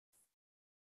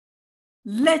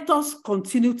 let us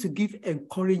continue to give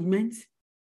encouragement,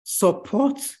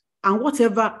 support, and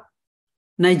whatever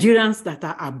Nigerians that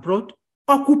are abroad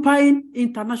occupying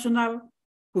international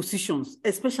positions,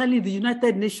 especially the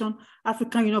United Nations,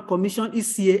 African Union Commission,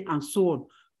 ECA, and so on.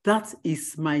 That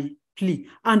is my plea.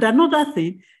 And another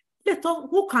thing,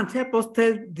 who can help us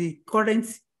tell the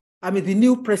the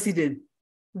new president,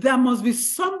 there must be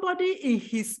somebody in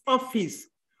his office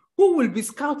who will be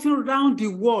scouting around the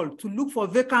world to look for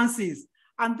vacancies.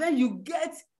 And then you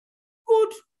get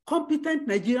good, competent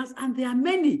Nigerians, and there are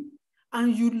many.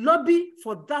 And you lobby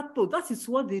for that. That is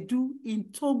what they do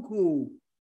in Togo,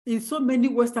 in so many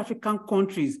West African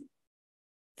countries.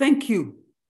 Thank you.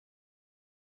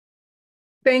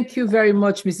 Thank you very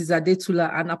much, Mrs.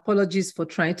 Adetula, and apologies for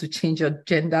trying to change your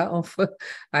gender.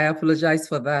 I apologize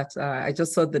for that. I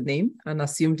just saw the name and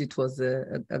assumed it was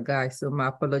a guy, so my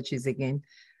apologies again.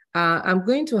 I'm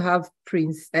going to have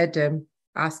Prince Edem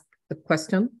ask the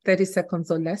question, 30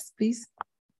 seconds or less, please.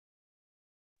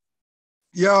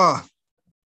 Yeah,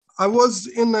 I was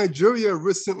in Nigeria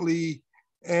recently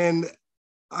and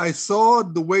I saw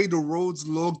the way the roads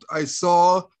looked. I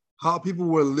saw how people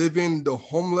were living, the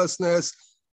homelessness,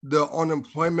 the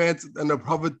unemployment, and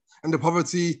the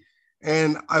poverty.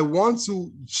 And I want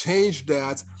to change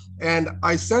that. And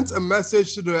I sent a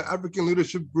message to the African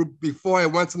Leadership Group before I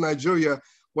went to Nigeria,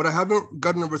 but I haven't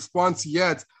gotten a response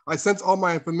yet. I sent all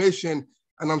my information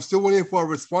and I'm still waiting for a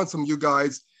response from you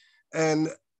guys. And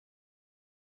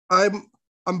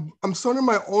I'm starting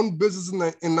my own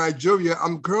business in Nigeria.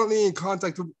 I'm currently in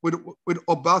contact with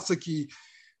Obasaki.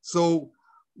 So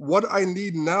what I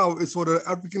need now is for the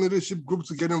African Leadership Group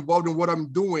to get involved in what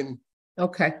I'm doing.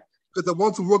 Okay. Because I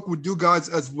want to work with you guys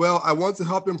as well. I want to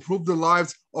help improve the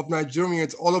lives of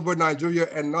Nigerians all over Nigeria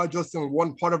and not just in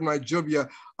one part of Nigeria.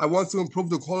 I want to improve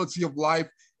the quality of life,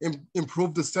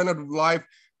 improve the standard of life,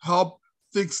 help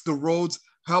fix the roads,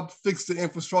 help fix the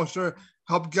infrastructure,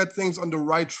 help get things on the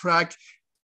right track.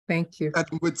 Thank you. And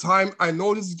with time, I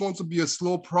know this is going to be a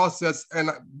slow process and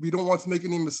we don't want to make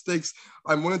any mistakes.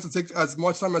 I'm willing to take as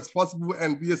much time as possible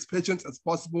and be as patient as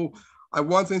possible. I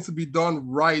want things to be done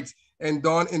right and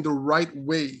done in the right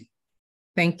way.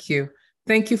 Thank you.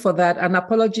 Thank you for that. And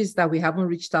apologies that we haven't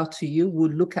reached out to you.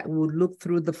 We'll look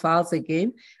through the files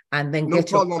again and then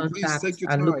get your contact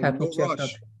and look at what you've done.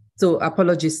 So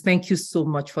apologies. Thank you so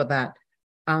much for that.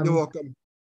 You're welcome.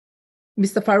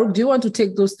 Mr. Faruq, do you want to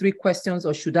take those three questions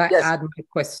or should I add my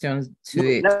questions to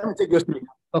it? Let me take those three.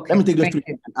 Okay. Let me take those three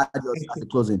and add yours at the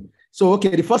closing. So,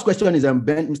 okay, the first question is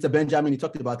Mr. Benjamin, he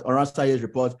talked about Oransaye's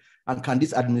report and can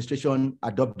this administration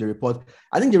adopt the report?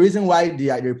 I think the reason why the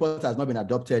report has not been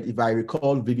adopted, if I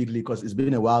recall vividly, because it's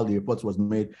been a while the report was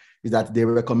made, is that they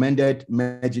recommended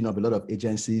merging of a lot of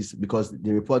agencies because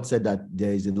the report said that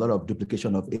there is a lot of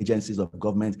duplication of agencies of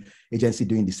government, agency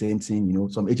doing the same thing. You know,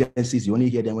 some agencies, you only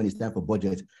hear them when it's time for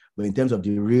budget, But in terms of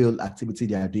the real activity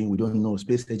they are doing, we don't know.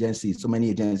 Space agencies, so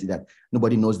many agencies that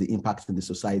nobody knows the impact in the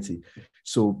society.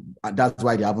 So that's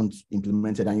why they haven't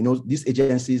implemented. And these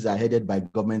agencies are headed by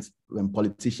government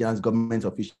politicians, government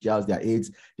officials, their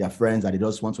aides, their friends that they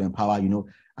just want to empower,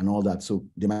 and all that. So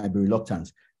they might be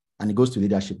reluctant. And it goes to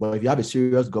leadership. But if you have a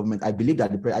serious government, I believe that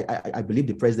I believe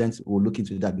the president will look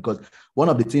into that, because one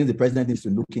of the things the president needs to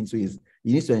look into is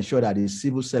he needs to ensure that the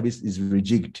civil service is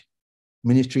rejigged.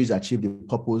 Ministries achieve the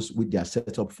purpose which they are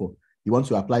set up for. You want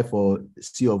to apply for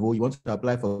C of O, you want to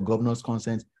apply for governor's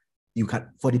consent. You can,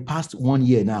 for the past 1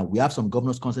 year now, we have some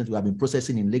governor's consent we have been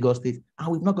processing in Lagos State, and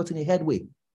we've not gotten a headway.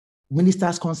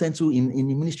 Minister's consent too in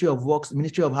the Ministry of Works,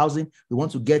 Ministry of Housing, we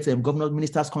want to get governor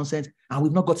minister's consent, and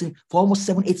we've not gotten for almost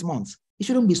 7-8 months. It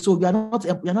shouldn't be so. We are not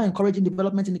encouraging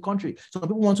development in the country. Some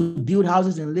people want to build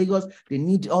houses in Lagos. They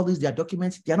need all their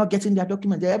documents. They are not getting their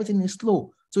documents. Everything is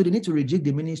slow. So they need to rejig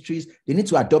the ministries. They need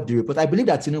to adopt the report. I believe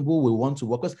that Tinubu will want to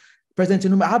work, because President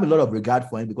Tinubu, I have a lot of regard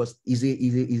for him, because he's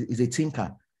a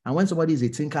thinker. And when somebody is a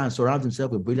thinker and surrounds himself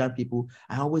with brilliant people,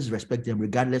 I always respect them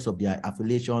regardless of their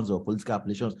affiliations or political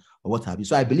affiliations or what have you.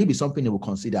 So I believe it's something they will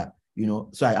consider,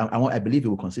 So I believe he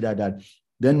will consider that.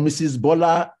 Then Mrs.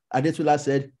 Bola Adetula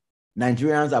said,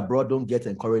 Nigerians abroad don't get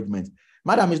encouragement.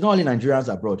 Madam, it's not only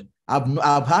Nigerians abroad.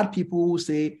 I've had people who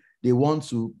say they want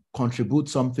to contribute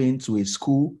something to a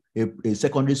school, a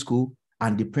secondary school,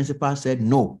 and the principal said,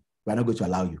 no, we're not going to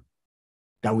allow you.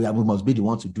 That we must be the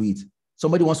one to do it.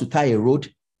 Somebody wants to tie a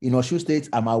road. In Osun State,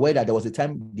 I'm aware that there was a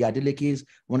time the Adelekes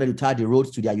wanted to tie the roads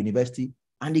to their university,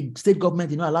 and the state government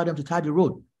did not allow them to tie the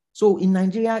road. So in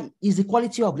Nigeria, is the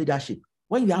quality of leadership.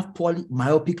 When you have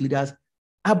myopic leaders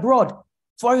abroad,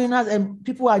 foreigners and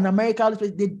people in America,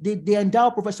 they endow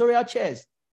professorial chairs.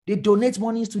 They donate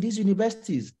monies to these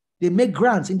universities. They make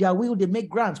grants. In their will, they make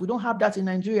grants. We don't have that in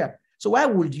Nigeria. So why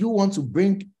would you want to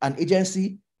bring an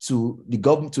agency to the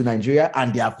government, to Nigeria,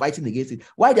 and they are fighting against it?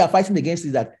 Why they are fighting against it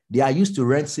is that they are used to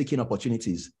rent-seeking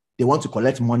opportunities. They want to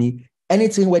collect money.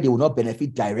 Anything where they will not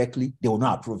benefit directly, they will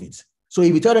not approve it. So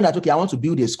if you tell them that, okay, I want to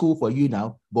build a school for you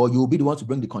now, but you will be the one to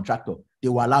bring the contractor, they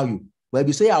will allow you. But if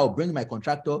you say, I'll bring my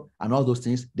contractor and all those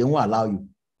things, they won't allow you.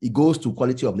 It goes to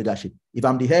quality of leadership. If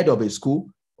I'm the head of a school,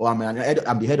 or I'm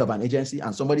the head of an agency,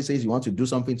 and somebody says you want to do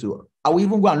something I will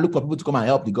even go and look for people to come and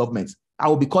help the government. I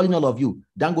will be calling all of you.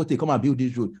 Dangote, come and build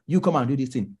this road. You come and do this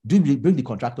thing. Bring the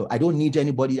contractor. I don't need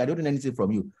anybody. I don't need anything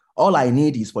from you. All I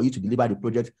need is for you to deliver the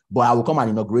project, but I will come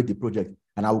and inaugurate the project,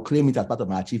 and I will claim it as part of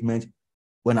my achievement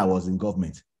when I was in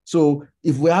government. So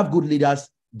if we have good leaders,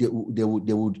 they would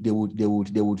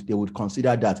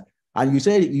consider that. And you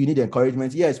say you need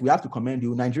encouragement. Yes, we have to commend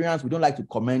you. Nigerians, we don't like to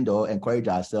commend or encourage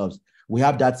ourselves. We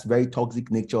have that very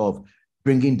toxic nature of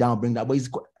bring down. But it's,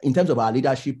 in terms of our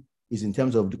leadership, is in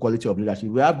terms of the quality of leadership.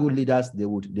 We have good leaders, they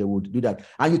would do that.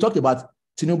 And you talked about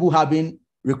Tinubu having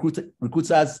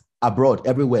recruiters abroad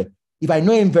everywhere. If I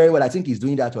know him very well, I think he's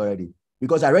doing that already.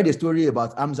 Because I read a story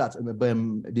about Amzat,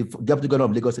 the deputy governor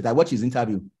of Lagos State. I watched his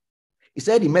interview. He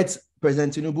said he met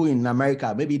President Tinubu in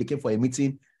America. Maybe they came for a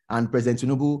meeting, and President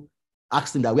Tinubu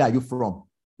asked him that, where are you from?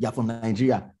 You're from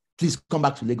Nigeria. Please come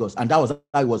back to Lagos. And that was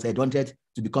how he was headhunted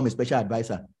to become a special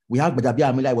advisor. We have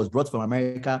Badabia Amila, was brought from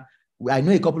America. I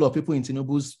know a couple of people in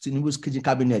Tinubu's kitchen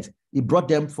cabinet. He brought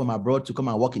them from abroad to come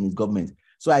and work in his government.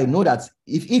 So I know that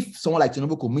if someone like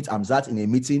Tinubu could meet Amzat in a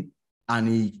meeting and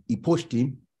he poached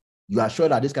him, you are sure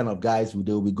that this kind of guys,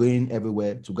 they will be going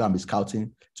everywhere to go and be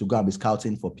scouting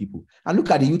for people. And look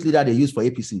at the youth leader they used for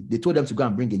APC. They told them to go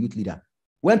and bring a youth leader.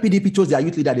 When PDP chose their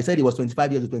youth leader, they said he was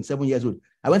 25 years old, 27 years old.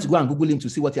 I went to go and Google him to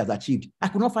see what he has achieved. I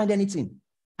could not find anything.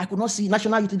 I could not see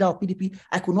national youth leader of PDP.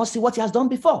 I could not see what he has done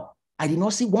before. I did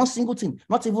not see one single thing,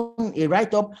 not even a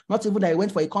write-up, not even that I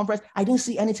went for a conference. I didn't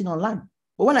see anything online.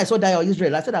 But when I saw Dio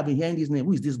Israel, I said, I've been hearing his name.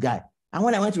 Who is this guy? And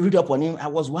when I went to read up on him, I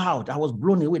was wowed. I was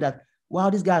blown away that, wow,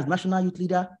 this guy is national youth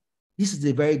leader. This is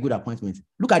a very good appointment.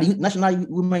 Look at the national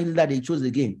women leader they chose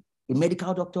again. A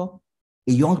medical doctor,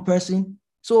 a young person.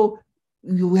 So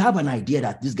we have an idea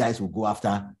that these guys will go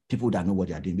after people that know what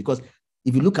they are doing. Because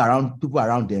if you look around, people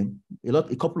around them,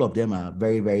 a couple of them are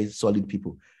very, very solid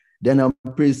people. Then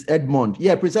Prince Edmond.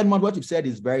 Yeah, Prince Edmond, what you've said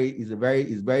is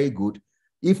very good.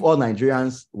 If all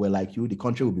Nigerians were like you, the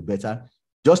country would be better.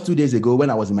 Just 2 days ago, when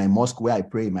I was in my mosque where I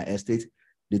pray in my estate,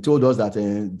 they told us that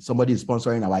somebody is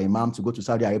sponsoring our imam to go to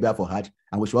Saudi Arabia for Hajj,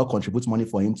 and we should all contribute money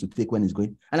for him to take when he's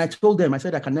going. And I told them, I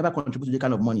said, I can never contribute to that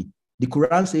kind of money. The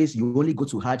Quran says you only go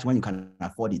to Hajj when you can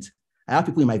afford it. I have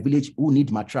people in my village who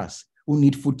need mattress, who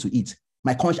need food to eat.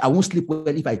 My conscience, I won't sleep well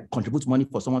if I contribute money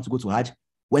for someone to go to Hajj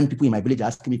when people in my village are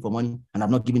asking me for money and I'm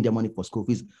not giving them money for school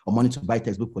fees or money to buy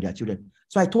textbook for their children.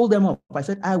 So I told them, I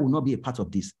said, I will not be a part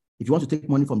of this. If you want to take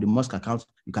money from the mosque account,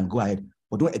 you can go ahead.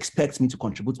 But don't expect me to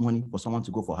contribute money for someone to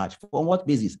go for Hajj. On what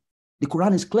basis? The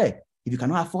Quran is clear. If you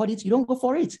cannot afford it, you don't go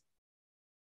for it.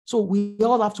 So we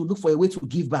all have to look for a way to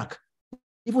give back.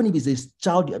 Even if it's a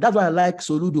child, that's why I like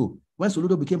Soludo. When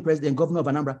Soludo became president, governor of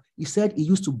Anambra, he said he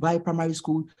used to buy primary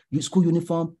school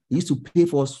uniform. He used to pay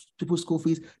for people's school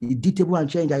fees. He did table and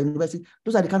chair in their university.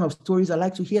 Those are the kind of stories I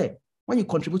like to hear. When you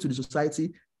contribute to the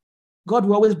society, God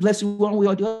will always bless you one way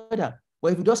or the other.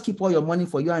 But if you just keep all your money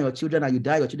for you and your children and you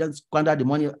die, your children squander the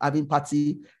money having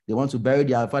party, they want to bury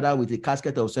their father with a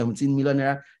casket of 17 million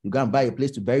naira, you go and buy a place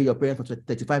to bury your parents for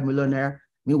 35 million naira.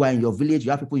 Meanwhile, in your village,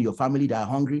 you have people in your family that are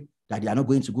hungry, that they are not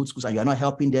going to good schools and you are not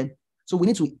helping them. So we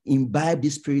need to imbibe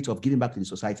this spirit of giving back to the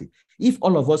society. If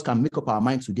all of us can make up our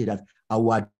mind today that I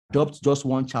will adopt just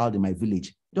one child in my village,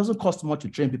 it doesn't cost much to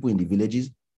train people in the villages.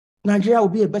 Nigeria will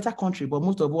be a better country, but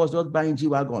most of us just buying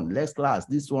G-Wagon, less class,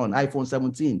 this one, iPhone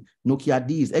 17, Nokia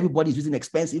these, everybody's using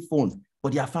expensive phones,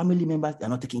 but their family members, they're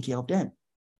not taking care of them.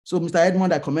 So Mr.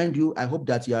 Edmond, I commend you. I hope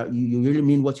that you really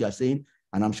mean what you are saying.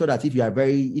 And I'm sure that if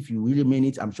you really mean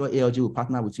it, I'm sure ALG will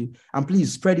partner with you. And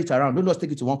please spread it around. Don't just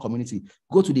take it to one community.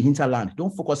 Go to the hinterland.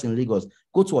 Don't focus in Lagos.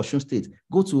 Go to Osun State.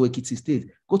 Go to Ekiti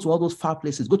State. Go to all those far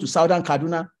places. Go to Southern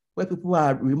Kaduna, where people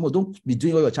are remote. Don't be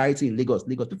doing all your charity in Lagos.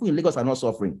 People in Lagos are not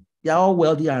suffering. They are all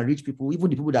wealthy and rich people. Even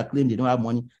the people that claim they don't have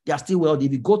money, they are still wealthy.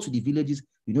 If you go to the villages,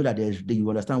 you know that you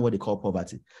understand what they call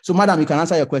poverty. So, madam, you can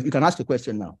answer your question. You can ask your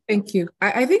question now. Thank you.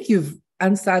 I think you've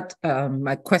answered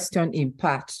my question in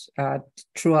part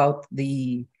throughout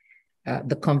the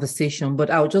conversation, but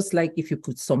I would just like if you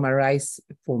could summarize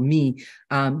for me,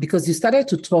 because you started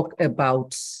to talk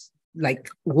about like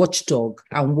watchdog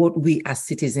and what we as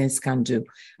citizens can do.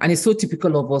 And it's so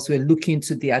typical of us. We're looking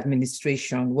to the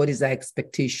administration. What is our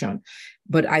expectation?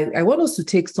 But I want us to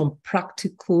take some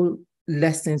practical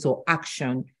lessons or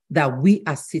action that we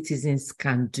as citizens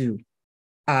can do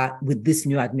with this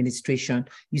new administration.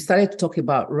 You started to talk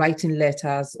about writing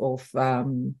letters of,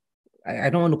 I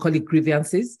don't want to call it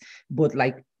grievances, but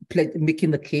like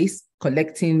making the case,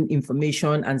 collecting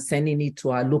information and sending it to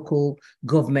our local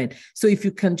government. So if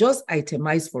you can just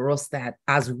itemize for us that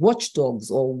as watchdogs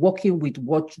or working with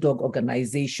watchdog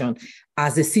organization,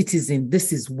 as a citizen,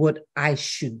 this is what I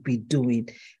should be doing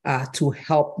to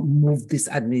help move this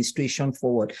administration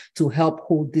forward, to help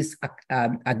hold this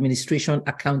administration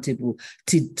accountable,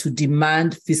 to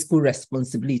demand fiscal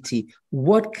responsibility.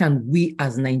 What can we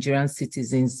as Nigerian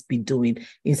citizens be doing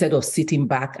instead of sitting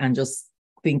back and just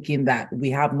thinking that we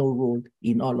have no role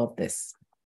in all of this?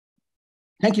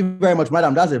 Thank you very much,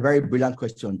 madam. That's a very brilliant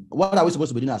question. What are we supposed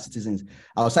to be doing as citizens?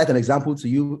 I'll cite an example to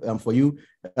you, for you.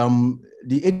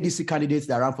 The ADC candidate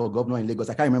that ran for governor in Lagos,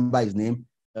 I can't remember his name.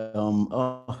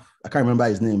 In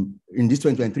this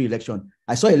 2023 election.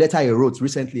 I saw a letter he wrote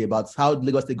recently about how the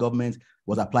Lagos state government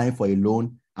was applying for a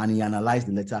loan, and he analyzed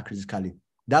the letter critically.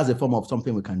 That's a form of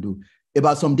something we can do.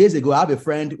 About some days ago, I have a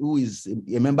friend who is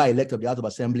a member-elect of the House of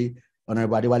Assembly,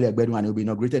 Honorable Adewale Egbedu, and he will be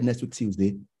inaugurated next week,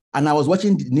 Tuesday. And I was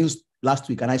watching the news last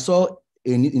week, and I saw on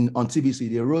TVC,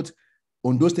 they wrote,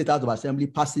 Ondo State House of Assembly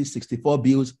passes 64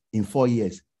 bills in 4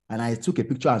 years. And I took a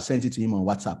picture and sent it to him on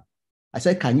WhatsApp. I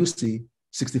said, can you see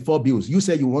 64 bills? You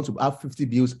said you want to have 50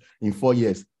 bills in 4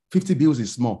 years. 50 bills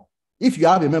is small. If you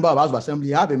have a member of House of Assembly,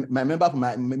 you have my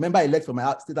member-elect from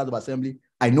my State House of Assembly,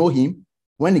 I know him.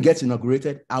 When he gets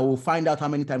inaugurated, I will find out how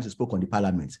many times he spoke on the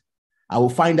parliament. I will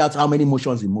find out how many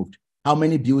motions he moved, how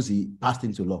many bills he passed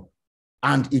into law.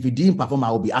 And if he didn't perform,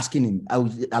 I will be asking him,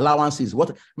 allowances.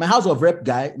 What my House of Rep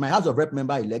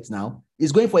member elect now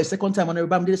is going for a second time on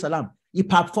Bamidele Salam. He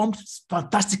performed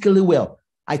fantastically well.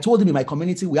 I told him in my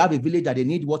community, we have a village that they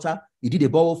need water. He did a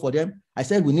borehole for them. I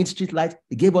said, we need street light.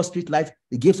 He gave us street light.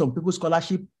 He gave some people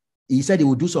scholarship. He said he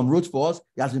would do some roads for us.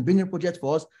 He has been bringing projects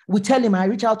for us. We tell him, I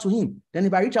reach out to him. Then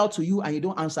if I reach out to you and you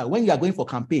don't answer, when you are going for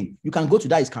campaign, you can go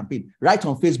to his campaign, write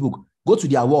on Facebook, go to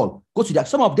their wall,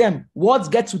 some of them, words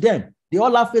get to them. They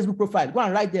all have Facebook profile. Go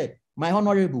and write there, my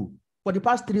honorable. For the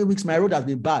past 3 weeks, my road has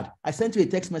been bad. I sent you a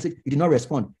text message. You did not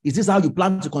respond. Is this how you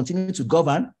plan to continue to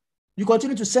govern? You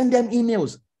continue to send them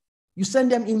emails. You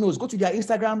send them emails. Go to their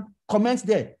Instagram, comment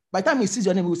there. By the time he sees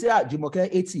your name, he will say, Jumoke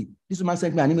 80. This woman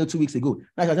sent me an email 2 weeks ago.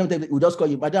 Now we'll just call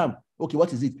you, madam. Okay,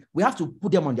 what is it? We have to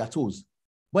put them on their toes.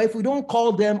 But if we don't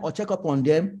call them or check up on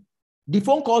them, the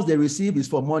phone calls they receive is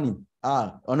for money.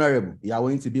 Honorable, you are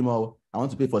willing to be more. I want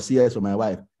to pay for CS for my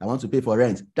wife. I want to pay for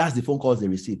rent. That's the phone calls they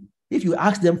receive. If you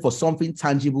ask them for something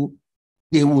tangible,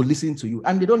 they will listen to you.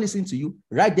 And they don't listen to you,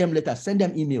 write them letters, send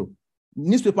them email.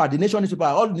 Newspaper, the Nation newspaper,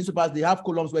 all the newspapers, they have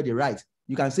columns where they write.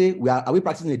 You can say, are we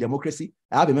practicing a democracy?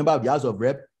 I have a member of the House of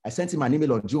Rep. I sent him an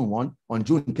email on June 1, on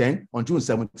June 10, on June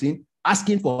 17.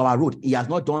 asking for our road. He has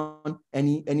not done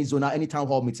any zonal, any town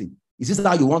hall meeting. Is this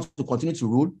how you want to continue to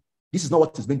rule? This is not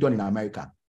what is being done in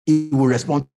America. He will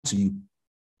respond to you.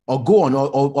 Or go on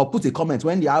or put a comment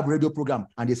when they have radio program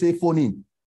and they say phone in.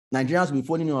 Nigerians will be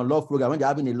phoning in on love program. When they're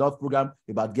having a love program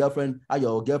about girlfriend, how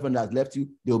your girlfriend has left you,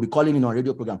 they will be calling in on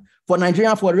radio program. For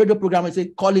Nigerian, for a radio program, they say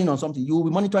call in on something. You will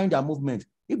be monitoring their movement.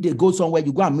 If they go somewhere,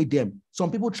 you go and meet them.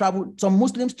 Some people travel, some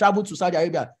Muslims travel to Saudi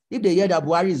Arabia. If they hear that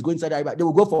Buhari is going to Saudi Arabia, they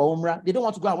will go for Umrah. They don't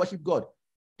want to go and worship God.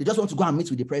 They just want to go and meet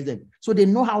with the president. So they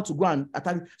know how to go and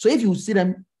attack. So if you see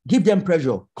them, give them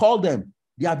pressure, call them.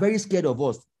 They are very scared of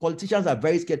us. Politicians are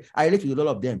very scared. I relate with a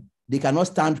lot of them. They cannot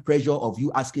stand pressure of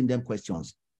you asking them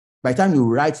questions. By the time you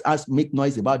write, ask, make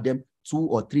noise about them 2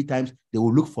 or 3 times, they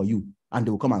will look for you and they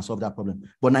will come and solve that problem.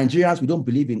 But Nigerians, we don't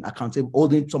believe in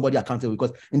holding somebody accountable,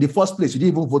 because in the first place, you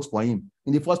didn't even vote for him.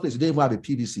 In the first place, you didn't even have a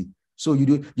PVC. So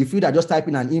you feel that just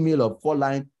typing an email of 4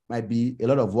 lines might be a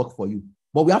lot of work for you.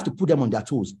 But we have to put them on their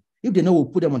toes. If they know, we'll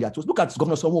put them on their toes. Look at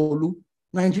Governor Sanwo-Olu.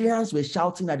 Nigerians were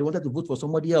shouting that they wanted to vote for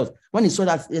somebody else. When he saw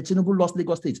that Tinubu lost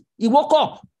Lagos State, he woke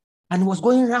up and he was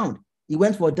going around. He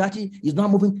went for Dachi. He's not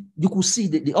moving. You could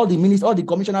see all the ministers, all the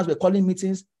commissioners were calling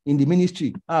meetings in the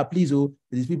ministry. Please,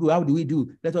 these people, how do we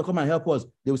do? Let her come and help us.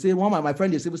 They will say, one of my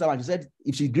friend is civil servant. She said,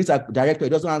 if she greets her director, he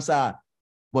doesn't answer her.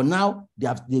 But now they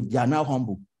are now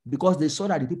humble because they saw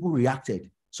that the people reacted.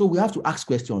 So we have to ask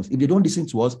questions. If they don't listen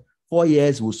to us, 4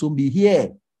 years will soon be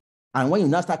here. And when you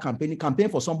now start campaign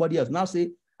for somebody else. Now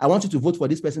say, I want you to vote for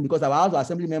this person because our House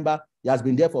Assembly member, he has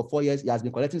been there for 4 years. He has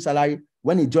been collecting salary.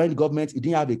 When he joined the government, he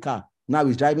didn't have a car. Now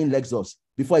he's driving Lexus.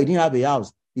 Before, he didn't have a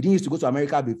house. He didn't used to go to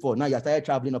America before. Now he has started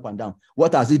traveling up and down.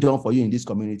 What has he done for you in this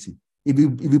community? If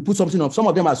you put something up, some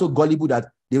of them are so gullible that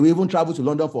they will even travel to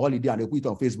London for holiday and they put it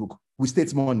on Facebook with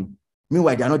state money.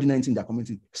 Meanwhile, they are not doing anything in their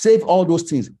community. Save all those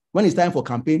things. When it's time for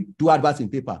campaign, do adverts in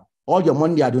paper. All your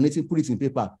money they are donating, put it in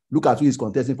paper. Look at who is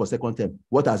contesting for second term.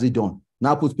 What has he done?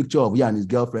 Now put picture of he and his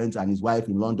girlfriends and his wife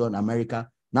in London, America.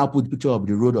 Now put picture of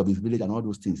the road of his village and all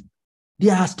those things. They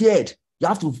are scared. You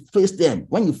have to face them.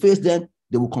 When you face them,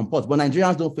 they will comport. But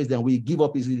Nigerians don't face them. We give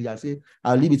up easily and say,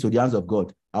 I'll leave it to the hands of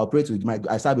God. I'll pray to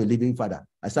I serve a living Father.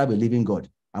 I serve a living God.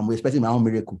 I'm expecting my own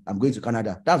miracle. I'm going to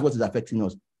Canada. That's what is affecting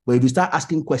us. But if you start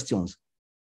asking questions,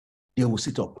 they will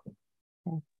sit up.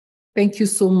 Thank you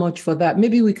so much for that.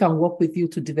 Maybe we can work with you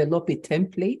to develop a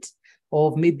template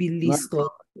of maybe list of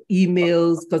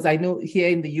emails, because I know here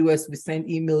in the US, we send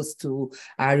emails to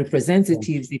our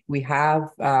representatives if we have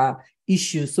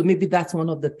issues. So maybe that's one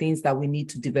of the things that we need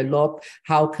to develop.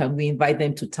 How can we invite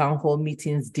them to town hall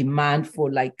meetings, demand for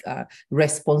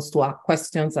response to our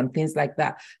questions and things like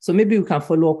that. So maybe we can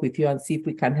follow up with you and see if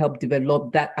we can help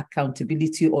develop that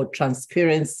accountability or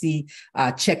transparency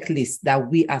checklist that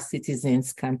we as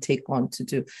citizens can take on to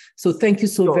do. So thank you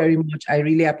so very much. I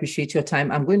really appreciate your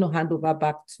time. I'm going to hand over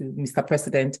back to Mr.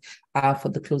 President for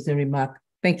the closing remark.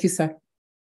 Thank you, sir.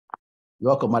 You're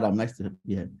welcome, madam. Nice to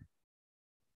be here.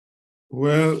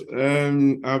 Well,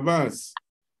 Abbas,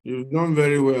 you've done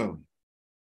very well.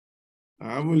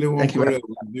 I have only one quarrel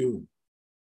with you.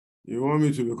 You want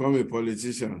me to become a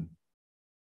politician.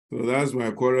 So that's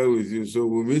my quarrel with you. So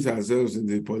we'll meet ourselves in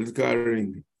the political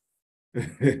ring.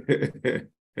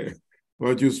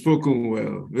 But you've spoken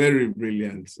well. Very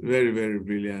brilliant. Very, very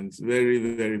brilliant.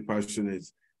 Very, very passionate.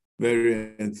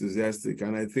 Very enthusiastic.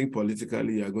 And I think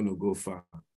politically you're going to go far.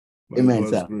 Amen,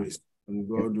 God's sir. grace. And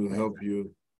God will help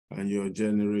you and your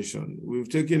generation. We've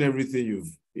taken everything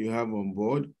you have on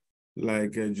board.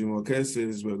 Like Jumoke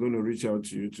says, we're going to reach out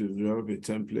to you to develop a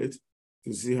template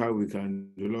to see how we can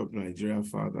develop Nigeria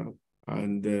further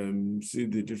and see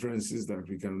the differences that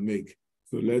we can make.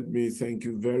 So let me thank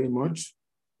you very much.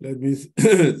 Let me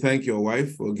thank your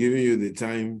wife for giving you the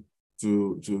time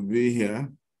to be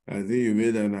here. I think you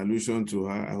made an allusion to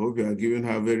her. I hope you are giving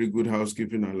her very good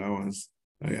housekeeping allowance.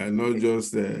 I am not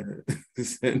just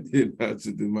sending her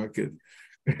to the market.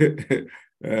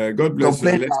 God bless you.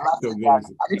 I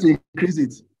need to increase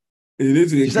it. You need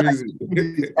to increase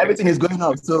it. Everything is going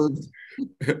up. So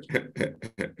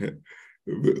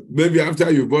maybe after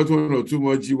you bought 1 or 2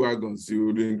 more G-Wagons, you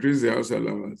will increase the house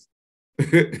allowance.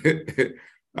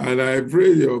 And I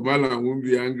pray your Malam won't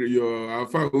be angry, your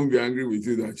Alpha won't be angry with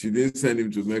you that you didn't send him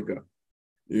to Mecca.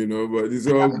 But it's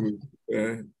all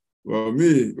good. Well,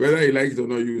 me, whether you like it or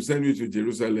not, you send me to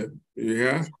Jerusalem. You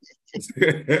hear?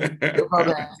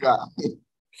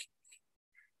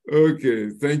 Okay,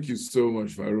 thank you so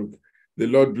much, Faruq. The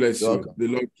Lord bless you. The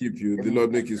Lord keep you. The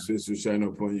Lord make his face to shine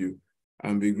upon you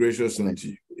and be gracious unto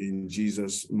you in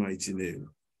Jesus' mighty name.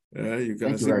 You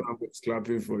can see Abbas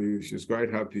clapping for you. She's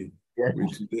quite happy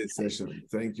with today's session.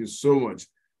 Thank you so much.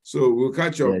 So we'll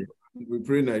catch up We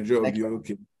pray Nigeria will be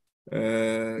okay.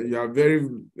 You have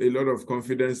a lot of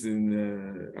confidence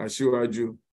in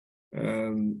Asiwaju.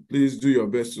 Please do your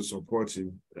best to support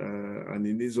him, and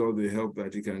he needs all the help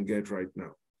that he can get right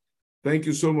now. Thank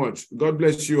you so much. God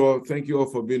bless you all. Thank you all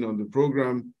for being on the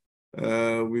program.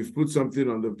 We've put something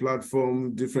on the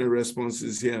platform, different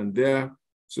responses here and there.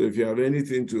 So if you have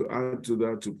anything to add to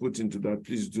that, to put into that,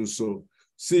 please do so.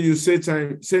 See you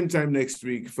same time next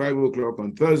week, 5 o'clock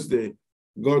on Thursday.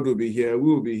 God will be here,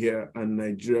 we will be here, and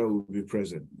Nigeria will be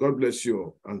present. God bless you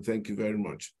all, and thank you very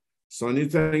much. Sonny,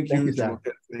 thank you.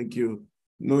 Thank you.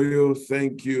 Noyo,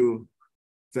 thank you.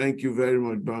 Thank you very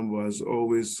much, Bambo. As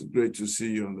always, great to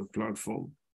see you on the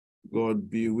platform. God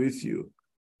be with you,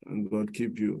 and God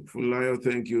keep you. Fulayo,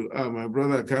 thank you. My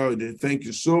brother Kawade, thank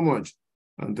you so much.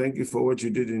 And thank you for what you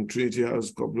did in Trinity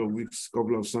House a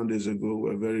couple of Sundays ago.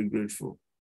 We're very grateful.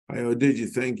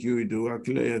 Ayodeji, thank you.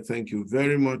 Idoakileya, thank you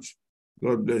very much.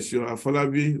 God bless you.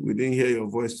 Afolabi, we didn't hear your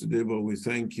voice today, but we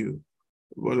thank you.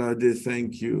 Bolade,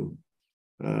 thank you.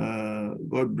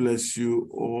 God bless you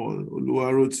all.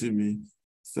 Oluwarotimi,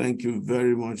 thank you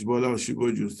very much. Bola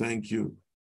Oshiboju, thank you.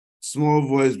 Small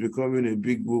voice becoming a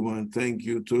big woman, thank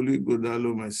you. Tolu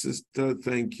Godalo, my sister,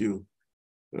 thank you.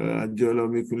 Adiola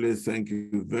Mikule, thank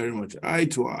you very much.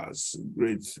 Aitwas,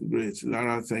 great.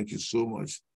 Lara, thank you so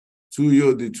much.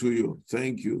 Tuyo,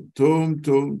 thank you.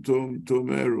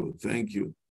 Tomero, thank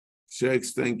you.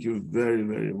 Sheiks, thank you very,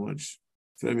 very much.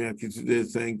 Femi Akitude,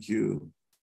 thank you.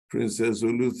 Princess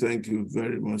Olu, thank you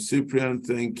very much. Cyprian,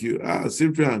 thank you.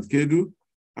 Cyprian, Kedu,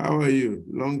 how are you?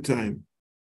 Long time.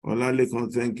 Olalekon,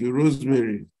 thank you.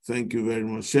 Rosemary, thank you very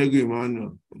much. Shegu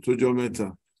Emmanuel, Tojo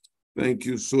Meta, thank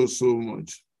you so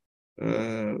much.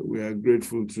 We are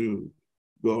grateful to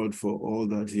God for all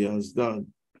that he has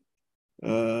done.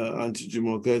 Auntie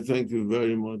Jimoke, thank you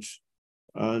very much.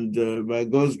 And by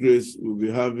God's grace, we'll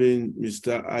be having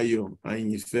Mr. Ayo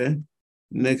Anyife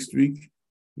next week,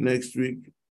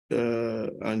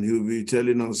 and he'll be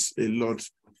telling us a lot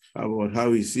about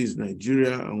how he sees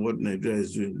Nigeria and what Nigeria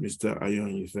is doing. Mr. Ayo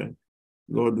Anyife,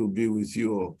 God will be with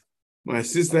you all. My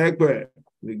sister Ekwe,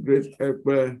 the great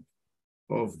Ekwe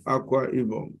of Akwa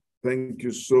Ibom, thank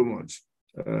you so much.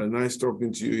 Nice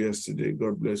talking to you yesterday.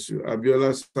 God bless you.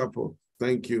 Abiola Sapo,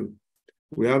 thank you.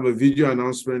 We have a video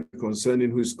announcement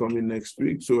concerning who's coming next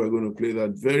week, so we're going to play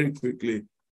that very quickly.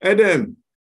 Edem,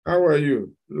 how are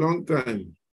you? Long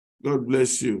time. God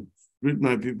bless you. Greet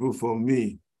my people for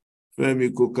me.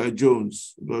 Femi Koka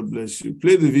Jones, God bless you.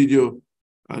 Play the video,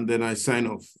 and then I sign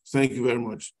off. Thank you very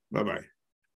much. Bye-bye.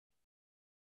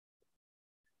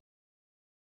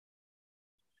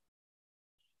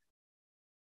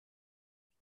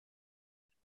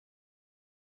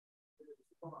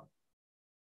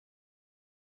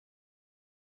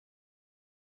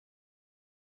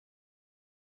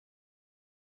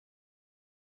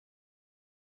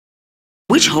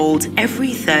 Which holds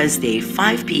every Thursday,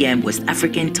 5 p.m. West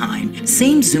African time,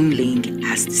 same Zoom link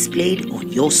as displayed on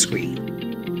your screen.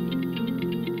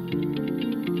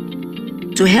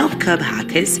 To help curb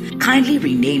hackers, kindly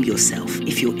rename yourself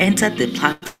if you entered the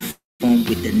platform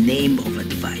with the name of a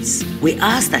device. We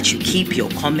ask that you keep your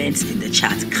comments in the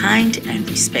chat kind and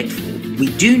respectful. We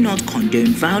do not condone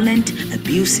violent,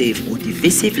 abusive, or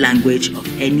divisive language of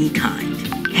any kind.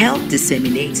 Help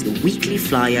disseminate the weekly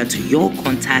flyer to your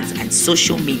contacts and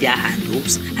social media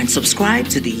handles, and subscribe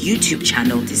to the YouTube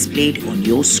channel displayed on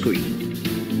your screen.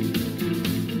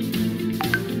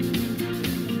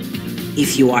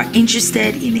 If you are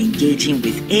interested in engaging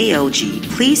with ALG,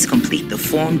 please complete the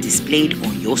form displayed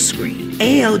on your screen.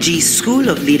 ALG School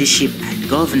of Leadership and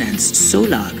Governance,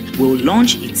 SOLAG, will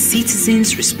launch its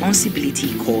Citizens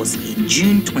Responsibility course in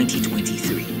June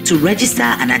 2023. To register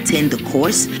and attend the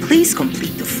course, please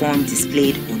complete the form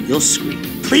displayed on your screen.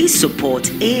 Please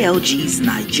support ALG's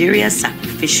Nigeria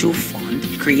Sacrificial Fund,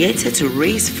 created to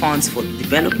raise funds for the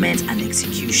development and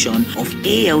execution of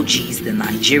ALG's The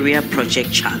Nigeria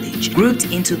Project Challenge, grouped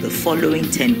into the following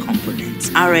 10 components: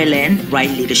 RLN,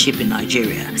 Right Leadership in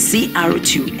Nigeria;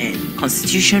 CR2N,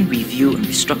 Constitution Review and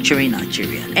Restructuring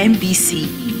Nigeria;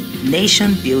 MBCE,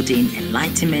 Nation Building,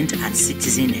 Enlightenment and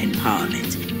Citizen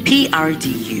Empowerment;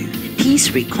 PRDU, Peace,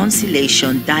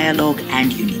 Reconciliation, Dialogue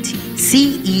and Unity;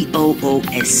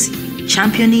 CEOOSC,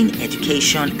 Championing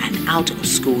Education and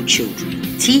Out-of-School Children;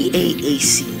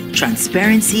 TAAC,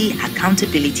 Transparency,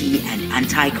 Accountability and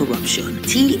Anti-Corruption;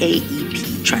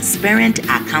 TAEP, Transparent,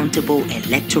 Accountable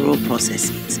Electoral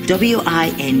Processes;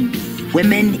 WINB,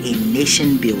 Women in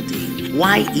Nation Building;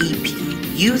 YEP,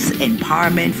 Youth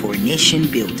Empowerment for Nation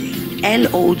Building;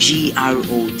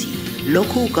 LOGROD,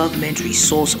 local government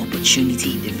resource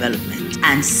opportunity development,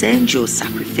 and send your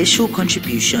sacrificial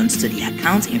contributions to the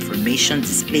account information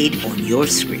displayed on your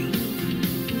screen.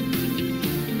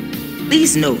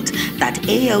 Please note that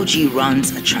ALG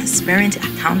runs a transparent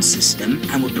account system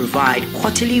and will provide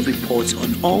quarterly reports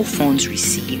on all funds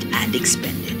received and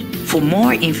expended. For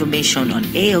more information on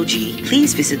ALG,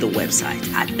 please visit the website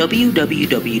at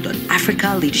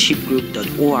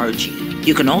www.africaleadershipgroup.org.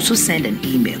 You can also send an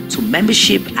email to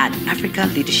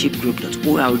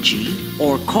membership@africaleadershipgroup.org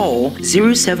or call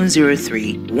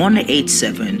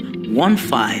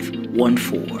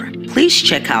 0703-187-1514. Please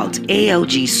check out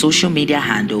ALG's social media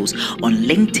handles on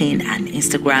LinkedIn and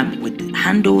Instagram with the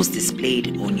handles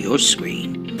displayed on your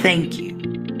screen. Thank you.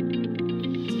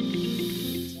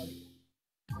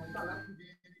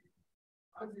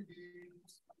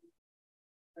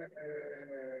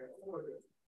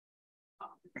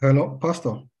 Hello,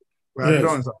 Pastor. Well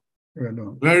done, sir. Well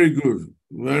done. Very good.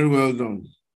 Very well done.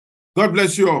 God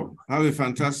bless you all. Have a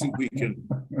fantastic weekend.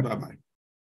 Bye-bye.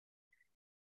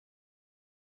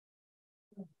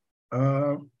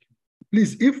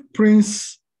 Please, if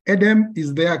Prince Edem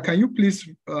is there, can you please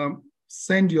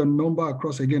send your number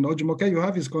across again? Ojumoke, you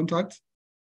have his contact?